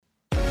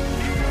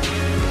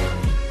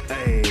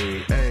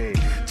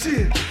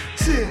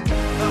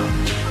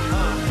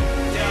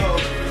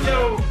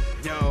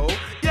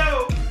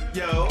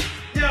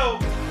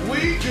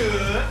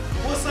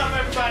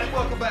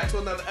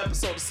another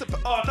episode of Sippin'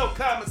 All No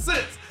Common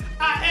Sense.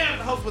 I am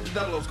the host with the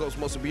Double O's Ghost,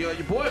 mostly beyond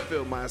your boy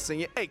Phil Myers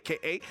Sr.,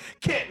 a.k.a.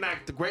 Can't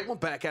Knock the Great One.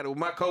 Back at it with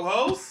my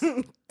co-host,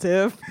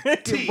 Tiff.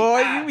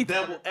 T.I.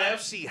 Double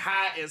F. She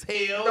high as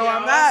hell, No, y'all.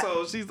 I'm not.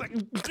 So she's like,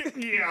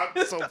 yeah,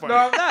 I'm so funny. No,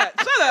 I'm not.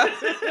 Shut up.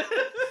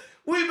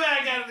 We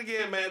back at it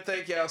again, man.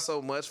 Thank y'all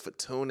so much for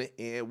tuning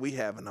in. We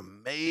have an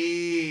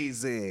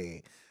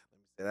amazing, let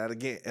me say that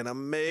again, an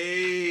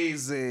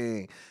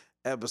amazing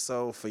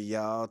episode for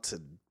y'all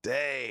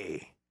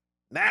today.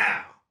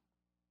 Now,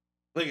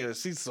 look at her.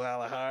 She's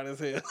swallowing hard as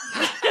hell. she's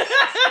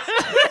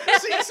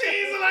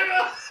like,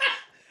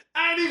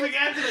 I ain't even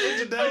got to the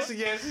introduction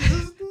yet. She's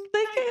just,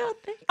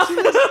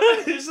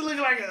 she's looking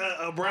like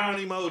a brown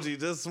emoji,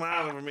 just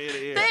smiling from ear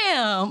to ear.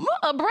 Damn,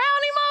 a brown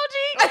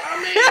emoji?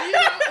 I mean, you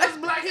know, it's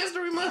Black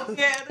History Month.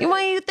 Yeah.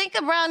 When you think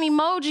of brown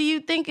emoji, you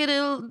think of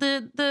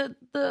the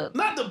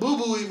Not the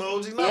boo-boo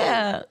emoji, no.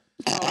 yeah.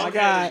 Oh my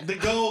God. The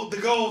gold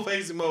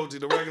face emoji,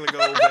 the regular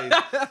gold face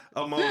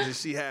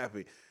emoji. She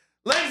happy.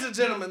 Ladies and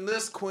gentlemen,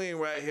 this queen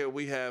right here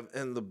we have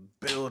in the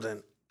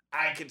building.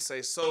 I could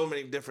say so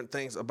many different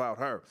things about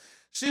her.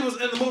 She was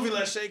in the movie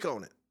Let's Shake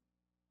on It.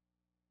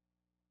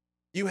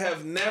 You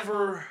have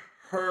never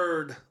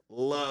heard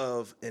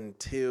love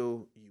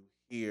until you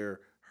hear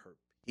her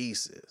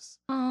pieces.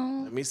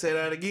 Let me say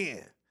that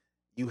again.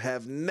 You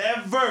have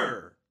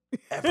never,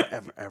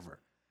 ever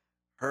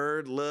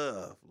heard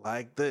love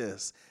like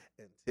this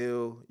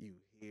until you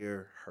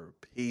hear her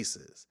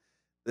pieces.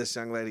 This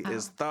young lady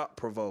is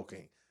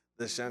thought-provoking.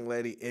 This young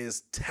lady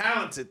is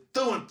talented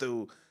through and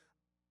through.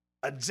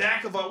 A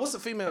jack of all. What's a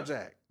female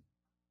jack?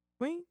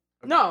 Queen?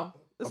 No,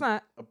 it's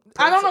not. A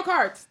I don't know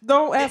cards.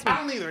 Don't ask me. I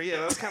don't either. Yeah,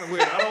 that's kind of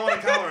weird. I don't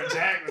want to call her a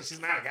jack, but she's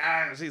not a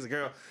guy, and she's a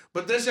girl.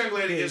 But this young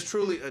lady is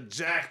truly a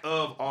jack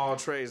of all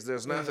trades.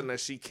 There's nothing that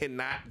she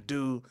cannot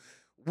do.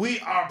 We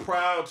are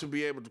proud to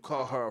be able to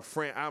call her a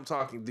friend. I'm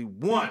talking the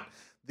one,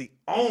 the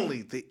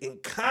only, the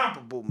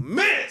incomparable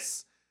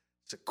Miss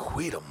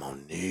Shaquita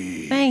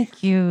Monique.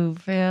 Thank you,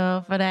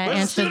 Phil, for that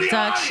Where's the studio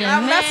introduction.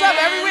 audience? I mess up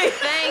every week.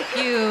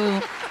 Thank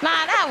you.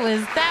 Nah, that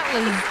was.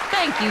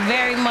 Thank you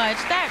very much.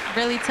 That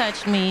really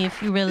touched me.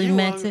 If you really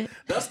meant it.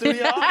 The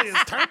studio audience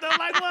turned up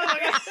like one.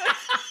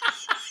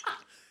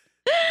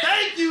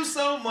 Thank you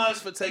so much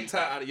for taking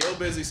time out of your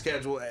busy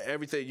schedule and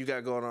everything you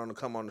got going on to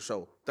come on the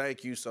show.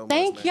 Thank you so much.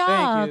 Thank man.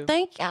 y'all. you.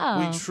 Thank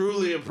y'all. We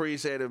truly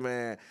appreciate it,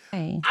 man.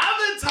 Hey.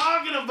 I've been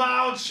talking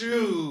about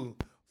you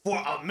for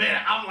a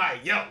minute. I'm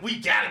like, yo, we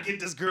gotta get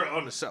this girl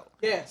on the show.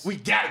 Yes. We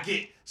gotta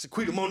get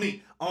Shaquita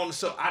Monique on the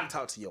show. I done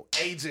talked to your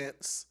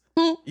agents.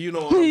 You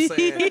know what I'm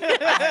saying?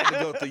 I had to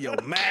go through your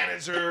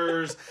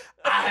managers.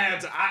 I had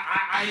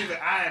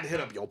to hit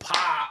up your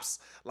pops.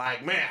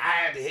 Like, man, I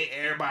had to hit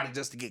everybody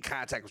just to get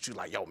contact with you.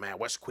 Like, yo, man,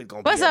 what's Shaquita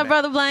gonna be? What's at, up, man?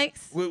 Brother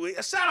Blanks?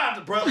 Shout out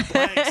to Brother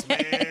Blanks,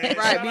 man.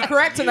 Right, Shout be out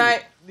correct to you.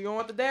 tonight. You don't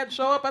want the dad to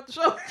show up at the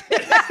show?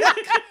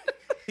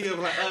 He'll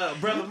be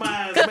like, Brother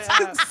Myers,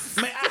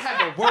 man, I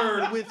have a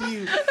word with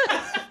you.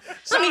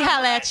 Let me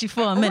holler at you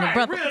for a minute, Right,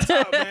 brother. Real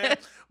talk, man.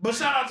 But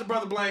shout out to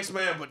Brother Blanks,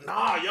 man. But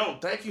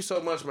thank you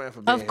so much, man,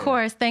 for being Of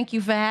course, thank you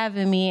for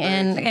having me,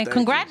 and thank you.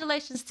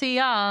 congratulations to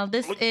y'all.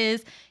 This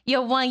is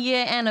your 1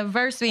 year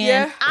anniversary,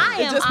 Yeah, and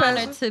I it am just passed.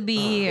 honored to be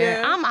here.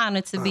 Yeah. I'm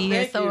honored to be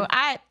here, Thank so you.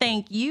 I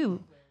thank you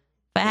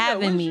for Yeah,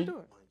 having what is me. she doing?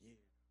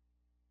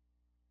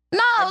 No,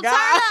 God. turn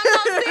up,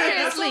 no, That's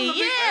seriously, something to be-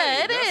 yeah,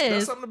 hey, it that's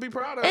is. something to be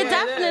proud of. It man.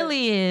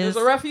 definitely It is.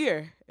 was a rough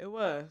year. It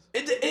was.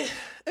 It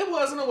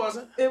wasn't. It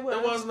wasn't. It was.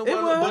 It wasn't. It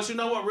was. But you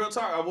know what? Real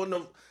talk. I wouldn't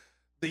have.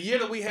 The year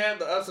that we had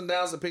the ups and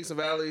downs, the peaks and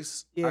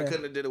valleys, I Yeah.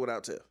 couldn't have did it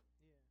without Tiff.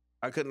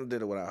 I couldn't have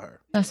did it without her.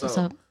 That's what's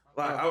up.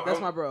 Like, That's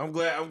my bro. I'm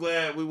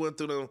glad we went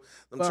through them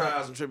Fuck.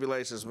 trials and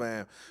tribulations,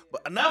 man.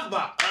 But enough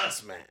about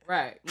us, man.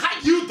 Right. How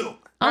you doing?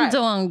 I'm Right.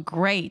 doing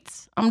great.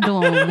 I'm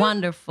doing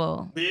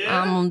wonderful.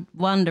 Yeah? I'm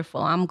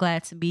wonderful. I'm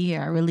glad to be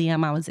here. I really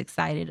am. I was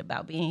excited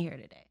about being here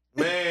today.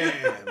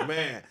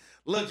 Man.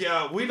 Look,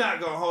 y'all, we not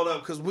gonna hold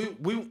up because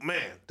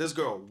man, this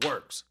girl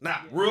works.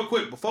 Now, real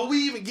quick, before we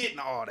even get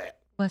into all that,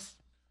 What's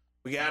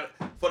we got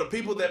for the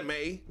people that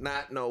may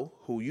not know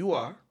who you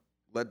are.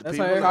 Let the That's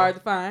people very know. hard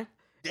to find.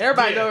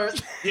 Everybody yeah.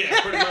 knows.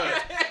 Yeah, pretty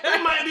much.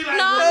 It might be like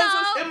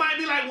No. it might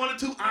be like one or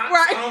two aunts,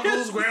 Right.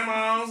 uncles,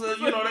 grandmas,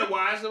 that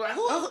wives. They're like,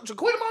 who?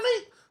 Shaquita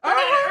Monique?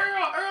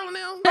 Earl and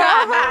them.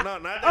 No,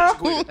 not that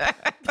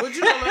Shaquita. But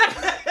you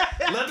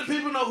know, let the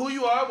people know who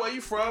you are, where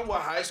you from,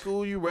 what high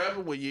school you rep,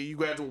 what year you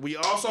graduated. We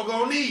also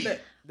gonna need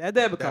That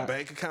debit that card.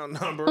 bank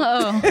account number.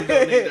 Oh. We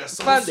gonna need that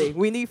social- Funding.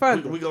 We need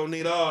funding. We gonna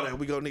need all that.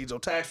 We gonna need your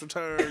tax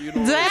return. You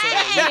know what I'm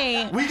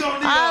saying? Dang. We gonna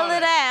need all all of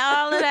that. that,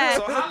 all of that.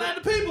 So holla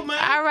at the people, man.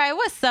 All right,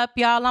 what's up,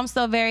 y'all? I'm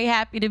so very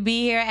happy to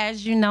be here.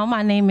 As you know,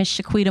 my name is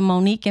Shaquita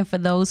Monique, and for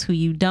those who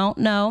you don't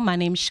know, my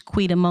name is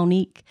Shaquita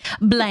Monique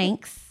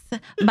Blanks.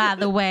 By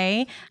the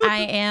way, I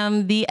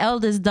am the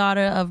eldest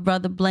daughter of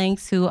Brother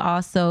Blanks, who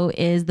also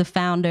is the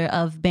founder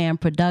of BAM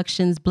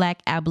Productions,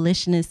 Black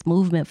Abolitionist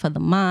Movement for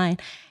the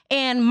Mind.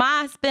 And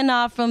my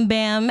spinoff from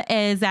BAM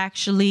is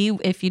actually,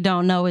 if you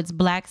don't know, it's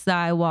Black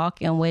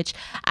Sidewalk, in which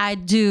I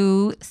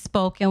do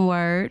spoken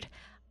word,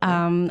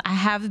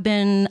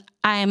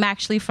 I am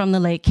actually from the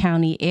Lake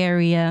County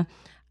area.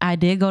 I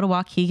did go to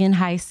Waukegan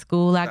High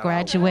School. I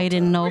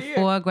graduated in What year?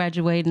 04,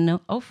 graduated in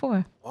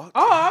 04.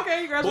 Oh,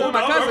 okay. You graduated with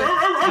my cousin.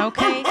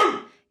 Okay.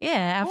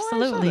 Yeah,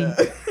 absolutely. Like,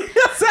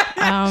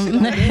 Like,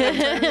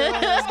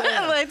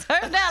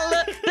 turn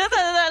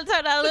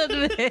that a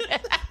little bit.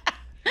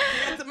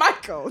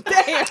 Michael,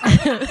 damn.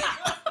 Make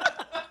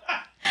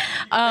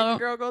the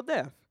girl go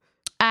deaf.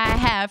 I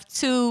have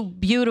two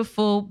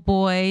beautiful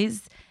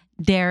boys,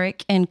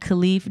 Derek and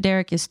Khalif.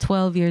 Derek is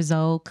 12 years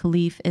old.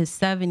 Khalif is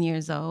 7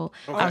 years old.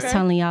 I was Okay.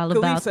 telling y'all Khalif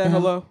about said them.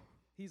 hello.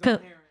 He's on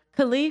here.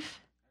 Khalif?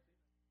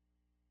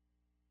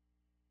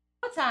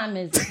 What time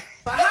is it?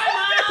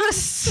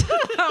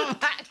 Oh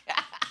my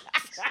God.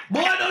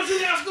 Boy, don't you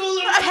got school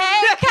in the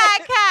Hey,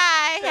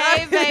 Kai.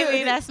 Hey,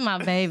 baby. That's my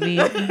baby.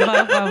 Both of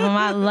them.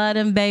 I love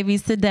them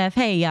babies to death.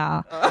 Hey,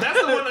 y'all. That's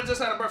the one that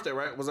just had a birthday,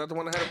 right? Was that the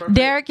one that had a birthday?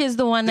 Derek is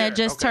the one that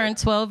Derek, just okay. turned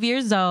 12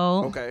 years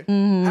old. Okay.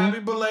 Mhm. Happy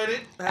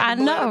belated. I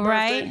know, birthday,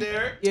 right?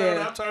 Derek.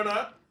 Yeah. Turn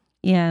up.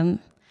 Yeah.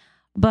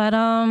 But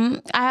I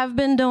have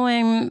been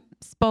doing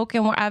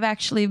spoken word. I've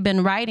actually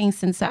been writing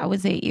since I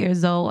was 8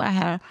 years old. I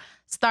had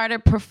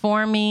started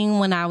performing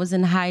when I was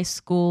in high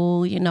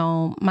school. You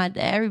know,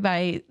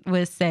 everybody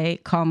would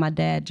call my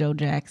dad Joe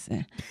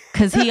Jackson,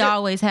 because he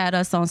always had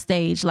us on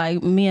stage.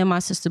 Like, me and my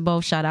sister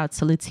both, shout out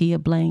to Latia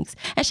Blanks,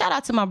 and shout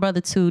out to my brother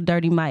too,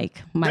 Dirty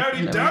Mike.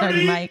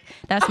 Dirty Mike.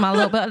 That's my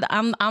little. But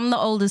I'm the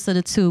oldest of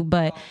the two.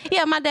 But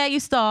yeah, my dad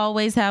used to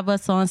always have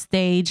us on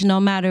stage, no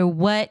matter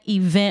what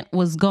event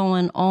was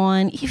going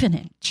on. Even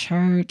in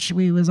church,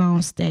 we was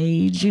on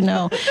stage. You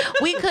know,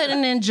 we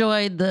couldn't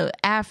enjoy the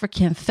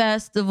African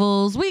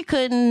festivals. We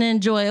couldn't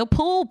enjoy a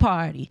pool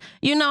party.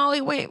 You know,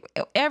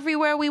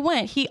 everywhere we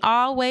went, he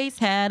always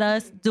had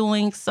us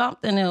doing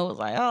something. It was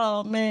like,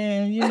 oh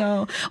man, you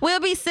know,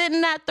 we'll be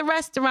sitting at the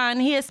restaurant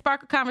and he'd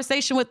spark a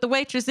conversation with the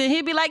waitress, and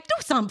he'd be like, do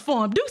something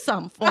for him, do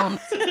something for him.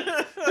 Do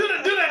that.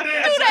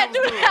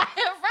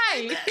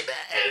 Right. In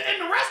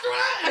the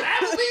restaurant, at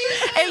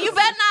Applebee's. And you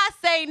better not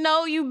say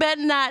no. You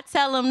better not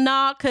tell him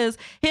no, because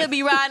he'll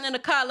be riding in the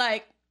car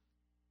like,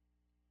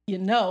 you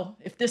know,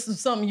 if this is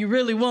something you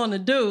really want to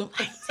do,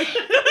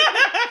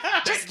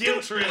 Just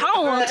guilt trip.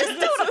 poem, just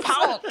do the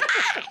poem.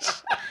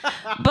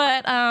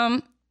 But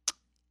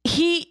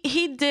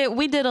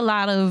we did a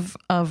lot of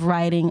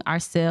writing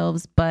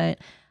ourselves, but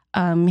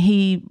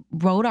he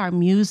wrote our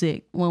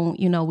music when,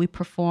 you know, we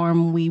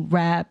performed, we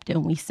rapped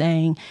and we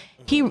sang.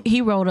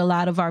 He wrote a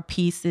lot of our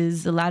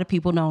pieces. A lot of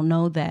people don't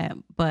know that,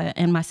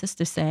 and my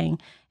sister sang.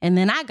 And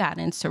then I got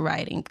into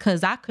writing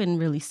because I couldn't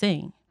really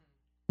sing.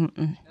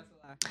 Mm-mm.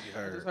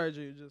 I just heard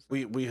you.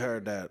 We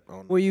heard that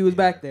on When you was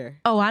back there.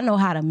 Oh, I know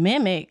how to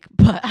mimic,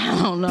 but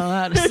I don't know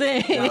how to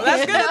sing.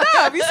 That's good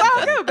enough. You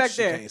sound good back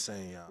She there. can't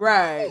sing, y'all.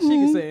 Right. She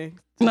can sing.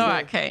 No,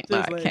 I can't. No,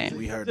 Just I like- can't.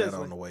 We heard Just that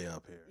on like- the way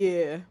up here.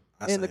 Yeah.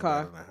 I In sang the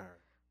car. better than her.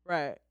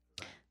 Right.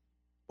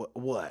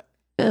 What?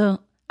 Phil. All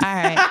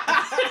right.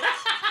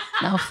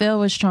 No, Phil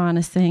was trying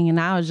to sing, and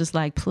I was just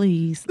like,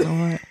 please,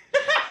 Lord.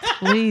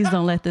 Please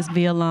don't let this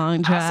be a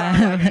long I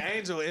sound like drive. an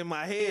angel in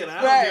my head. I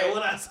don't Right. care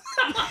what I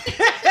sound like.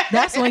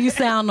 That's when you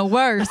sound the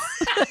worst.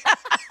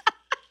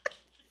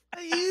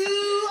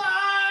 You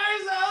are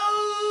so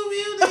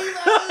beautiful.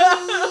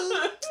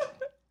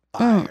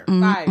 Fire.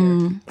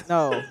 Fire.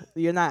 No,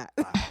 you're not.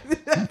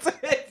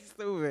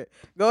 Stupid.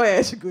 Go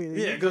ahead, Shaquita.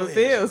 Yeah, You go just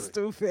ahead, feel Shaquita.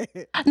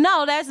 stupid.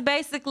 No, that's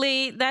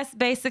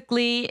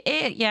basically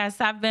it. Yes,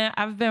 I've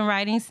been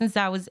writing since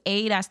I was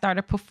 8. I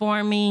started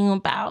performing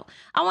about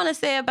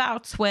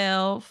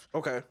 12.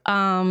 Okay.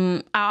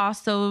 I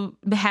also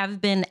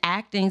have been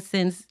acting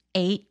since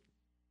 8,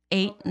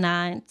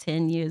 9,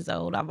 10 years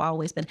old. I've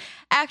always been.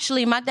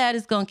 Actually, my dad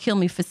is going to kill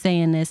me for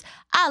saying this.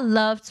 I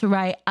love to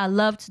write. I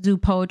love to do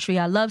poetry.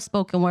 I love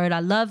spoken word. I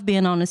love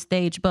being on the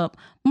stage. But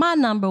my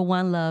number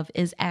one love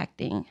is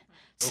acting.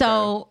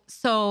 So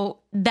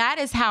that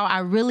is how I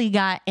really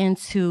got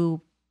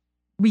into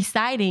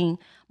reciting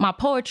my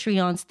poetry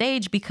on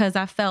stage, because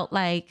I felt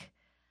like,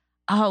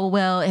 oh,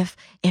 well,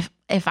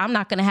 if I'm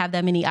not going to have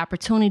that many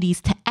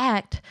opportunities to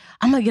act,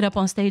 I'm going to get up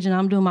on stage and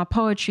I'm doing my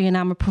poetry and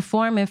I'm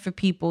performing for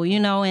people, you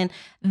know, and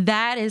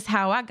that is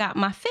how I got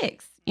my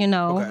fix, you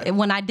know. Okay.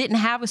 When I didn't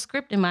have a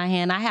script in my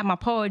hand, I had my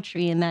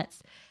poetry, and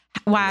that's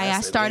why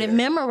I started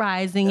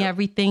memorizing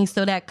everything,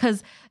 so that,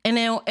 and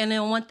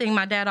then one thing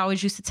my dad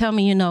always used to tell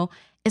me, you know,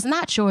 it's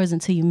not yours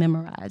until you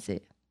memorize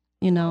it,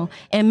 you know,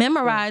 and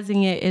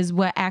memorizing it is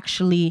what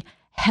actually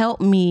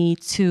helped me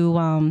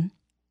to,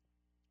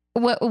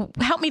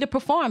 help me to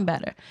perform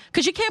better,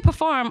 because you can't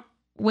perform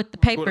with the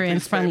paper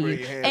in front of you.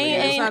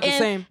 It's not the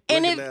same.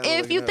 And Looking down,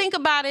 if looking you up. think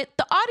about it,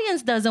 the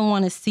audience doesn't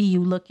want to see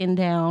you looking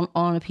down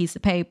on a piece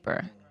of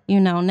paper. You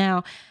know,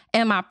 now,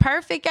 am I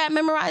perfect at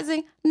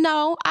memorizing?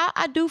 No,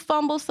 I do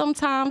fumble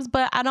sometimes,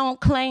 but I don't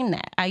claim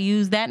that. I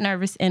use that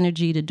nervous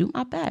energy to do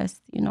my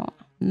best. You know,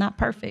 I'm not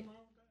perfect.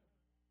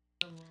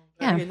 I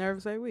Yeah, get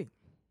nervous every week.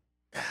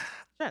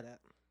 Shut up.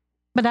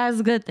 but that's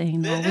a good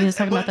thing. Though. We were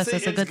talking about that. So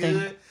it's a good thing.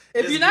 If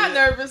It's you're not good.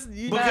 nervous,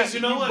 you're Because not, you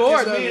know what?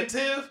 bored Because of me and it.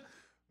 Tiff,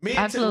 Me and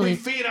Absolutely.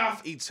 Tiff, we feed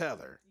off each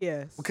other.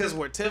 Yes. Because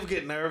where Tiff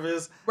get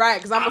nervous, Right,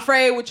 because I'm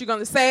afraid what you're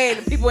gonna say,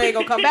 and the people ain't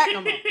gonna come back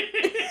no more.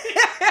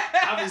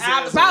 I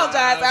I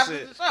apologize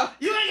after the show.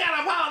 You ain't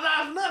gotta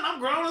apologize for nothing. I'm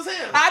grown as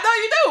hell. I know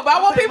you do, but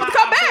I want people to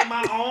come back.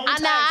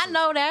 I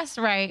know that's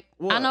right.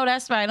 What? I know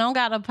that's right. Don't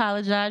gotta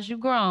apologize. You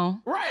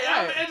grown. Right.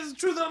 I mean, it's the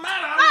truth of the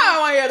matter. I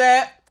don't want to hear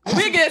that.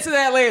 We'll get to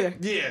that later.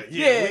 Yeah.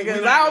 Yeah, we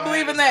because not I don't gonna believe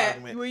have in this that.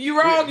 argument. When you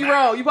wrong, you We're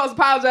not. wrong. You supposed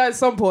to apologize at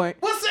some point.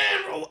 What's that?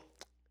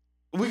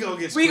 We gonna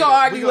get. We gonna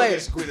argue later.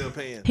 Get Squid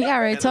opinion. He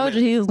already told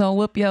you he was gonna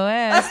whoop your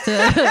ass.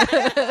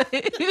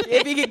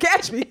 If he can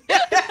catch me.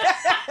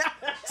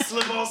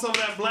 Slip on some of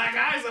that black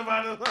ice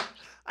about it.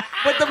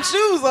 With them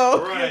shoes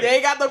on. Right. They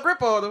ain't got no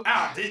grip on them.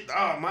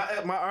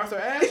 My Arthur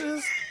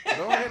Ashes.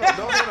 Don't hate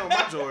on my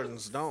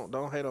Jordans.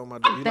 Don't hate on my.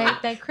 You know,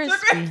 they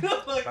crispy. that's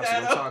what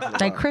I'm talking about.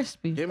 They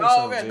crispy. Give me Oh,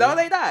 some, okay. G. No,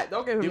 they not.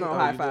 Don't give him You no know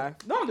high you five.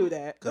 Don't do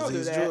that. 'Cause Don't do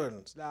these that.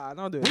 Jordans. Nah,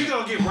 don't do We that.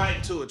 gonna get right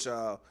into it,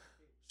 y'all.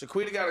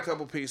 Shaquita got a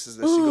couple pieces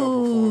that she gonna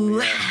perform.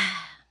 Ooh. Yeah.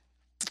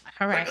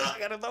 All right. I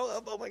gotta throw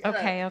up. Oh my god.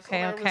 Okay. So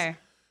nervous. Okay.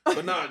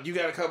 But no, you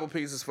got a couple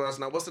pieces for us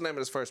now. What's the name of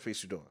this first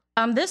piece you're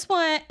doing? This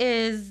one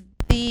is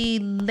the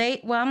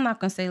late. Well, I'm not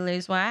gonna say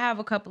latest one. I have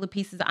a couple of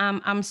pieces.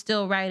 I'm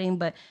still writing,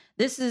 but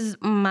this is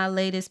my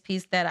latest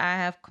piece that I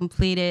have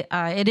completed.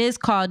 It is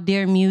called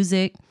Dear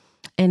Music,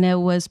 and it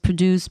was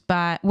produced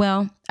by.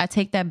 Well, I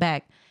take that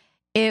back.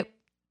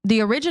 The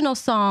original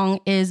song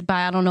is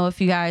by, I don't know if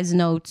you guys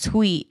know,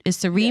 Tweet.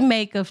 It's a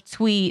remake of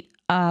Tweet,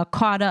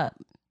 Caught Up.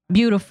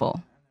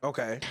 Beautiful.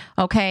 Okay.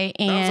 Okay,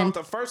 That was and off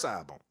the first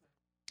album,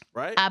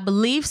 right? I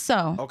believe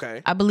so.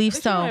 Okay. I believe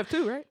You so. have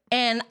two, right?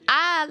 And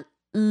I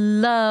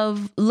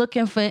love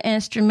looking for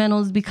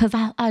instrumentals because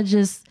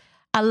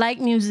I like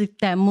music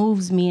that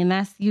moves me. And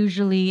that's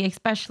usually,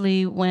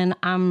 especially when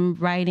I'm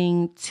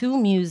writing to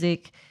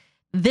music,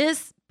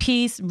 this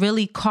piece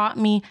really caught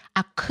me.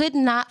 I could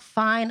not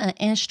find an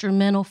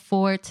instrumental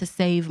for it to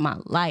save my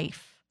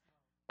life.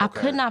 I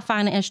could not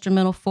find an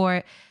instrumental for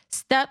it.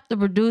 Step, the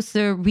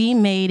producer,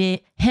 remade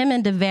it. Him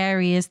and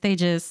Devarius,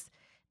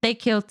 they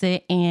killed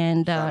it.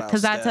 And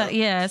because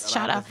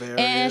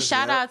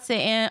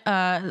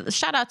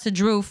shout out to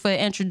Drew for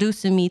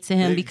introducing me to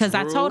him. Big because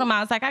I Drew. told him,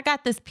 I was like, I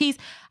got this piece.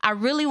 I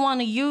really want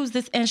to use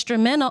this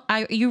instrumental.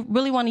 You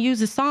really want to use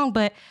this song,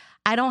 but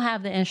I don't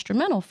have the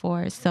instrumental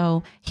for it.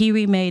 So he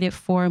remade it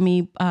for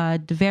me.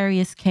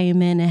 Devarius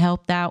came in and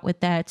helped out with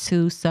that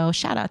too. So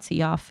shout out to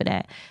y'all for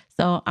that.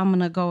 So I'm going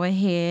to go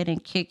ahead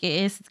and kick it.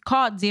 It's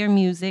called Dear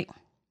Music.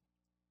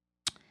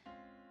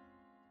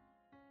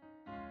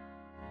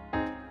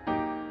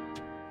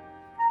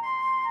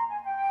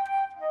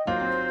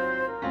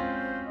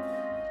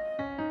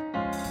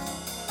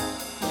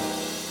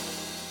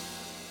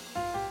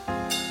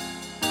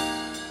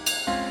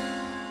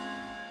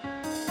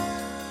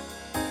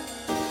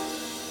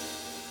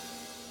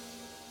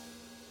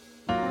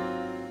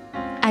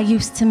 I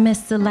used to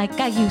miss her like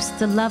I used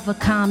to love, a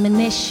common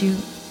issue.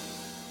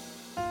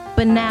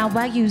 But now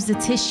I use a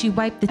tissue,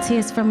 wipe the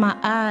tears from my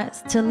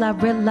eyes, till I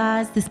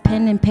realize this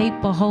pen and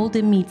paper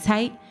holding me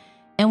tight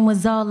and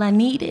was all I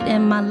needed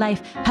in my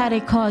life. How they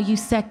call you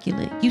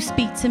secular, you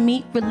speak to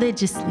me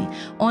religiously.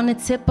 On the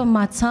tip of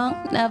my tongue,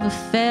 never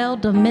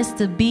failed or missed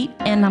a beat.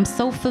 And I'm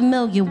so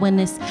familiar when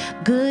it's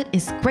good,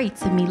 it's great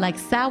to me. Like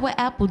sour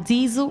apple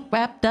diesel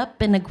wrapped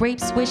up in a grape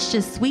swish,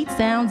 just sweet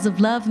sounds of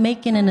love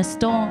making in a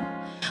storm.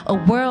 A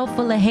world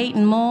full of hate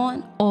and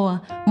mourn,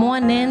 or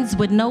mornings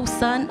with no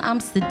sun. I'm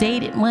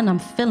sedated when I'm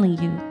feeling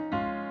you.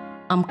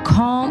 I'm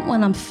calm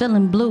when I'm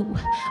feeling blue.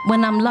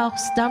 When I'm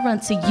lost, I run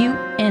to you,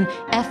 and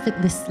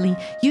effortlessly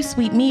you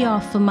sweep me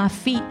off of my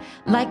feet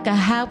like a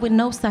high with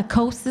no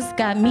psychosis.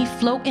 Got me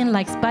floating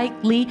like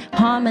Spike Lee,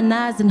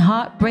 harmonizing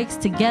heartbreaks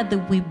together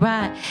we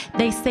ride.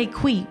 They say,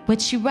 Quee,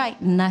 what you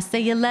writing? I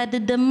say a letter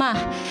to my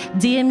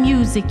dear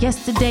music.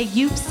 Yesterday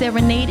you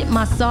serenaded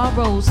my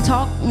sorrows,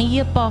 talked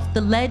me up off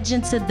the ledge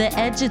into the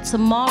edge of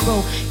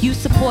tomorrow. You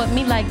support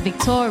me like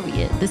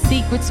Victoria, the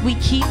secrets we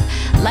keep,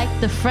 like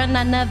the friend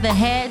I never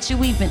had.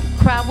 You even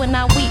cry when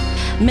I weep.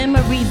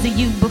 Memories of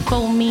you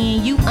before me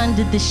and you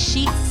under the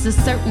sheets. A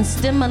certain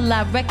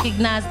stimuli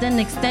recognized an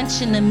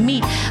extension of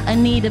me.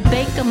 Anita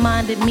Baker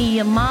minded me,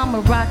 a mama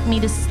rocked me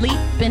to sleep.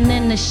 And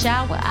in the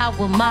shower I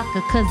would mock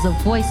her cause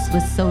her voice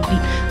was so deep.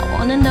 I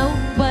wanna know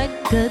what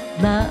good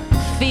love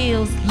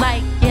feels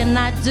like, and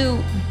I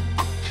do.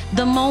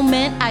 The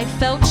moment I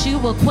felt you,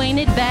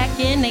 acquainted back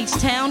in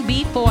H-Town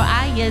before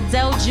I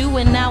adulted you.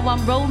 And now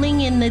I'm rolling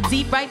in the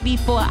deep right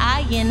before I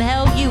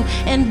inhale you.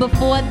 And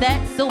before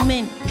that, so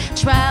many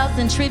trials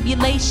and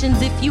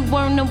tribulations. If you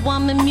weren't a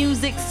woman,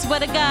 music, swear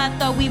to God,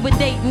 thought we were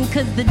dating.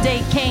 Cause the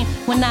day came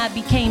when I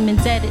became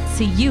indebted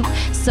to you.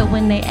 So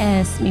when they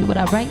ask me what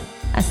I write,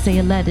 I say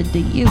a letter to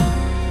you,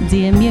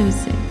 dear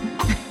music.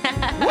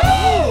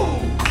 Woo!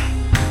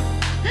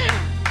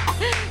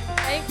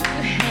 Thank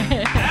you.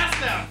 That's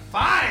that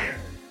fire.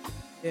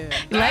 Yeah. You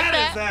like That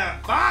that? is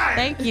that fire.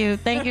 Thank you.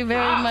 Thank you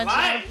very much.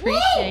 I like-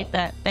 appreciate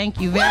that. Thank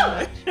you very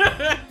much.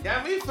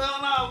 Got me feeling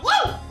all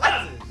woo.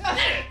 That's it.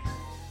 Shit.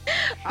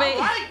 I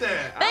like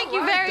that. Thank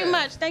you very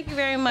much. Thank you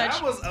very much.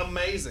 That was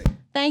amazing.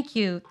 Thank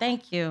you.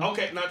 Thank you.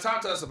 Okay, now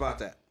talk to us about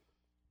that.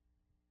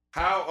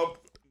 How,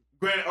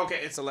 granted, okay,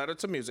 it's a letter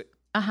to music.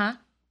 Uh-huh.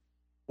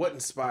 What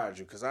inspired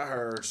you? Because I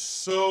heard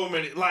so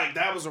many, like,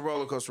 that was a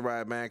roller coaster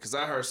ride, man. Because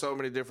I heard so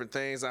many different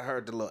things. I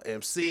heard the little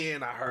MC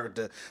and I heard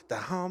the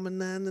hum and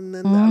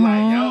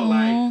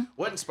like,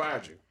 what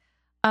inspired you?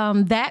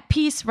 That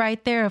piece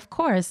right there, of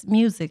course,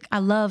 music. I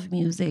love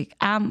music.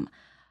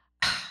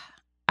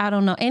 I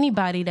don't know,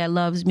 anybody that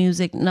loves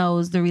music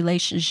knows the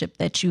relationship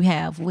that you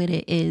have with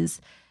it is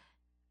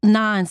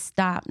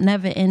nonstop,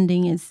 never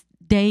ending. It's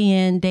day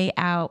in, day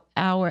out,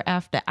 hour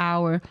after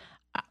hour.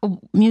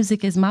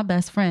 Music is my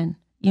best friend.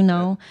 You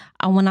know,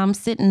 when I'm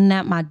sitting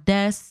at my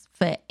desk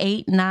for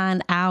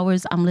 8-9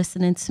 hours, I'm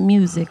listening to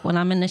music. When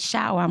I'm in the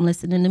shower, I'm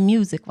listening to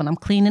music. When I'm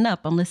cleaning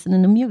up, I'm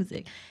listening to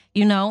music.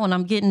 You know, when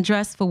I'm getting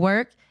dressed for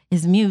work,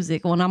 it's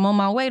music. When I'm on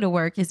my way to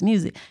work, it's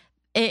music.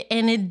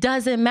 And it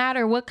doesn't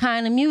matter what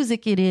kind of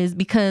music it is,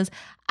 because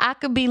I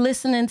could be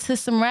listening to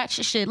some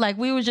ratchet shit like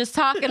we were just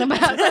talking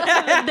about the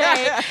other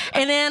day.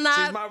 And then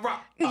She's my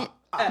rock.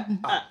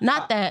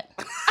 not that.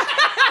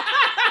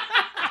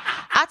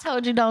 I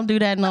told you don't do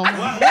that no more.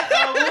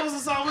 What was the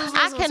song? What was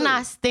I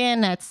cannot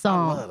stand that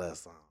song. I love that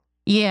song.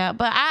 Yeah,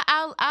 but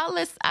I'll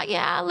listen.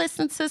 I'll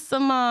listen to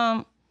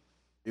some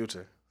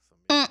Future.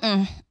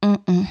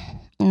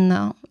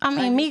 No, I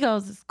mean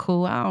Migos is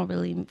cool. I don't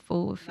really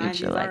fool with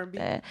Future 90s like R&B.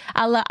 that.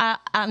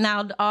 I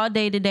now all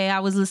day today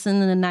I was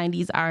listening to the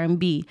 90s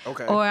R&B.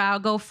 Okay. Or I'll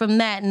go from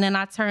that and then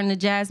I turn to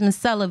Jasmine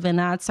Sullivan.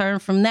 I turn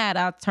from that.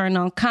 I turn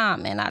on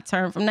Common. I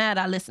turn from that.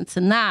 I listen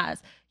to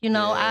Nas. You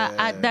know,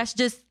 I that's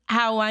just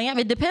how I am.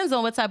 It depends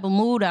on what type of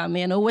mood I'm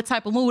in or what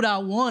type of mood I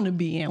want to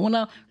be in. When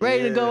I'm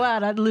ready to go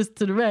out, I listen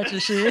to the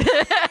ratchet shit.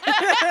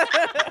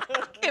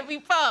 Get me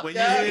pumped. When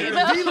you hear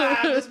the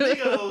V-Live,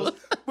 Migos.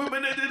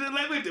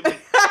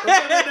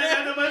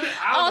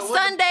 On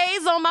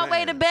Sundays, on my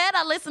way to bed,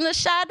 I listen to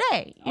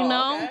Sade. You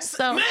know, okay.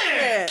 so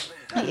Man.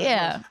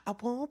 yeah. I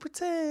won't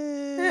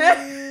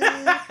pretend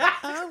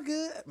I'm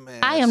good. Man,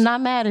 I am not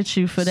mad at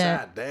you for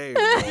that. Sade,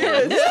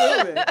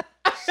 bro.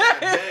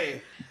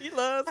 Sade. He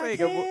loves I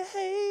singing. can't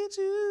hate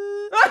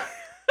you.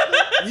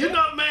 You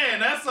know, man,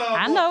 that's all.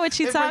 I know what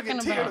you're it bring talking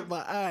a tear about. to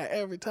my eye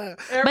every time.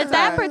 But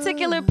that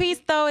particular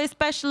piece, though,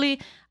 especially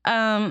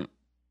in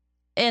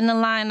the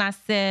line I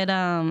said,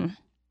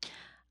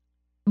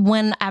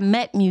 when I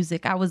met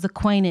music, I was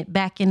acquainted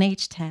back in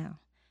H-Town.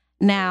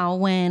 Now,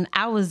 when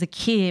I was a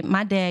kid,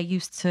 my dad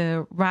used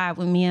to ride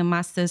with me and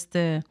my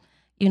sister.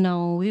 You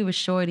know, we were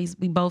shorties.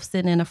 We both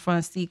sitting in the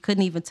front seat.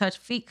 Couldn't even touch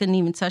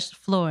the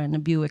floor in the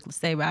Buick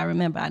LeSabre. I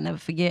remember, I never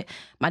forget,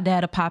 my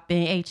dad would pop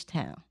in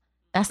H-Town.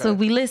 That's what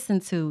we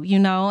listened to, you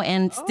know,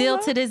 and still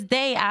to this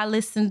day, I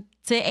listen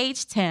to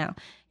H-Town.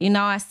 You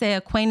know, I say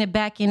acquainted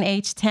back in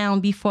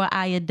H-Town before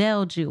I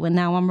Adele you, and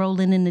now I'm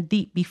rolling in the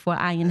deep before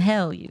I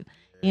inhale you,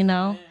 you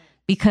know,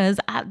 because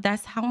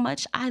that's how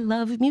much I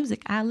love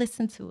music. I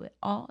listen to it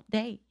all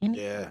day.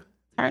 Yeah.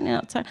 Turn it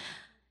up,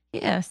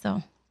 yeah,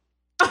 so.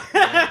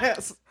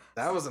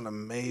 That was an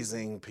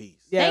amazing piece.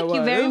 Yeah, Thank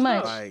you very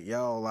much. Like,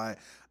 yo, like,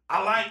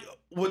 I like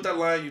with that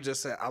line you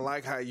just said. I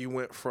like how you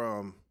went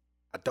from,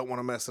 I don't want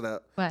to mess it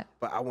up, What?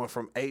 but I went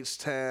from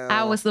H-Town.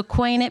 I was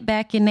acquainted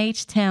back in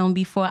H-Town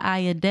before I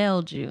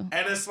Adele you.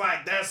 And it's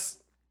like, that's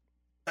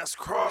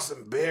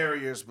crossing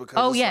barriers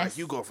because like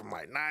you go from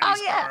like 90s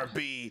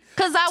R&B.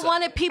 Because I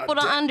wanted people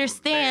to Adele,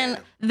 understand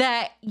man.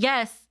 that,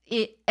 yes,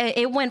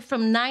 it went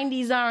from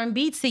 90s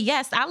R&B to,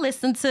 yes, I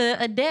listened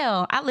to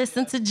Adele. I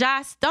listened to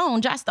Joss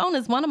Stone. Joss Stone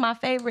is one of my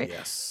favorite,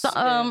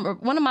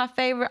 one of my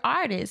favorite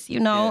artists, you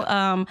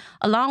know,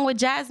 along with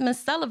Jasmine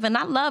Sullivan.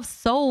 I love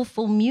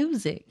soulful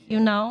music, you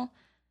know,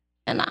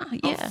 and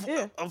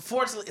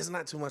Unfortunately, it's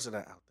not too much of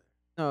that out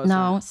there.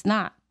 No, it's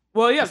not.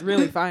 Well, you have to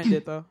really find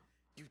it though.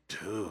 You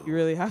do. You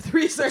really have to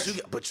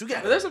research. But you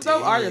got. There's some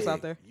dope artists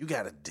out there. You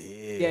gotta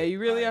dig. Yeah, you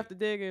really have to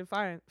dig and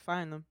find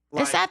them.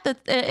 It's at the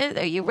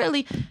you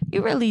really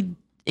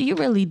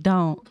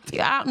don't.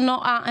 I know,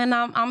 and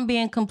I'm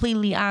being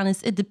completely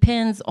honest. It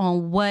depends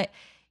on what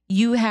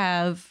you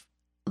have.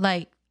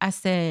 Like I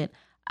said,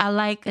 I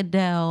like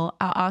Adele.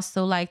 I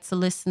also like to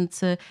listen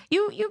to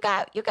you. You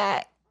got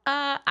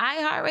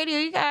iHeartRadio.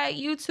 You got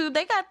YouTube.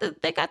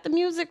 They got the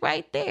music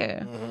right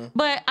there. Mm-hmm.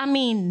 But I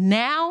mean,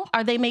 now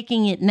are they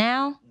making it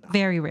now? No.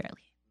 Very rarely.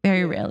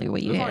 Very rarely will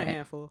you There's hear only a it.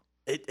 handful.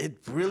 It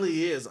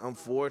really is.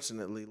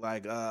 Unfortunately,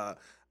 like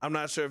I'm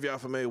not sure if y'all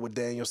familiar with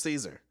Daniel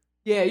Caesar.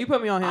 Yeah, you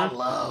put me on him. I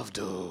love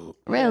dude.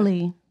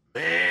 Really?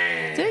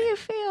 Man. Do you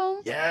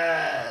feel?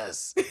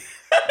 Yes. Man.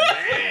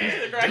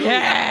 Dude.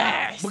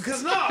 Yes.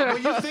 Because no,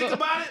 when you think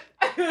about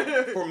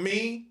it, for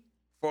me,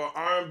 for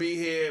R&B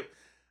head,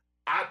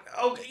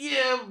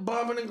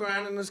 bumping and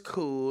grinding is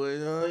cool. You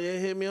know,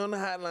 hit me on the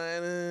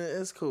hotline,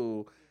 and it's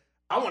cool.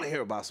 I want to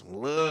hear about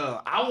some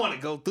love. I want to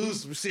go through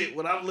some shit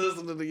when I'm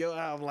listening to your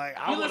album. Like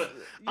I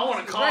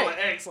want to call an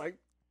ex like,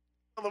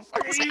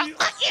 motherfucker, you.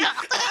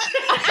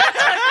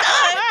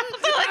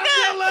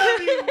 I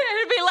love you.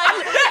 It'd be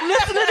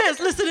like,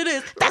 listen to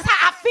this. That's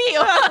how I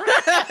feel.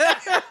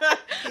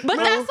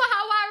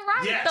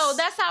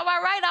 that's how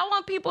I write. I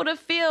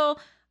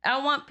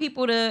want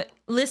people to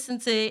listen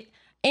to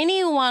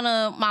any one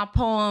of my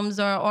poems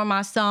or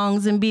my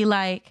songs and be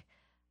like,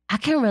 I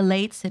can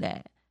relate to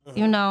that,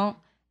 you know?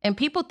 And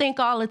people think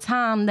all the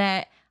time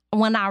that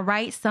when I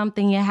write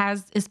something,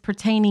 it's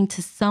pertaining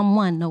to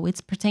someone. No,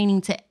 it's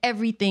pertaining to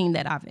everything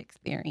that I've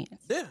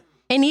experienced. Yeah.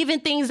 And even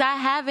things I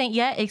haven't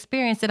yet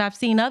experienced that I've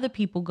seen other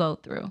people go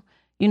through,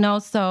 you know?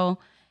 So,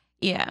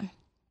 yeah.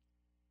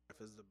 If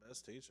it's the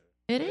best teacher.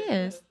 It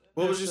is.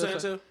 What was you saying,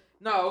 too?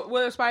 No,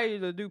 what inspired you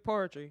to do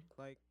poetry?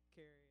 Like,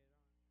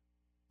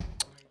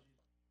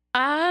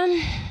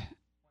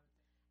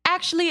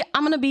 Actually,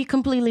 I'm going to be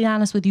completely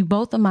honest with you.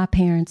 Both of my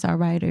parents are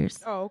writers.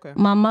 oh, okay.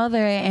 My mother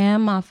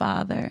and my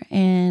father.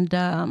 And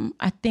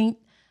I think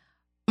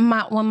when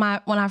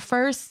I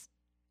first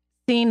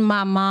seen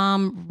my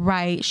mom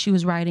write, she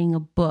was writing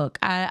a book.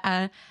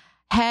 I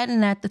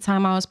hadn't at the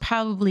time. I was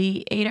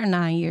probably 8 or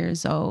 9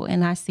 years old,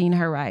 and I seen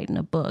her writing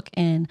a book.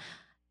 And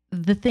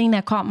the thing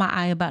that caught my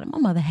eye about it, my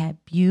mother had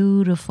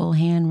beautiful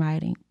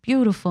handwriting.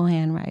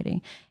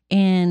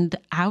 And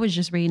I was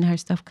just reading her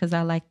stuff because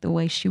I liked the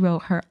way she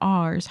wrote her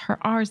R's. Her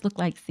R's look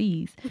like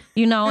C's,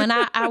 you know. And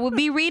I would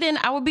be reading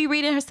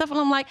her stuff, and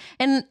I'm like,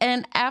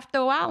 and after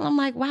a while, I'm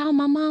like, wow,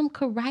 my mom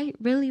could write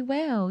really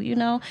well, you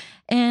know.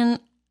 And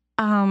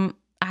I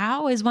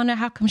always wonder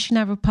how come she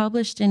never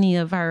published any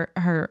of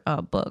her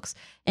books.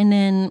 And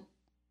then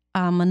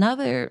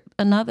another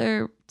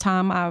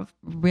time I've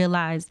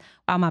realized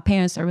wow, my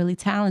parents are really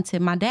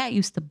talented. My dad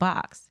used to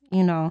box,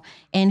 you know,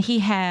 and he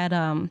had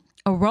a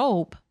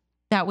robe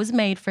that was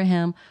made for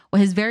him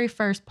with his very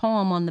first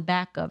poem on the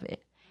back of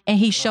it. And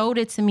he showed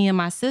it to me and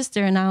my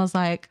sister, and I was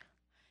like,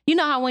 you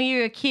know how when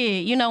you're a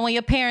kid, you know, when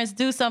your parents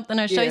do something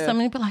or show you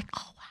something, you be like,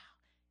 oh, wow,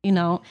 you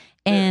know.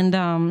 And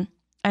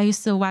I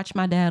used to watch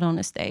my dad on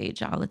the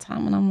stage all the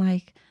time, and I'm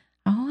like,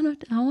 I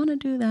want to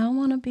do that. I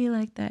want to be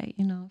like that,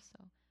 you know. So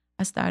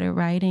I started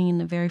writing, and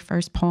the very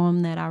first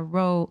poem that I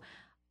wrote,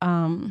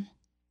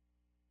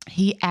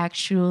 he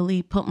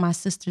actually put my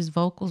sister's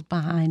vocals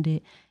behind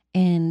it.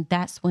 And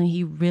that's when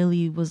he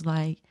really was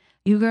like,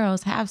 you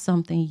girls have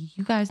something.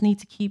 You guys need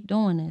to keep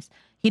doing this.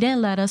 He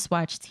didn't let us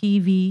watch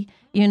TV.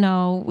 You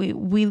know,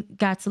 we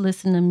got to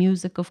listen to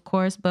music, of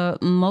course,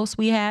 but most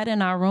we had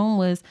in our room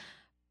was,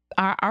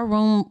 our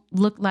room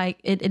looked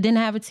like, it didn't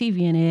have a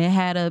TV in it. It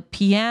had a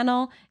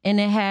piano, and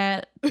it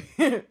had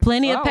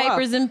plenty of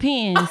papers and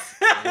pens.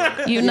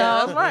 You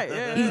know? That's right.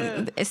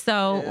 Yeah.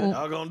 So.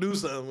 Y'all gonna do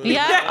something.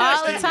 Yeah,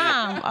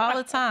 all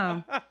the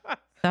time.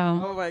 So.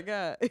 Oh my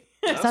God.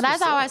 So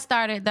that's how I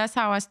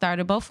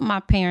started. Both of my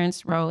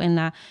parents wrote,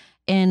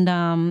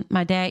 and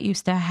my dad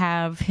used to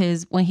have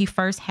when he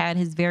first had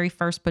his very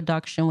first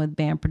production with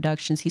Band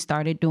Productions, he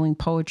started doing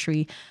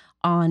poetry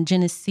on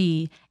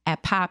Genesee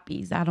at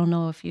Poppy's. I don't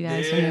know if you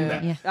guys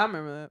remember. Yeah, I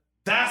remember that.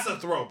 That's a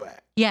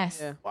throwback. Yes.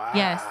 Yeah. Wow.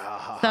 Yes.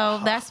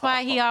 So that's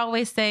why he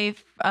always say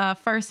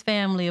first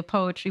family of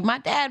poetry. My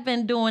dad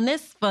been doing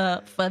this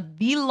for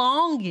the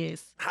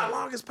longest. How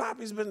long has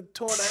Poppy's been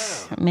torn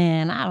down?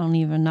 Man, I don't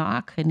even know.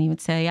 I couldn't even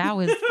tell you. I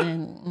was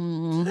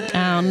in,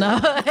 I don't know.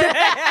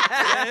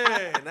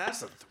 Yeah,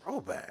 that's a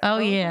throwback. Oh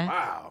yeah.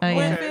 Wow. Oh, yeah.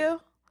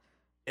 Winfield?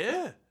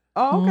 Yeah.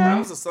 Oh, okay. That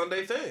was a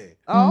Sunday thing.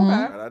 Oh,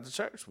 okay. Right after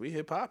church, we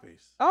hit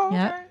Poppies. Oh, okay.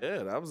 Yep.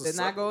 Yeah, that was a Did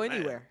not go Sunday.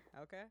 anywhere.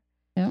 Okay.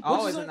 Yep.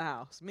 Always you in say? the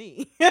house.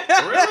 Me.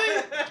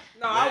 Really?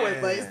 No, I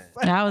went Man. place.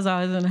 I was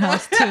always in the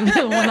house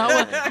too when I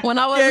wasn't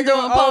Can't go.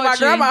 doing Oh, my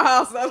poetry. grandma's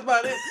house. That's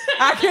about it.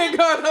 I can't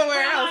go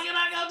nowhere else.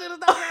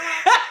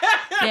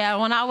 Yeah,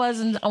 when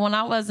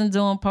I wasn't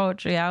doing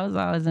poetry, I was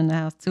always in the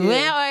house too.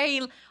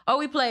 Yeah. Or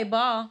we played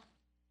ball.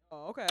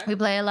 Oh, okay. We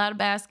played a lot of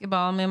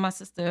basketball. Me and my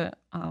sister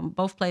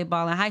both played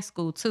ball in high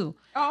school too.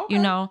 Oh, okay. You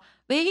know,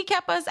 but he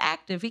kept us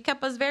active. He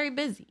kept us very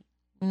busy.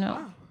 You know.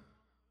 Wow.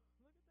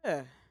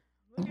 Yeah.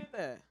 Look at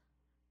that.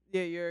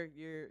 Yeah, your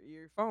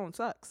phone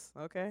sucks.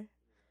 Okay.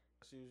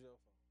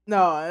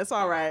 No, it's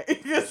all right. You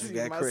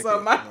got cricket,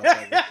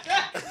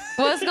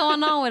 What's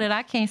going on with it?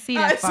 I can't see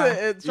that far.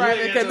 It's trying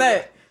to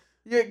connect.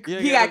 He got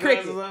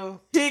cricket.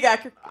 He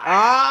got cricket.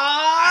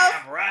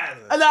 Ah,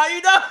 rising. No,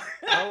 you don't.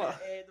 Hold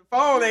The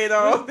phone ain't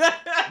on.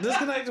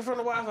 Disconnected from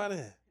the Wi-Fi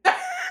then.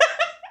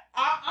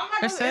 I'm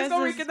not gonna, it's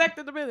gonna reconnect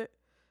in a minute.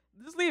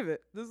 Just leave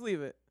it.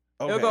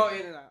 Okay. It'll go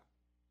in and out.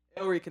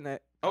 It'll reconnect.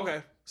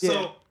 Okay. Yeah.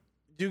 So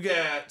you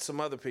got some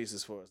other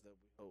pieces for us that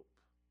we hope.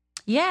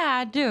 Yeah,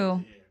 I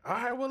do. All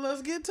right. Well,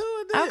 let's get to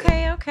it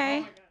then.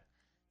 Okay.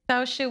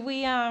 So should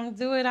we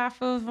do it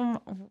off of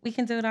we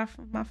can do it off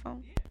of my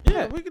phone?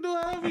 Yeah, we can do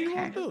it however you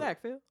want to do.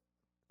 Back, Phil.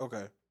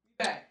 Okay.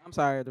 Back. I'm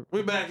sorry.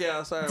 We back,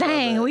 y'all. Sorry.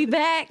 Dang, about we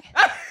back.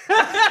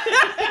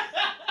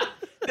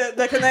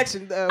 the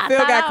connection. Phil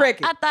got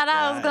cricket. I thought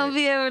I was gonna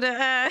be able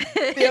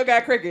to. Phil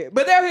got cricket,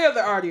 but they'll hear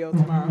the audio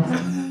tomorrow.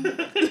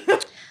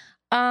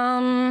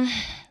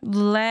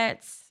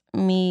 Let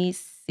me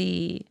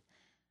see.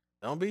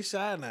 Don't be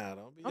shy now.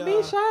 Don't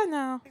be shy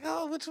now.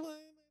 Oh, which one?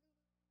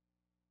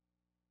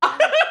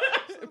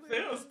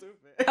 Phil's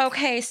stupid.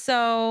 Okay,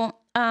 so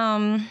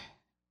I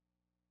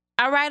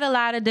write a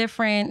lot of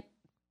different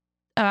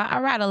I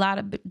write a lot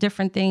of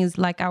different things,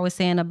 like I was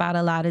saying, about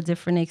a lot of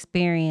different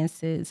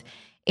experiences.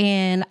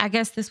 And I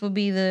guess this would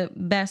be the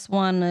best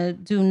one to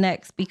do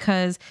next,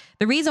 because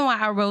the reason why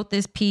I wrote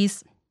this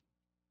piece,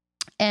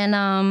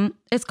 and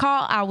it's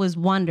called I Was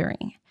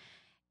Wondering.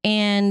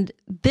 And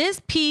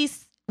this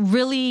piece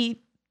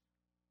really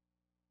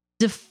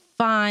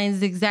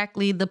defines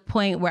exactly the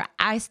point where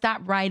I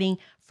stopped writing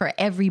for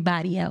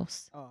everybody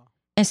else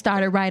and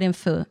started writing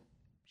for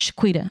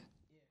Shaquita.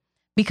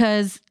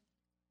 Because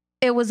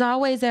it was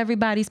always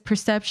everybody's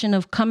perception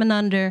of coming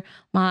under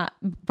my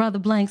Brother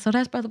Blank. So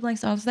that's Brother Blank.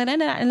 So I was saying,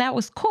 and that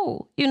was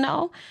cool, you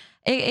know.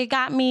 It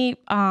got me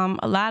a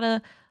lot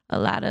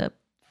of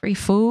free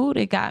food.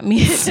 It got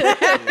me.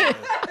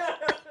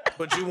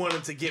 But you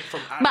wanted to get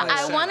from out but of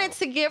that. I wanted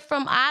to get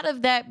from out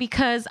of that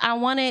because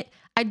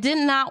I did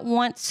not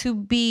want to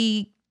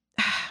be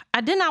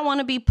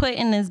put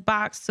in this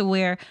box to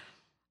where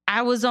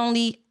I was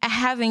only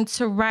having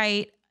to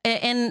write,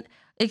 and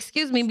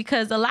excuse me,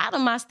 because a lot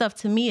of my stuff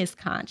to me is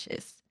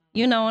conscious.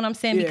 You know what I'm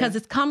saying? Yeah. Because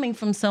it's coming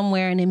from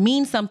somewhere and it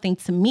means something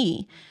to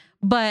me.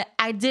 But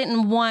I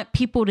didn't want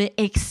people to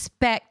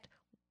expect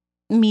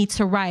me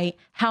to write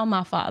how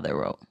my father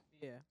wrote.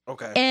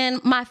 Okay.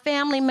 And my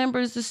family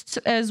members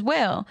as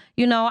well.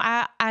 You know,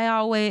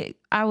 it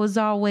was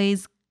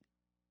always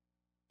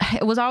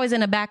in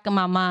the back of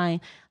my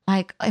mind,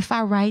 like, if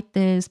I write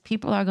this,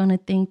 people are going to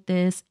think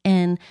this.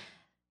 And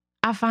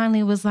I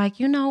finally was like,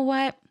 you know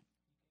what?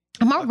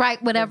 I'm going to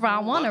write whatever I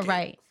want to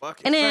write.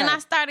 And then I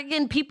started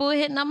getting people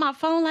hitting up my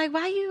phone like,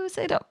 why you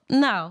say that?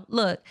 No,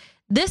 look.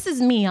 This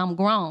is me. I'm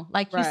grown.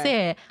 Like you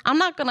said, I'm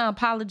not going to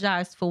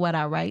apologize for what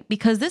I write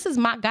because this is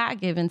my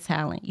God-given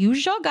talent.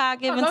 Use your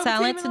God-given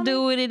talent to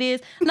do what it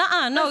is.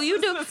 No, you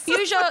do.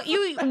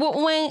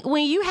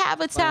 When you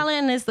have a talent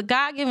and it's the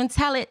God-given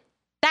talent,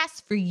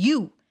 that's for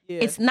you.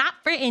 Yeah. It's not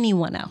for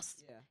anyone else.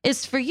 Yeah.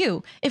 It's for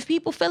you. If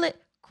people feel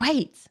it,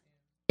 great.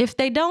 If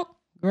they don't,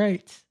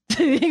 great.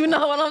 You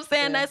know what I'm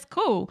saying? Yeah. That's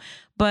cool.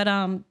 But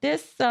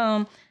this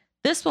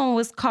one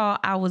was called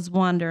I Was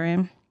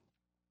Wondering.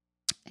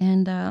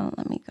 And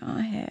let me go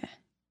ahead.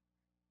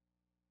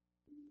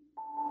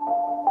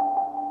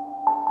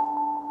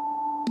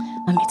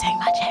 Let me take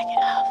my jacket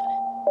off.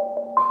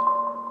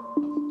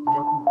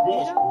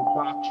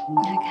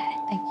 I got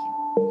it. Thank you.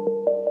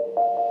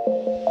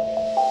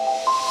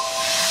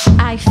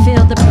 I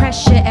feel the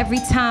pressure every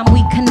time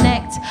we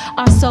connect.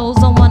 Our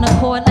souls on one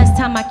accord. Last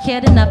time I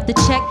cared enough to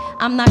check.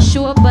 I'm not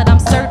sure, but I'm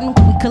certain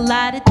we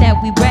collided,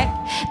 that we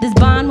wrecked. This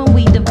bond when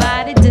we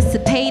divided,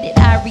 dissipated,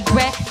 I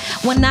regret.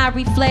 When I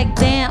reflect,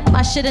 damn,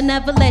 I should have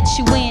never let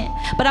you in.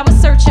 But I was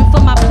searching for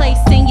my place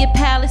in your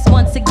palace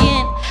once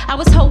again. I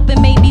was hoping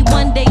maybe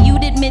one day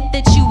you'd admit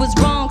that you was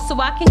wrong,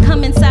 so I can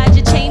come inside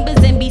your chambers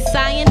and be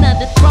sighing of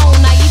the throne.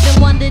 I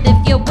even wondered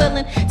if you're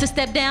willing to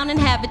step down and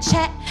have a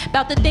chat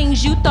about the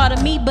things you thought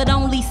of me, but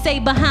only say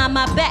behind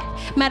my back.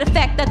 Matter of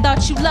fact, I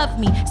thought you loved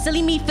me.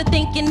 Silly me for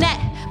thinking that.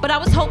 But I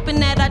was hoping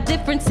that our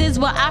differences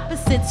were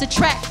opposites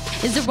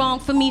attract. Is it wrong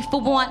for me for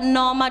wanting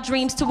all my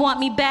dreams to want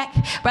me back?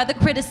 Rather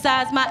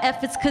criticize my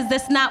efforts, cause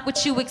that's not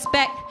what you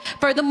expect.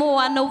 Furthermore,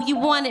 I know you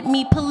wanted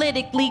me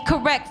politically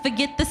correct.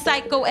 Forget the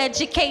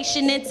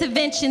psychoeducation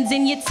interventions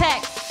in your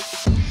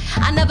text.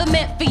 I never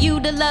meant for you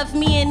to love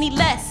me any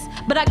less.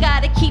 But I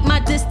gotta keep my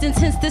distance,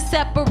 hence to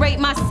separate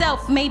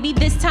myself. Maybe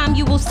this time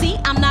you will see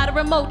I'm not a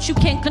remote you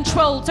can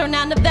control. Turn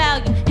down the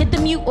volume, hit the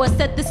mute, or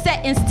set the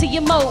settings to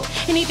your mode.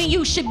 And even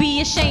you should be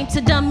ashamed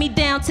to dumb me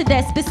down to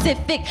that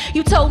specific.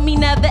 You told me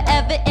never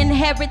ever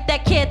inherit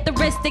that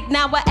characteristic.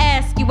 Now I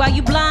ask you, are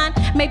you blind?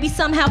 Maybe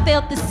somehow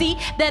failed to see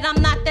that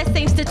I'm not that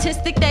same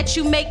statistic that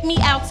you make me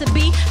out to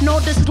be. Nor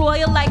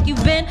disloyal like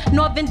you've been,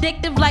 nor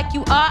vindictive like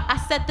you are. I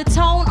set the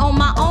tone on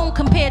my own.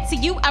 Compared to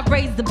you, I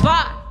raised the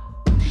bar.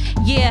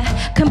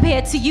 Yeah,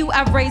 compared to you,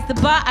 I've raised the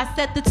bar. I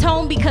set the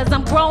tone because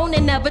I'm grown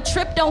and never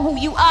tripped on who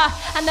you are.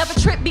 I never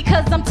trip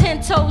because I'm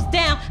 10 toes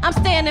down. I'm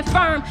standing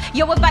firm.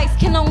 Your advice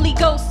can only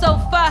go so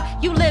far.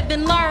 You live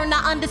and learn.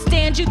 I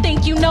understand you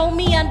think you know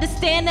me.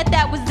 Understand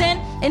that was in.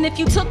 And if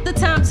you took the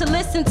time to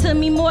listen to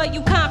me more,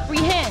 you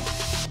comprehend.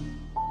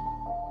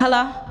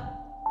 Hello?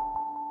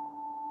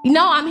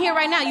 No, I'm here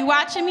right now. You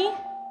watching me?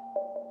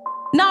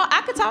 No,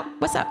 I could talk.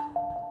 What's up?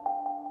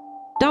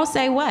 Don't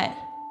say what?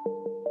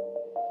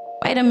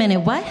 Wait a minute,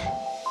 what?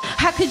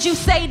 How could you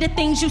say the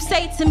things you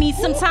say to me?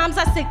 Sometimes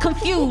I sit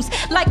confused,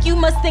 like you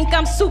must think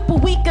I'm super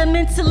weak or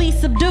mentally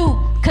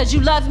subdued. Cause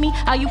you love me,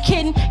 are you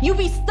kidding? You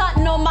be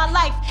stunting on my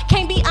life.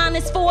 Can't be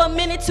honest for a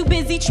minute, too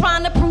busy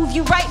trying to prove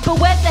you right. But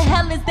where the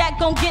hell is that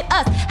gonna get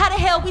us? How the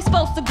hell we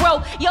supposed to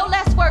grow? Your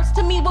last words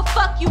to me were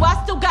fuck you.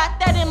 I still got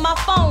that in my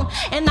phone.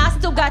 And I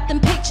still got them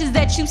pictures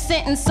that you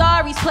sent in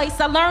Sorry's place.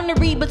 I learned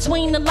to read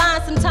between the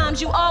lines. Sometimes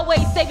you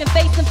always saving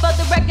face, and for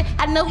the record,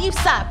 I know you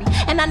sorry.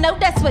 And I know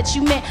that's what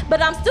you meant.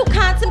 But I'm still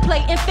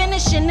contemplating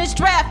finishing this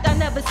draft I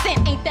never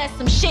sent. Ain't that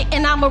some shit?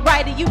 And I'm a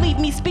writer, you leave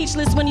me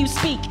speechless when you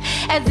speak.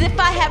 As if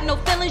I have no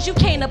feelings, you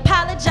can't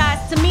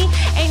apologize to me.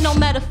 Ain't no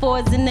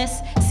metaphors in this.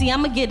 See,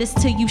 I'ma get this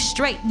to you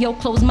straight. Your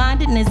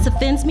closed-mindedness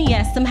offends me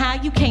as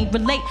somehow you can't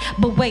relate.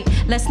 But wait,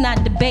 let's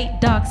not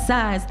debate dark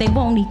sides, they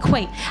won't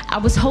equate. I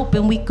was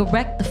hoping we could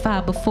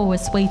rectify before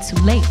it's way too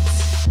late.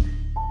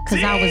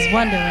 Cause I was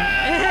wondering.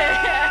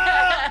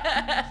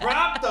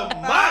 Drop the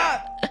mic.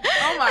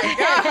 Oh my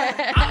God.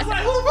 I was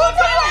like, who the fuck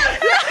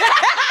talking?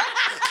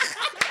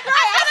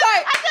 Right, I was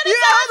like, you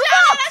know what the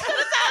fuck?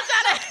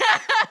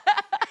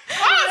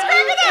 I was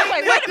screaming that.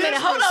 Like, wait a minute,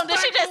 hold on. Did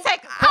she just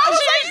take a phone?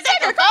 She just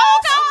take a phone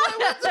call?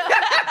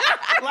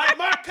 Like,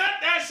 Mark, cut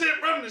that shit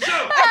from the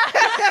show.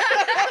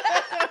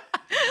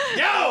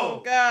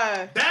 Yo,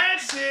 God. that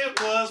shit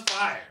was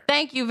fire.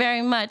 Thank you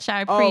very much.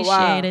 I wow.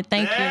 appreciate it.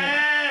 Thank you.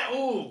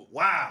 Ooh,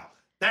 wow.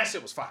 That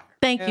shit was fire.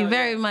 Thank you Hell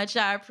very yeah. much.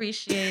 I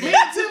appreciate Me it.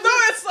 and Tiff No,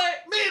 it's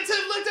like, me and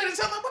Tiff looked at each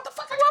other like, what the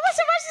fuck? What was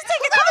your first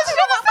take?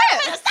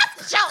 Stop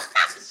the show.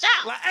 Stop the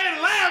show. Like,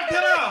 hey, laugh,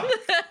 get off.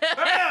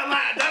 Yeah,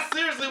 like, that's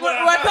seriously what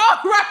I what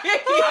thought. right?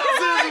 That's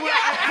seriously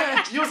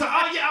what you was like,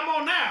 oh yeah, I'm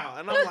on now.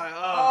 And I'm like,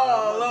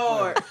 Oh,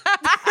 Lord.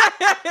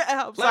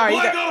 I'm Like, sorry.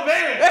 boy, you go to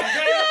bed.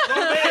 Okay? Go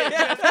to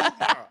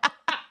bed.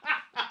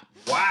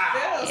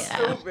 Wow.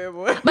 stupid,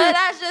 boy. But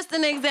that's just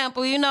an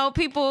example. You know,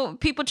 people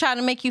try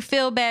to make you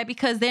feel bad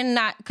because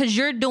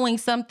you're doing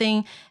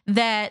something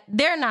that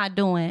they're not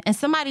doing. And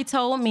somebody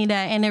told me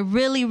that, and it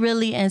really,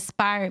 really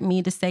inspired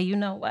me to say, you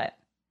know what?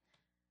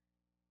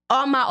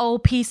 All my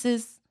old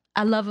pieces,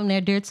 I love them.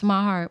 They're dear to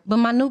my heart. But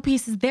my new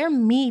pieces, they're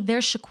me. They're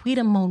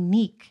Shaquita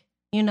Monique,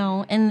 you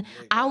know, and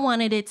I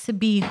wanted it to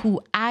be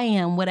who I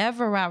am,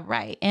 whatever I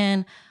write.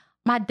 And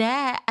my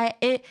dad,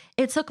 it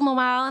took him a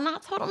while, and I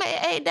told him,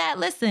 hey, Dad,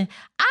 listen,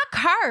 I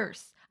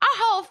curse. Our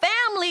whole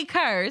family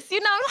curse. You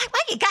know, like,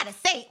 why you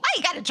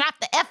gotta drop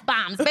the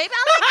F-bombs, baby? I'm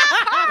like,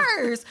 I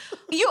curse.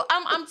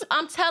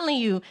 I'm telling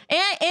you.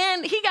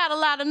 And he got a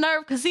lot of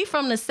nerve because he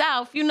from the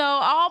South. You know,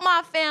 all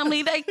my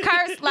family, they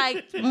curse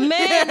like,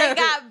 man, they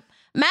got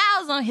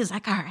mouths on. He's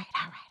like, all right.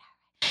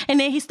 And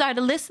then he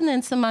started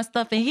listening to my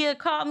stuff, and he'd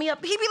call me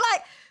up. He'd be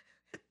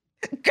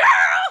like,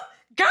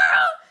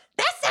 girl,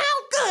 that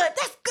sounds good.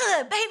 That's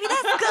good, baby.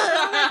 That's good.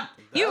 I'm like,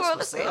 you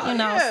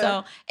know,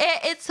 so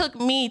it took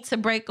me to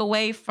break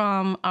away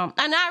from, and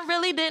I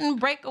really didn't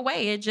break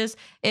away.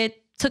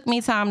 It took me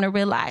time to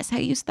realize,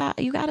 hey, you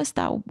gotta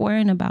stop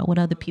worrying about what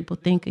other people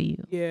think of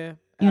you. Yeah,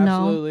 You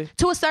absolutely. know,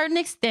 to a certain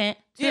extent,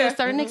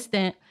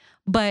 extent.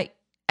 But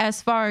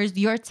as far as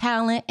your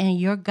talent and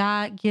your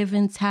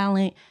God-given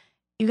talent,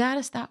 you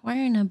gotta stop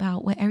worrying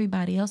about what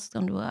everybody else is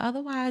gonna do.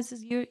 Otherwise,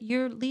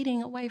 you're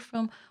leading away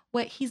from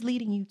what he's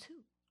leading you to.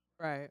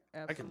 Right.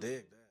 I can Absolutely.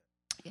 dig that.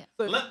 Yeah.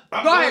 So, Go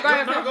ahead.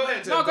 No, go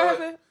ahead, Tiff. No, go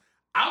ahead.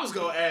 I was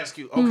going to ask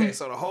you, okay,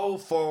 so the whole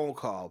phone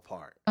call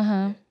part,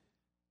 that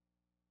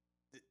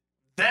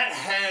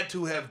had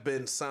to have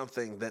been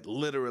something that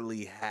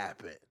literally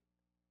happened.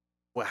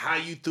 Well, how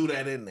you threw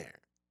that in there?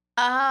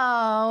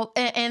 Oh,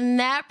 and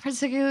that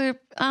particular,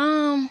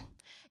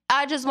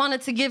 I just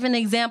wanted to give an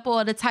example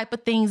of the type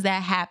of things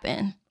that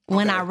happen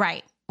when I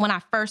write. When I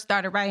first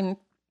started writing,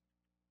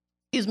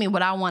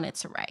 what I wanted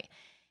to write.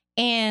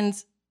 And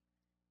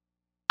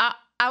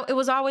it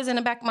was always in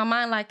the back of my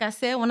mind, like I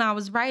said, when I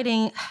was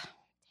writing,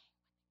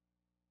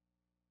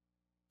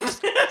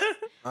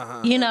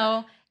 you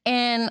know,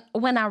 and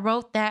when I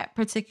wrote that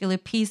particular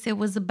piece, it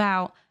was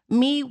about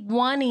me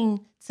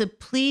wanting to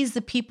please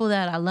the people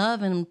that I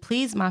love and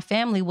please my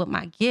family with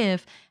my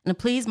gift and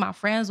to please my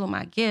friends with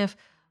my gift.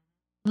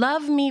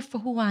 Love me for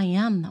who I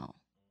am, though.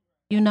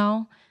 You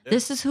know,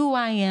 this is who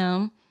I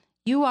am.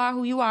 You are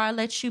who you are. I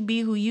let you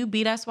be who you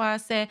be. That's why I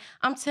said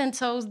I'm 10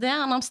 toes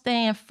down. I'm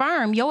staying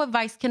firm. Your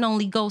advice can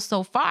only go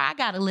so far. I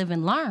got to live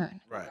and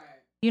learn. Right.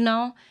 You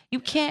know,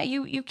 you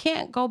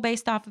can't go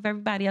based off of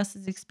everybody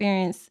else's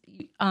experience.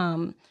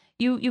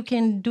 You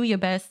can do your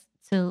best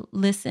to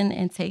listen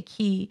and take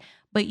heed,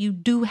 but you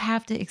do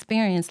have to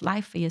experience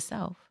life for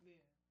yourself.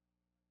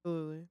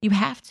 Absolutely. You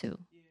have to.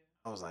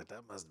 I was like,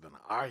 that must have been an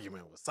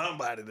argument with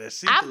somebody that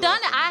she. I've done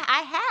it.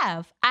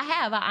 I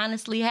I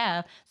honestly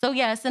have. So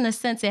yes, in a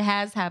sense, it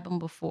has happened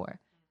before.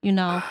 You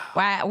know,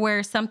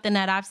 where something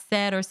that I've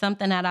said or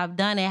something that I've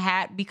done, it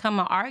had become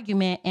an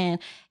argument, and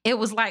it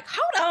was like,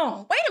 hold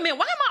on, wait a minute,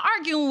 why am I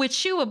arguing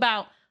with you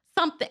about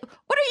something?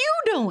 What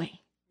are you doing?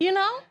 You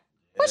know,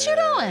 what you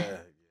doing?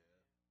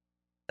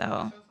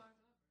 So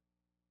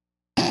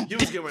you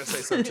was getting ready to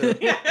say something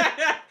too.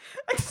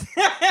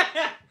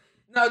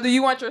 No, do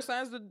you want your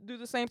sons to do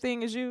the same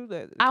thing as you?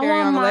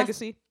 Carry on the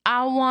legacy?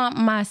 I want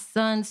my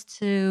sons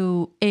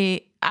to,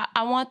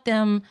 I want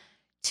them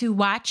to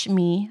watch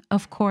me,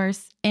 of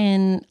course,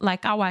 and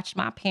like I watch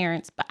my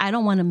parents, but I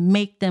don't want to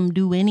make them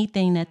do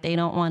anything that they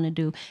don't want to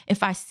do.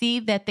 If I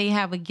see that they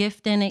have a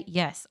gift in it,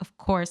 yes, of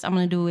course, I'm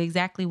going to do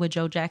exactly what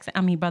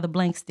Brother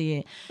Blanks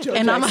did.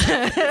 Get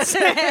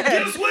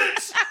a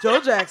switch.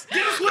 Joe Jackson.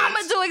 I'm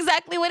going to do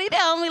exactly what he did.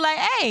 I'm going to be like,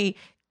 hey,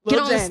 get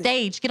on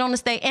the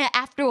stage. And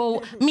after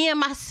all, me and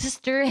my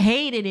sister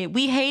hated it.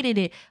 We hated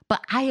it,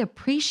 but I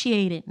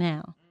appreciate it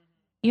now.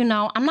 You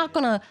know, I'm not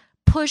going to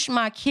push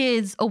my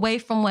kids away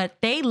from what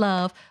they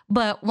love.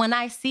 But when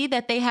I see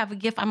that they have a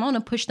gift, I'm going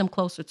to push them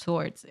closer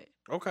towards it.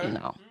 Okay. You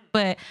know,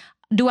 but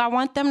do I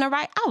want them to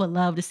write? I would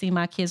love to see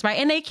my kids write,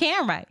 and they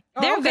can write.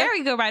 They're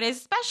very good writers,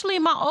 especially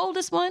my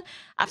oldest one.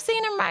 I've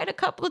seen him write a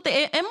couple of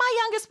things, and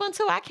my youngest one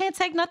too. I can't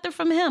take nothing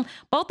from him.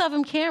 Both of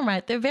them can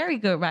write. They're very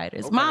good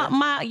writers. Okay.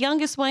 My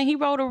youngest one, he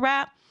wrote a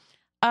rap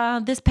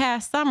this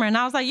past summer, and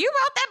I was like, "You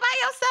wrote that by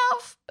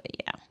yourself?" But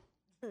yeah.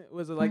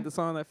 Was it like the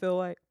song that feel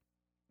like?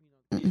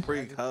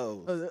 Freak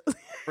hoes.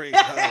 Freak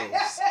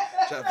hoes.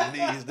 Dropping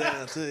these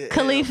down to the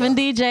Khalif and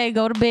DJ,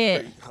 go to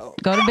bed. Freak hoes.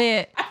 Go to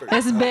bed.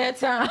 It's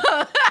bedtime.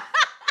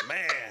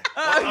 Man.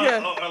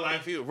 Yeah. Or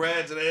like few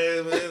rats and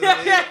ass.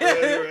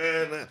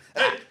 Hey,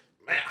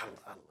 man, I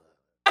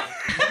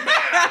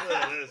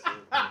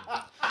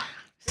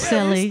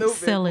love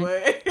Silly.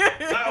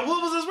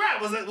 what was his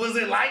rap? Was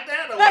it like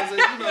that? Or was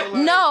it,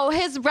 like... No,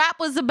 his rap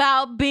was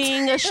about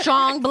being a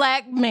strong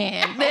black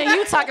man. Then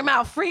you talking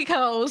about freak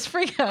hoes. I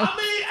mean,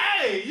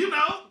 hey, he's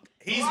 12.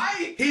 He was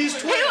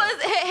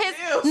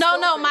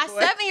my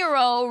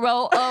 7-year-old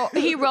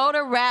wrote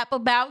a rap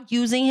about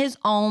using his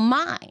own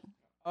mind.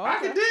 I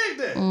can dig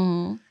that.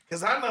 Mm.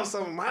 Because I know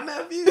some of my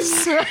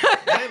nephews.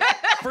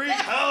 Freak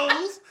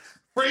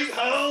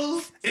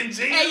hoes, and jeans.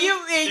 And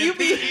you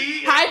be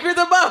PE, hyping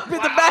them up in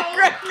the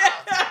background.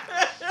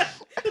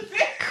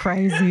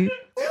 Crazy.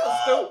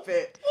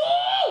 Stupid.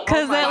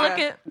 Cause look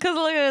at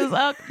his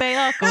they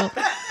uncle.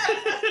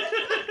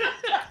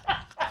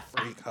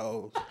 Freak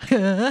hoes.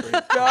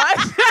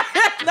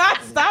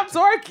 Stop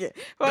twerking.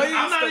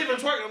 I'm not even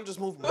twerking. I'm just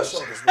moving my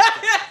shoulders.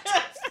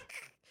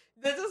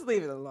 Just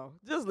leave it alone.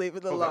 Just leave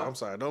it Okay, alone. I'm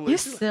sorry. Don't You leave.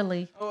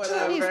 silly.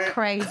 Whatever. He's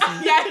crazy.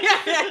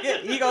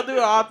 Yeah. You gonna do it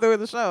all through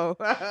the show.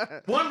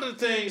 One of the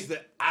things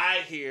that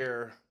I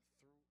hear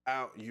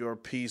throughout your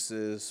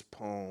pieces,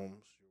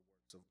 poems, your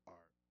works of art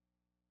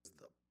is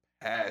the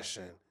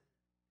passion,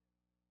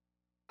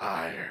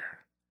 fire.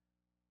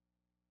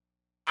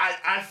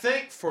 I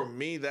think for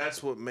me,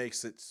 that's what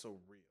makes it so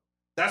real.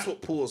 That's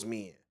what pulls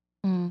me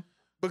in. Mm.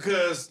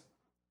 Because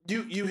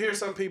you hear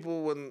some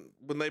people when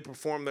they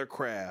perform their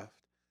craft,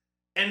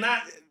 and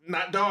not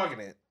dogging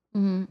it,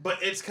 Mm-hmm.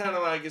 but it's kind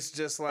of like, it's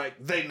just like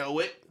they know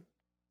it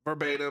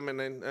verbatim, and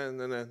then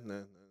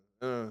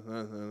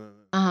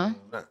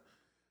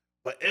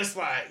but it's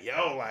like,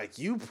 yo, like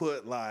you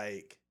put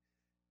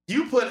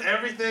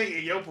everything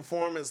in your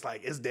performance,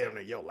 like it's damn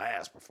near your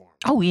last performance.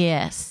 Oh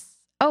yes.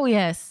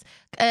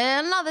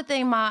 Another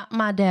thing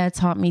my dad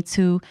taught me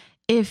too: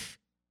 if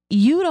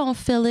you don't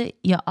feel it,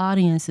 your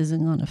audience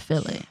isn't gonna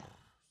feel it.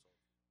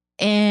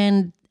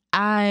 And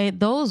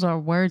those are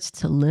words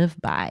to live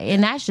by,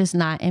 and that's just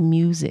not in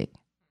music.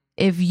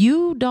 If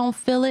you don't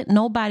feel it,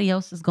 nobody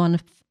else is gonna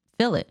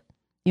feel it.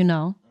 You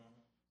know.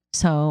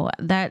 So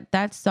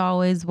that's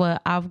always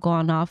what I've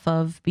gone off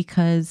of,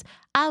 because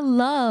I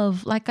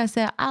love, like I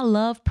said, I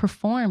love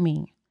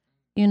performing,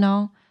 you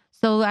know?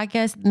 So I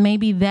guess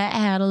maybe that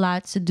had a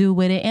lot to do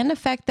with it. And the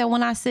fact that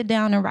when I sit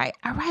down and write,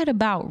 I write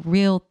about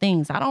real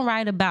things. I don't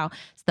write about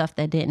stuff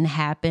that didn't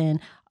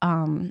happen.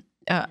 I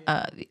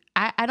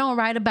don't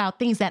write about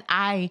things that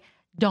I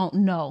don't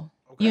know,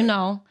 you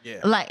know?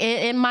 Yeah. Like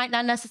it might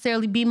not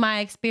necessarily be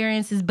my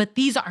experiences, but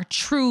these are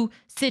true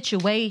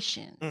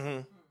situations.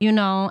 Mm-hmm. You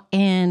know,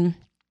 and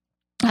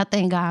I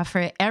thank God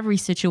for every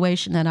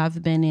situation that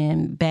I've been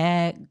in,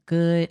 bad,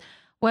 good,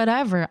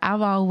 whatever.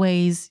 I've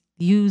always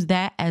used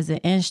that as an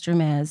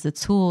instrument, as a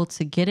tool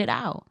to get it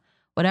out.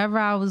 Whatever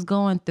I was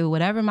going through,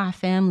 whatever my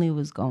family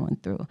was going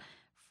through,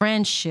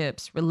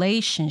 friendships,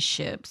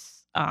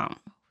 relationships,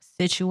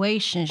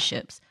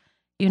 situationships,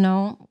 you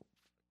know,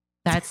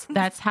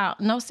 that's how,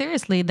 no,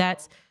 seriously,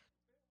 that's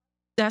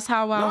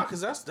how I... No, because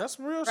that's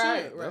some real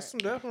shit. That's some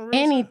definitely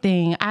real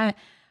anything.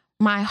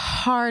 My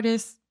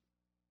hardest,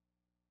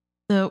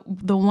 the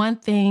one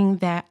thing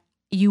that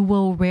you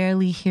will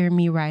rarely hear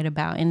me write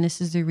about, and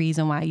this is the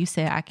reason why you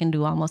said I can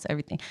do almost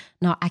everything.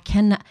 No, I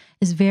cannot.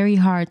 It's very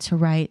hard to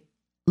write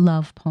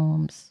love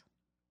poems.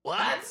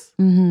 What?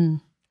 Mm-hmm.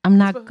 I'm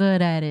not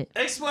good at it.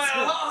 Explain.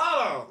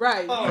 Hold on.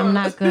 Right. I'm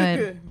not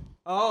good.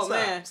 Oh, Stop,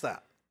 man.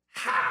 Stop.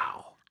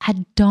 How? I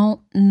don't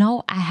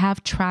know. I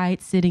have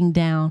tried sitting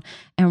down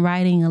and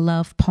writing a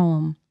love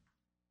poem.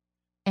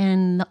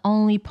 And the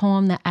only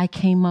poem that I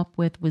came up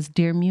with was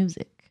Dear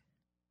Music.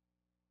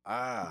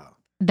 Wow.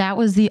 That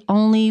was the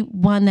only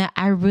one that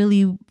I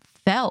really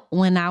felt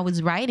when I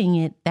was writing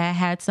it that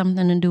had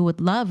something to do with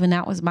love, and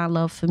that was my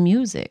love for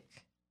music.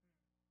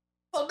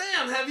 Oh,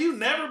 damn. Have you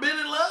never been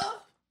in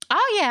love?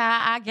 Oh,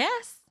 yeah, I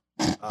guess.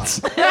 That's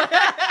a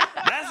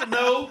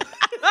no.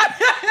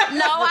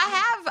 No, I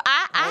have.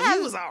 I have.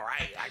 He was all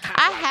right.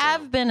 I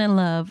have been in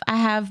love. I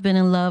have been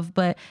in love,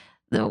 but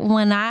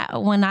when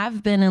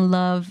I've been in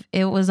love,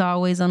 it was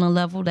always on a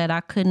level that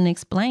I couldn't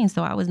explain,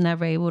 so I was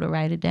never able to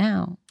write it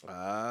down.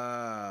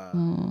 Like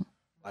on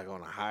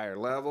a higher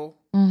level?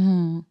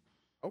 Mm-hmm.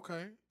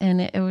 Okay.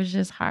 And it was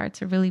just hard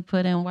to really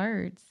put in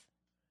words.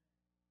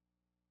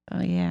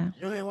 Oh, yeah.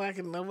 You ain't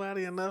liking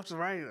nobody enough to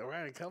write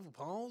a couple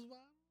poems about?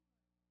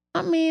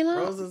 I mean,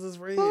 Roses is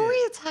red. what were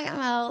you talking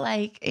about?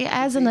 Like,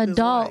 as an teeth is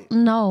adult, white.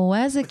 no.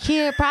 As a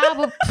kid,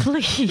 probably.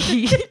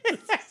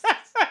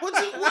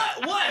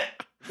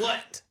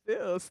 What?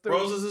 Ew, stupid.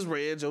 Roses is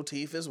red. Your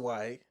teeth is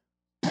white.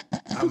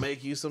 I'll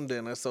make you some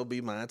dinner, so be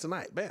mine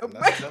tonight. Bam.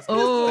 That's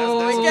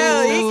Oh, He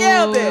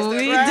killed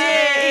it. He Right.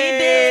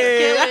 did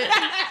kill it.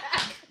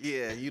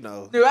 yeah, you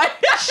know. Right?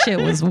 Shit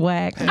was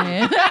whack,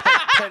 man.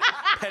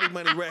 Petty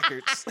Money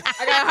Records.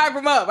 I gotta hype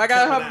him up.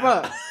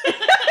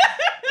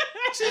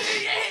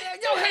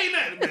 Yo, hey,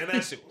 man,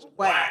 that shit was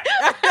whack.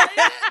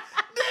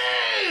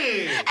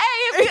 Dang.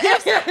 Hey,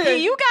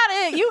 if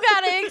you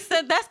gotta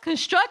accept that's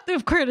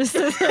constructive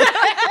criticism.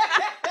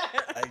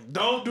 Like,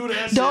 don't do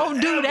that. Don't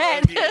shit do ever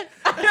that. again.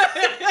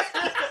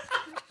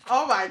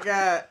 Oh my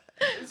god.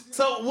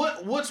 So,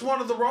 what's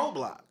one of the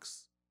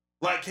roadblocks?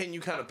 Like, can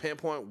you kind of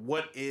pinpoint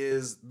what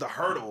is the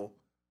hurdle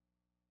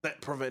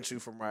that prevents you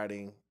from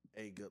writing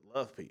a good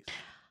love piece?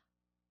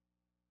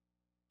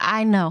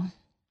 I know.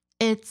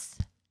 It's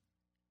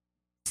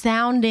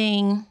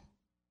sounding.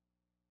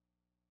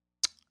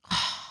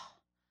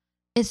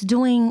 It's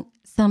doing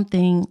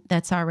something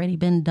that's already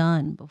been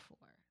done before.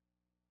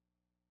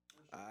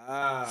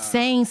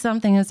 Saying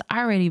something that's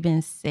already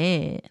been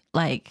said.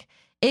 Like,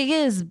 it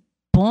gets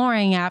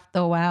boring after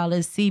a while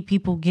to see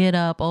people get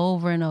up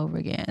over and over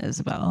again. It's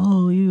about,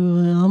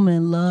 I'm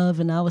in love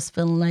and I was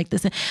feeling like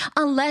this.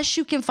 Unless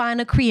you can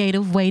find a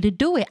creative way to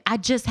do it. I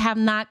just have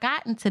not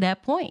gotten to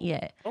that point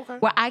yet. Okay.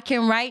 Where I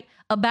can write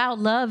about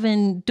love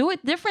and do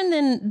it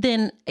different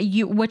than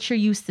what you're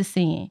used to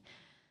seeing.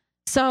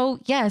 So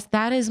yes,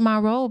 that is my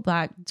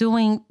roadblock.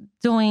 Doing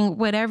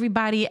what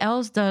everybody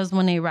else does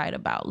when they write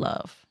about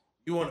love.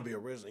 You want to be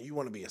original. You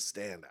want to be a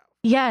standout.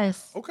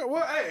 Yes. Okay.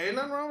 Well, hey, ain't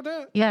nothing wrong with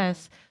that.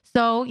 Yes.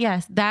 So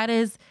yes, that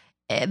is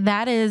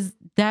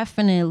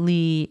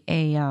definitely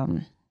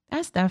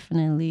that's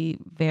definitely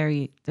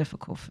very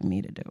difficult for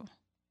me to do.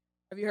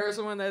 Have you heard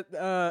someone that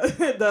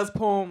does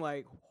poem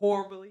like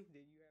horribly? Did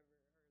you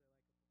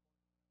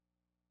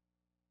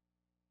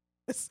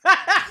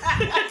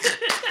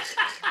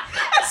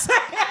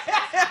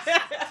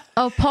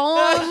A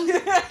poem?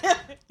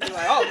 You're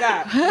like, oh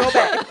God, go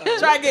back,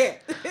 try again.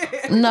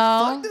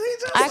 No,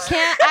 I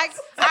can't.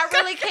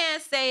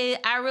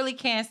 I really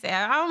can't say.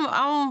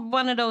 I'm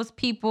one of those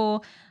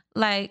people.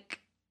 Like,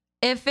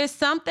 if it's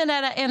something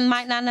that it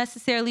might not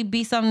necessarily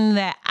be something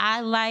that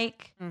I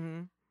like.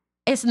 Mm-hmm.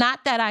 It's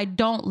not that I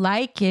don't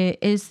like it.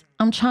 It's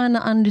I'm trying to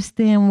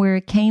understand where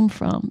it came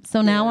from.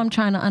 So now I'm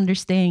trying to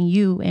understand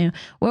you and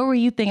what were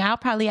you thinking? I'll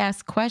probably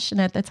ask a question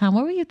at the time.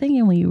 What were you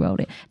thinking when you wrote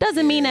it?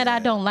 Doesn't mean that I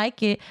don't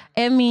like it.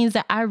 It means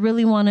that I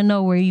really want to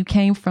know where you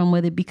came from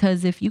with it.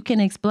 Because if you can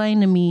explain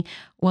to me,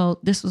 well,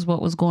 this was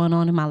what was going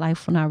on in my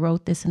life when I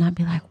wrote this, and I'd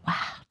be like, wow,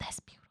 that's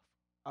beautiful.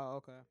 Oh,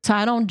 okay. So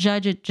I don't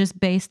judge it just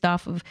based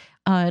off of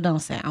it don't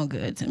sound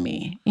good to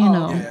me, you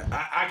know. Yeah,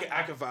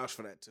 I can vouch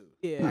for that too.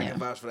 Yeah. I can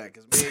vouch for that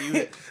because me and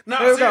you. No,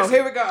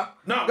 Here we go.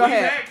 No, Go we've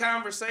ahead. had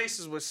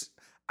conversations with.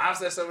 I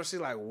said something. She's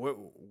like,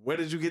 "Where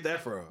did you get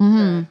that from?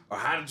 Mhm. Or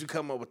how did you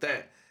come up with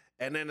that?"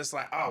 And then it's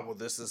like, "Oh, well,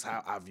 this is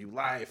how I view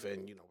life,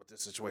 and you know, with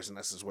this situation,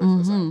 that situation."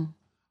 It's like, Mhm.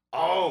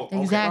 oh,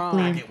 okay.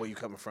 Exactly. I get where you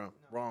coming from.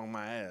 Wrong,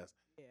 my ass.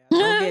 I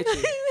don't get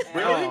you. at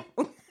Really? all.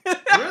 Really? You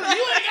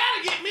ain't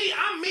gotta get me.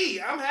 I'm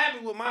me. I'm happy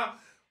with my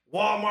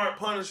Walmart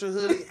Punisher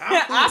hoodie.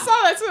 I'm cool. I saw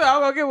that too. I'm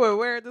gonna get one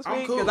wear it this I'm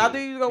week cool. because I knew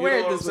you was gonna wear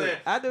know it what this I'm week.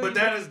 saying? I do. But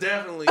that is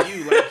definitely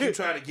you. Like, you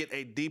try to get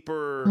a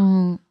deeper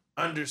Mhm.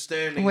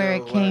 understanding Where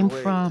of, it came like,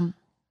 wait, from.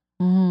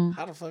 Mhm.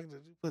 How the fuck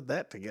did you put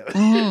that together?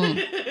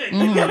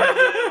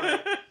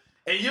 Mhm.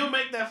 And you'll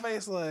make that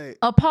face like,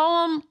 A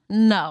poem?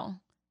 No.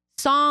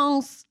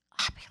 Songs?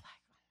 I'd be like,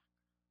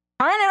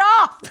 turn it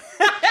off.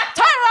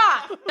 Turn it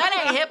off. That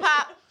ain't hip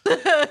hop.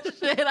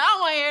 Shit, I don't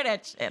want to hear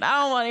that shit.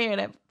 I don't want to hear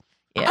that.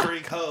 Yeah.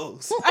 freak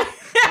hoes.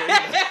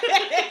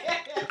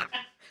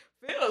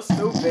 Feel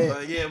stupid.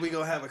 But yeah, we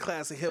gonna have a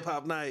classic hip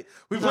hop night.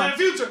 We playing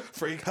Future.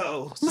 Freak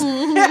hoes.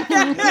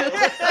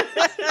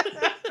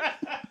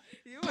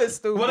 You was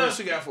stupid. What else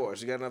you got for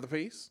us? You got another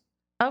piece?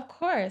 Of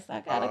course.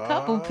 I got a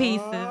couple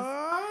pieces.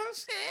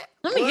 Shit.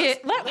 Let me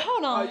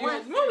hold Oh, on. you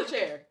move the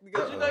chair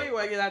because you know you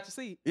want to get out your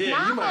seat. Yeah,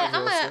 Nah, you might as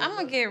well say I'm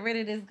gonna get rid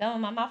of this gum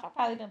in my mouth. I've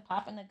probably been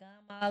popping the gum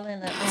all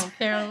in the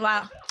parent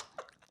lot.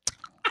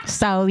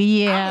 So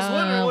yeah, I was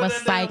wondering what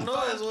was that like, damn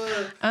noise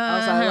was. I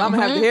was like, I'm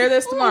gonna have to hear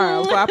this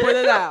tomorrow before I put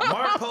it out.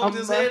 Mark poked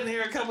his head in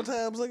here a couple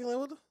times, looking like,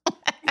 what the?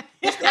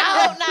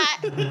 no,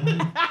 not.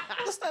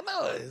 What's that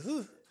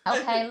noise?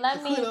 Okay,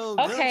 let me. Quit old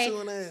gum Okay,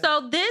 chewing ass.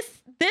 so this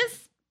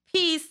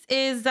piece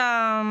is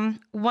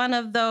one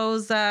of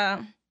those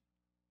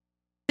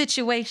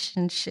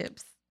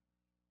situationships.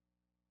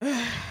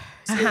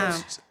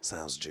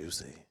 Sounds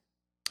juicy.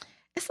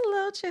 It's a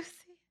little juicy.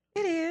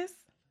 It is.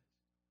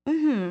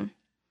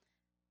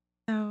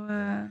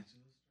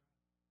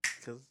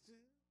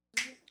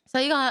 So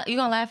you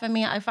gonna laugh at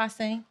me if I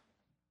sing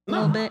a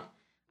little bit?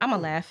 I'm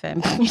gonna laugh at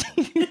me.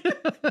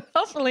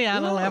 Hopefully I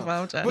don't laugh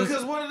at you.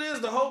 Because what it is,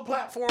 the whole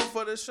platform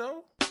for this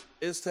show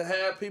is to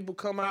have people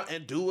come out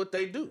and do what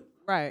they do.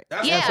 Right.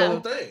 That's Yeah. the whole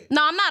thing.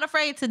 No, I'm not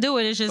afraid to do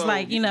it. It's just So,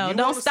 like, you don't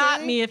wanna stop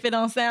sing? me if it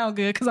don't sound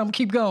good because I'm going to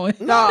keep going.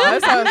 No,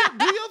 it's a,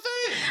 Do your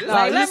thing. no,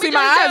 Like, you let see me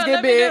my just eyes go, get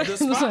let me big. do- The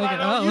spotlight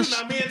Oh, on you. sh-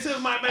 Now, me and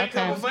Tim might make a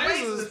couple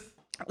faces.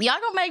 Y'all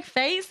going to make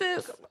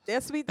faces?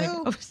 Yes, we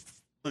do.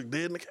 Look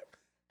dead in the camera.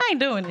 I ain't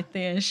doing it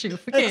then. Shoot,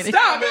 forget it.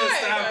 Stop it.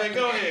 Stop it.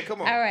 Go ahead.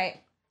 Come on. All right.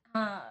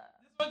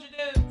 What you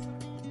did?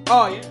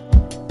 Oh yeah.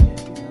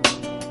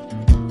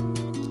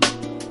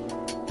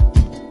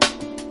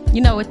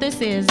 You know what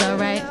this is, all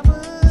right?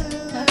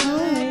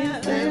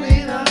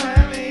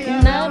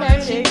 You know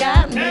that you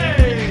got me.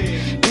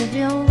 Hey. If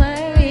you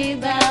worry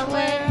about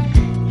where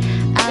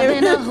I've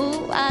been or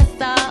who I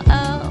saw,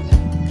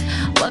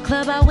 what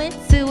club I went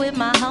to with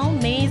my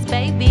homies,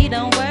 baby,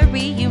 don't worry,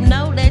 you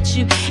know that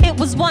you. It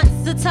was once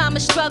a time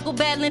of struggle,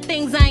 battling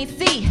things I ain't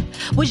see.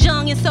 Was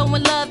young and so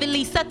in love, at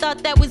least I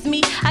thought that was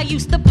me. I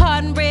used to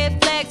pardon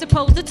red flags,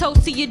 propose a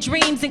toast to your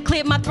dreams, and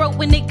clear my throat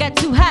when it got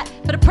too hot.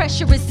 For the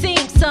pressure it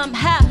seemed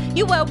somehow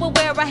you were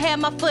aware I had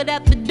my foot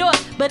out the door,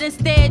 but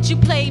instead you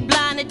played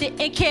blind and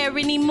didn't care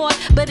anymore.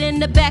 But in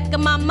the back of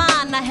my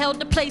mind, I held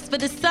the place for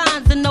the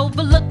signs and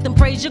overlooked them.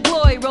 Praise your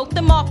glory, wrote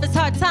them off as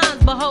hard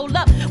times. But hold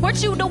up,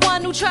 weren't you the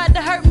one who tried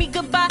to hurt me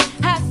goodbye?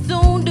 How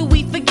soon do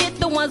we forget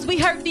the ones we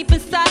hurt deep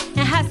inside?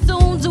 And how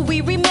soon do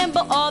we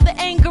remember all the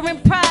anger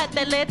and pride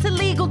that led to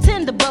legal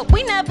tender? But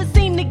we never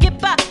seem to get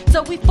by,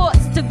 so we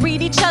forced to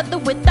greet each other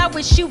with I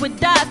wish you would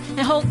die, and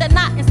hold that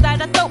knot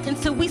inside our throat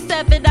until we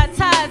severed our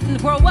ties and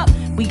grow up.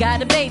 We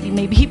got a baby,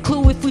 maybe he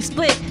cool if we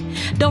split.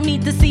 Don't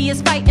need to see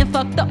us fighting,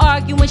 fuck the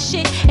arguing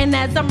shit. And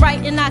as I'm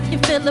writing, I can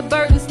feel a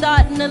burden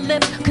starting to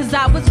lift, cause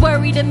I was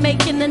worried of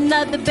making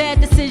another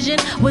bad decision.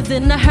 Was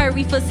in a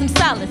hurry for some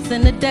solace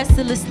in a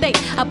desolate state.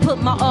 I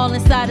put my all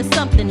inside of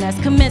something that's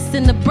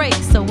commencing to break.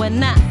 So when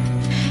not,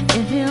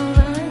 if you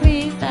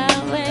worry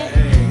about where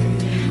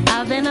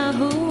I've been or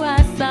who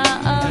I saw,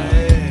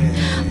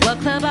 what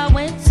club I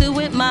went to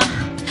with my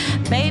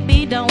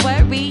baby, don't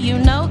worry, you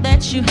know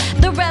that you.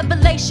 The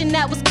revelation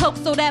that was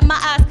cloaked so that my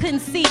eyes couldn't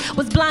see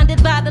was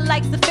blinded by the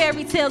lights of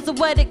fairy tales of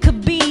what it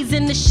could be's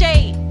in the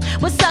shade.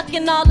 Was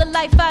sucking all the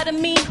life out of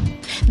me.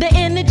 The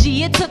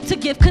energy it took to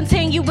give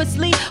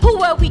continuously. Who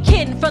were we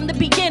kidding? From the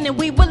beginning,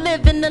 we were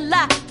living a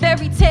lie.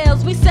 Fairy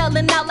tales, we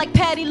selling out like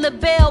Patti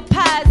LaBelle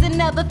pies. It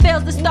never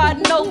fails to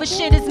starting over.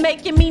 Shit is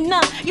making me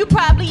numb. You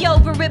probably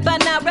over it by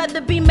now,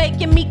 rather be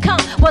making me come.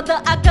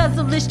 Whether I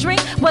guzzle this drink,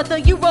 whether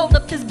you roll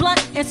up this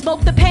blunt and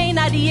smoke the pain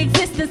out of the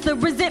existence. The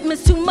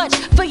resentment's too much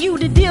for you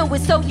to deal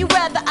with, so you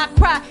rather I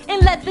cry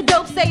and let the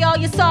dope say all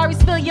your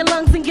sorries, fill your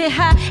lungs and get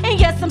high. And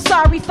yes, I'm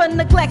sorry for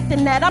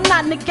neglecting that. I'm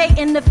not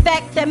negating the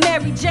fact that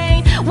Mary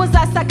Jane was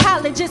our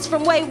psychologist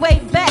from way, way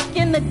back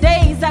in the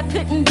days. I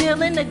couldn't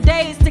deal in the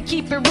days to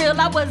keep it real.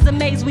 I was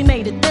amazed we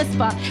made it this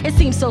far. It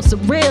seems so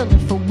surreal,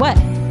 and for what?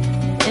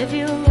 If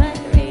you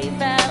worry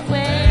about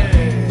where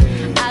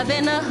I've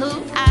been or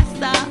who I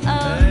saw,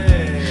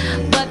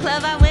 what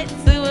club I went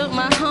to with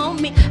my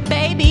homie,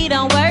 baby,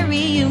 don't worry,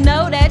 you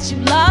know that you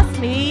lost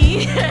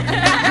me.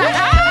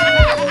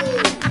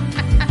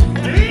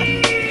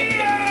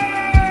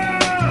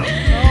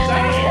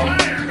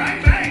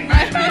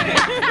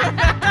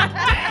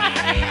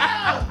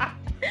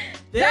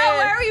 Don't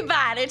worry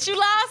about it. You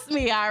lost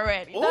me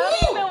already. Don't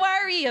even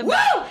worry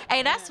about it.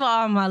 Hey, that's for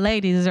all my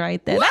ladies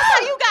right there. That's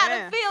how you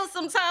gotta feel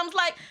sometimes.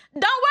 Like,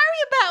 don't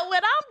worry about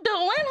what I'm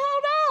doing.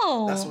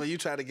 Hold on. That's when you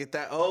try to get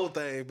that old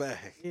thing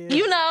back. Yeah.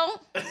 You know.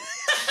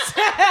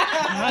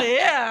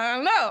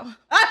 Yeah, I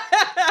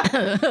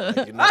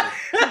know.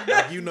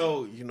 You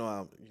know,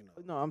 I'm.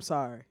 No, I'm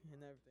sorry.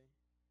 And everything.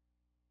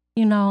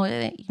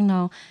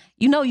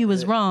 You know you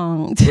was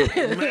wrong.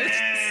 Man.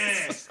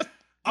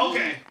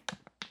 Okay.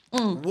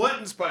 What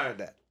inspired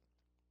that?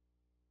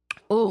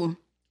 Ooh.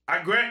 I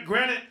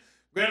granted,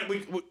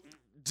 we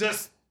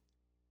just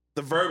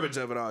the verbiage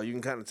of it all, you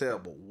can kind of tell,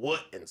 but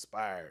what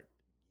inspired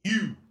you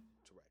to write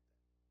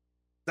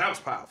that? That was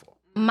powerful.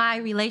 My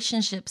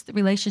relationships, the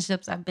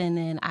relationships I've been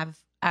in,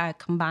 I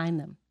combine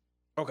them.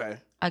 Okay.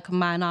 I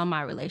combine all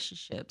my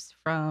relationships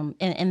from,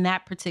 and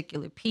that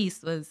particular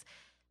piece was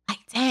like,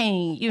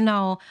 dang,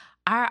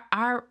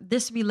 our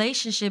this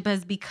relationship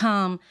has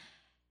become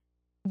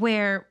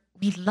where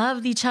we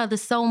loved each other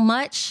so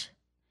much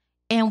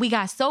and we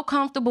got so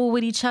comfortable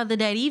with each other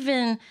that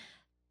even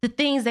the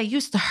things that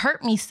used to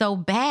hurt me so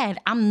bad,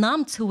 I'm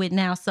numb to it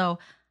now. So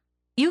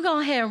you go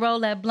ahead and roll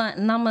that blunt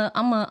and I'm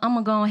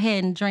gonna go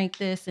ahead and drink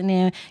this. And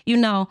then,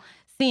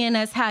 seeing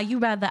as how you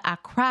rather I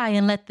cry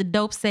and let the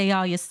dope say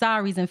all your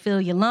sorries and fill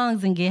your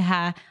lungs and get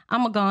high,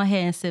 I'm gonna go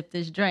ahead and sip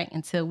this drink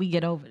until we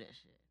get over this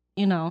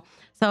shit,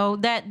 So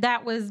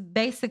that was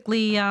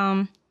basically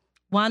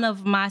one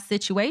of my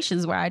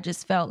situations where I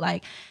just felt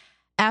like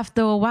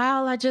after a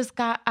while, I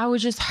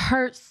was just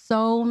hurt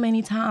so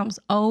many times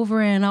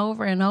over and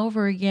over and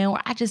over again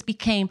where I just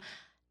became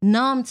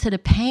numb to the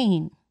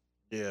pain.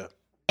 Yeah.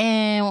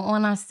 And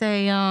when I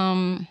said,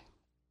 I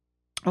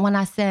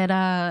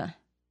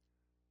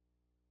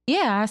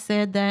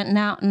said that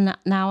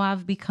now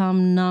I've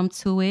become numb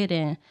to it.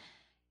 And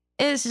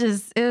it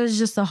was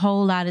just a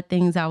whole lot of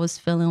things I was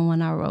feeling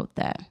when I wrote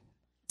that.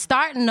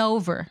 Starting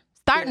over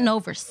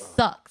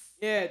sucks.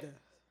 Yeah.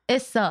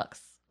 It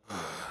sucks.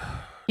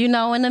 You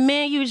know, and the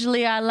men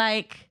usually are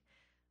like,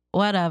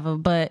 whatever,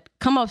 but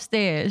come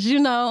upstairs, you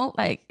know,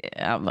 like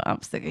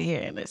I'm sick of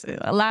hearing this.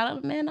 A lot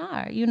of the men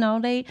are, you know,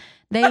 they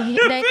y'all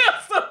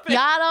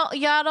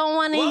don't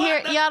want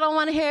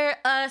to hear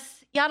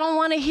us. Y'all don't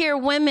want to hear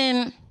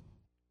women.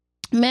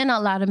 A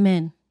lot of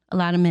men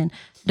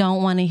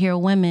don't want to hear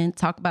women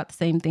talk about the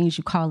same things.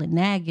 You call it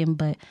nagging,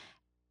 but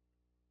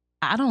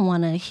I don't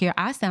want to hear.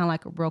 I sound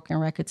like a broken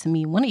record to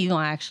me. When are you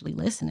gonna actually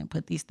listen and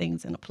put these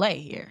things into play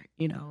here?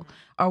 You know,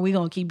 or are we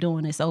gonna keep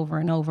doing this over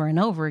and over and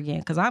over again?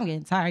 Because I'm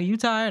getting tired. You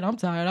tired? I'm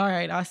tired. All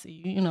right, I see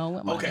you. You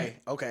know. Okay.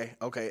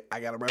 I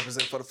gotta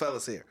represent for the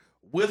fellas here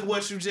with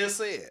what you just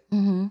said.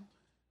 Mm-hmm.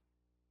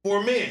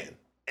 For men,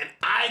 and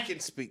I can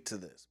speak to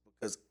this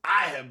because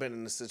I have been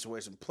in this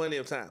situation plenty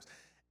of times.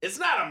 It's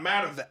not a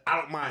matter of that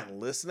I don't mind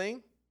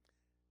listening.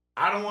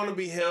 I don't want to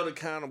be held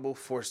accountable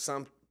for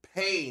some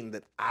pain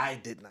that I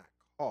did not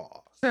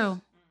cause. True.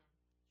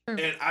 And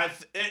and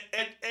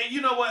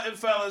you know what, and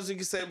fellas, you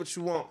can say what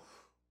you want.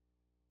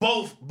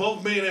 Both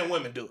men and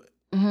women do it.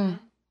 Mm-hmm.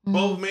 Mm-hmm.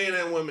 Both men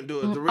and women do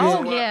it.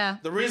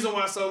 The reason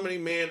why so many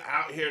men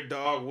out here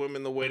dog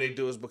women the way they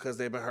do is because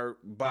they've been hurt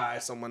by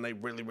someone they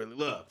really, really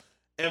love,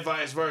 and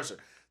vice versa.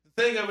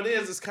 The thing of it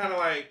is, it's kind of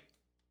like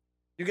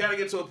you got to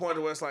get to a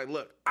point where it's like,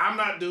 look, I'm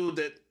not dude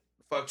that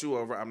fucked you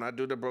over. I'm not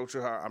dude that broke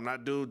your heart. I'm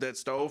not dude that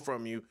stole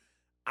from you.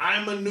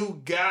 I'm a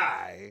new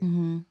guy.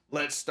 Mm-hmm.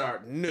 Let's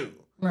start new.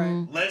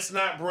 Right. Let's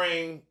not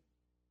bring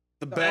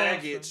the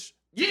baggage.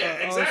 Yeah,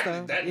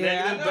 exactly. That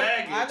negative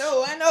baggage. I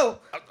know.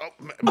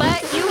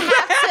 But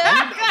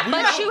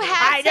you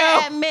have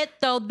to admit,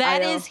 though,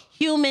 that is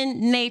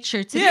human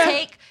nature to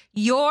take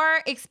your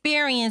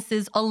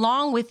experiences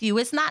along with you.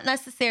 It's not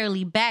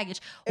necessarily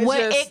baggage.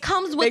 It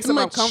comes with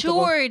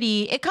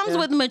maturity. It comes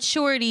with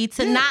maturity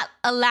to not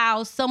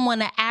allow someone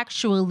to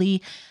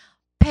actually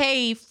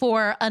pay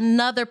for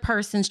another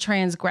person's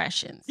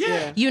transgressions.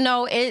 Yeah. You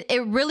know,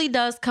 it really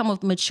does come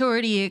with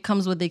maturity. It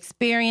comes with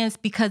experience,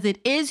 because it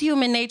is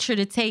human nature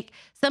to take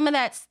some of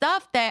that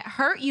stuff that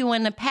hurt you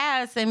in the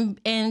past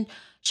and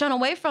shun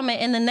away from it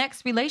in the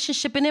next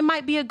relationship. And it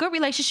might be a good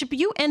relationship, but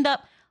you end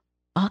up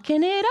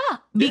fucking it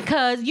up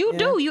because you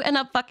end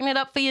up fucking it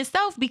up for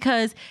yourself,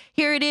 because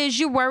here it is,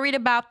 you're worried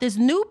about this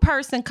new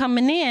person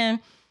coming in.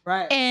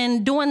 Right.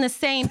 And doing the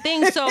same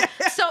thing. So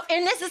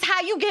and this is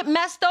how you get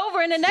messed over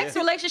in the next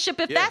relationship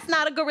if that's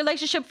not a good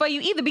relationship for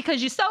you either,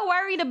 because you're so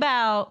worried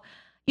about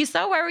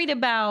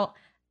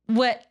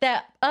what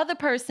that other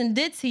person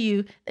did to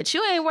you that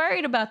you ain't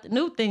worried about the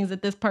new things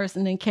that this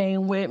person then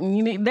came with.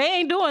 And they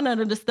ain't doing none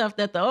of the stuff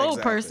that the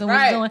old person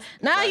was doing.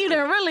 Now you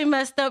done really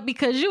messed up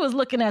because you was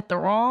looking at the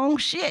wrong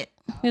shit.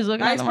 You was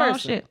looking at the wrong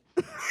shit.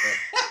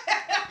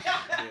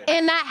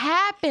 And that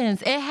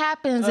happens. It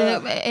happens.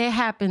 It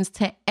happens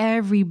to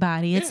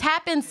everybody. It's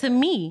happened to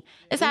me.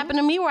 It's happened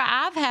to me where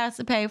I've had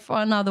to pay for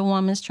another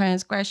woman's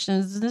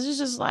transgressions. This is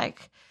just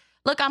like,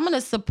 look, I'm going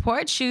to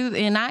support you,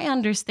 and I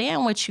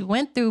understand what you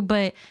went through,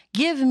 but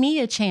give me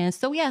a chance.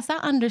 So yes, I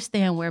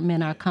understand where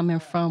men are coming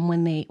from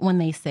when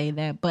they say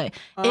that, but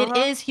it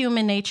is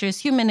human nature. It's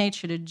human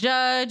nature to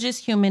judge. It's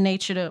human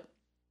nature to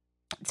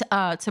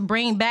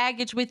bring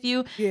baggage with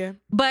you. Yeah.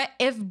 But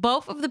if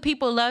both of the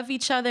people love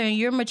each other and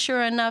you're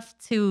mature enough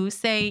to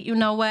say, you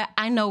know what,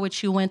 I know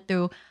what you went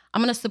through,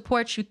 I'm going to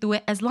support you through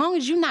it, as long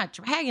as you're not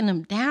dragging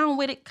them down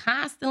with it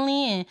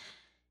constantly, and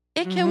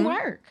it can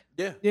work.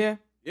 Yeah.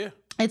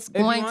 It's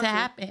going to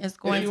happen. It's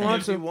going to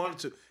happen. If you wanted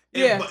to.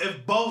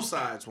 If both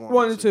sides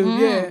wanted to.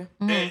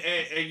 Mm-hmm.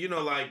 And you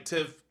know, like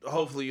Tiff,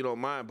 hopefully you don't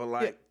mind, but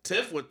like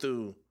Tiff went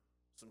through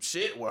some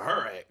shit with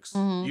her ex.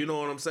 Mm-hmm. You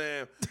know what I'm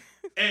saying?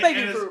 Thank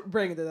you for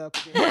bringing it up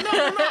again.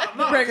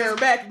 No. Bringing her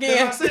back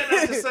again. I said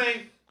that to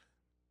say,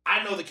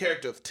 I know the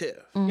character of Tiff.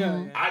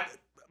 Mm-hmm.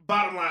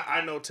 Bottom line,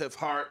 I know Tiff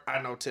heart.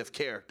 I know Tiff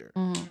character.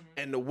 Mm-hmm.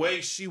 And the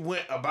way she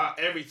went about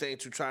everything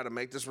to try to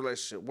make this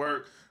relationship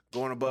work,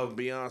 going above and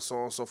beyond, so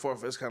on and so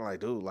forth, it's kind of like,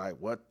 dude, like,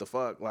 what the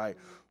fuck? Like,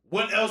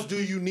 what else do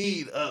you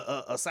need?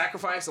 A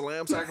sacrifice? A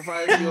lamb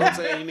sacrifice? You know what I'm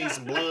saying? You need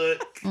some blood?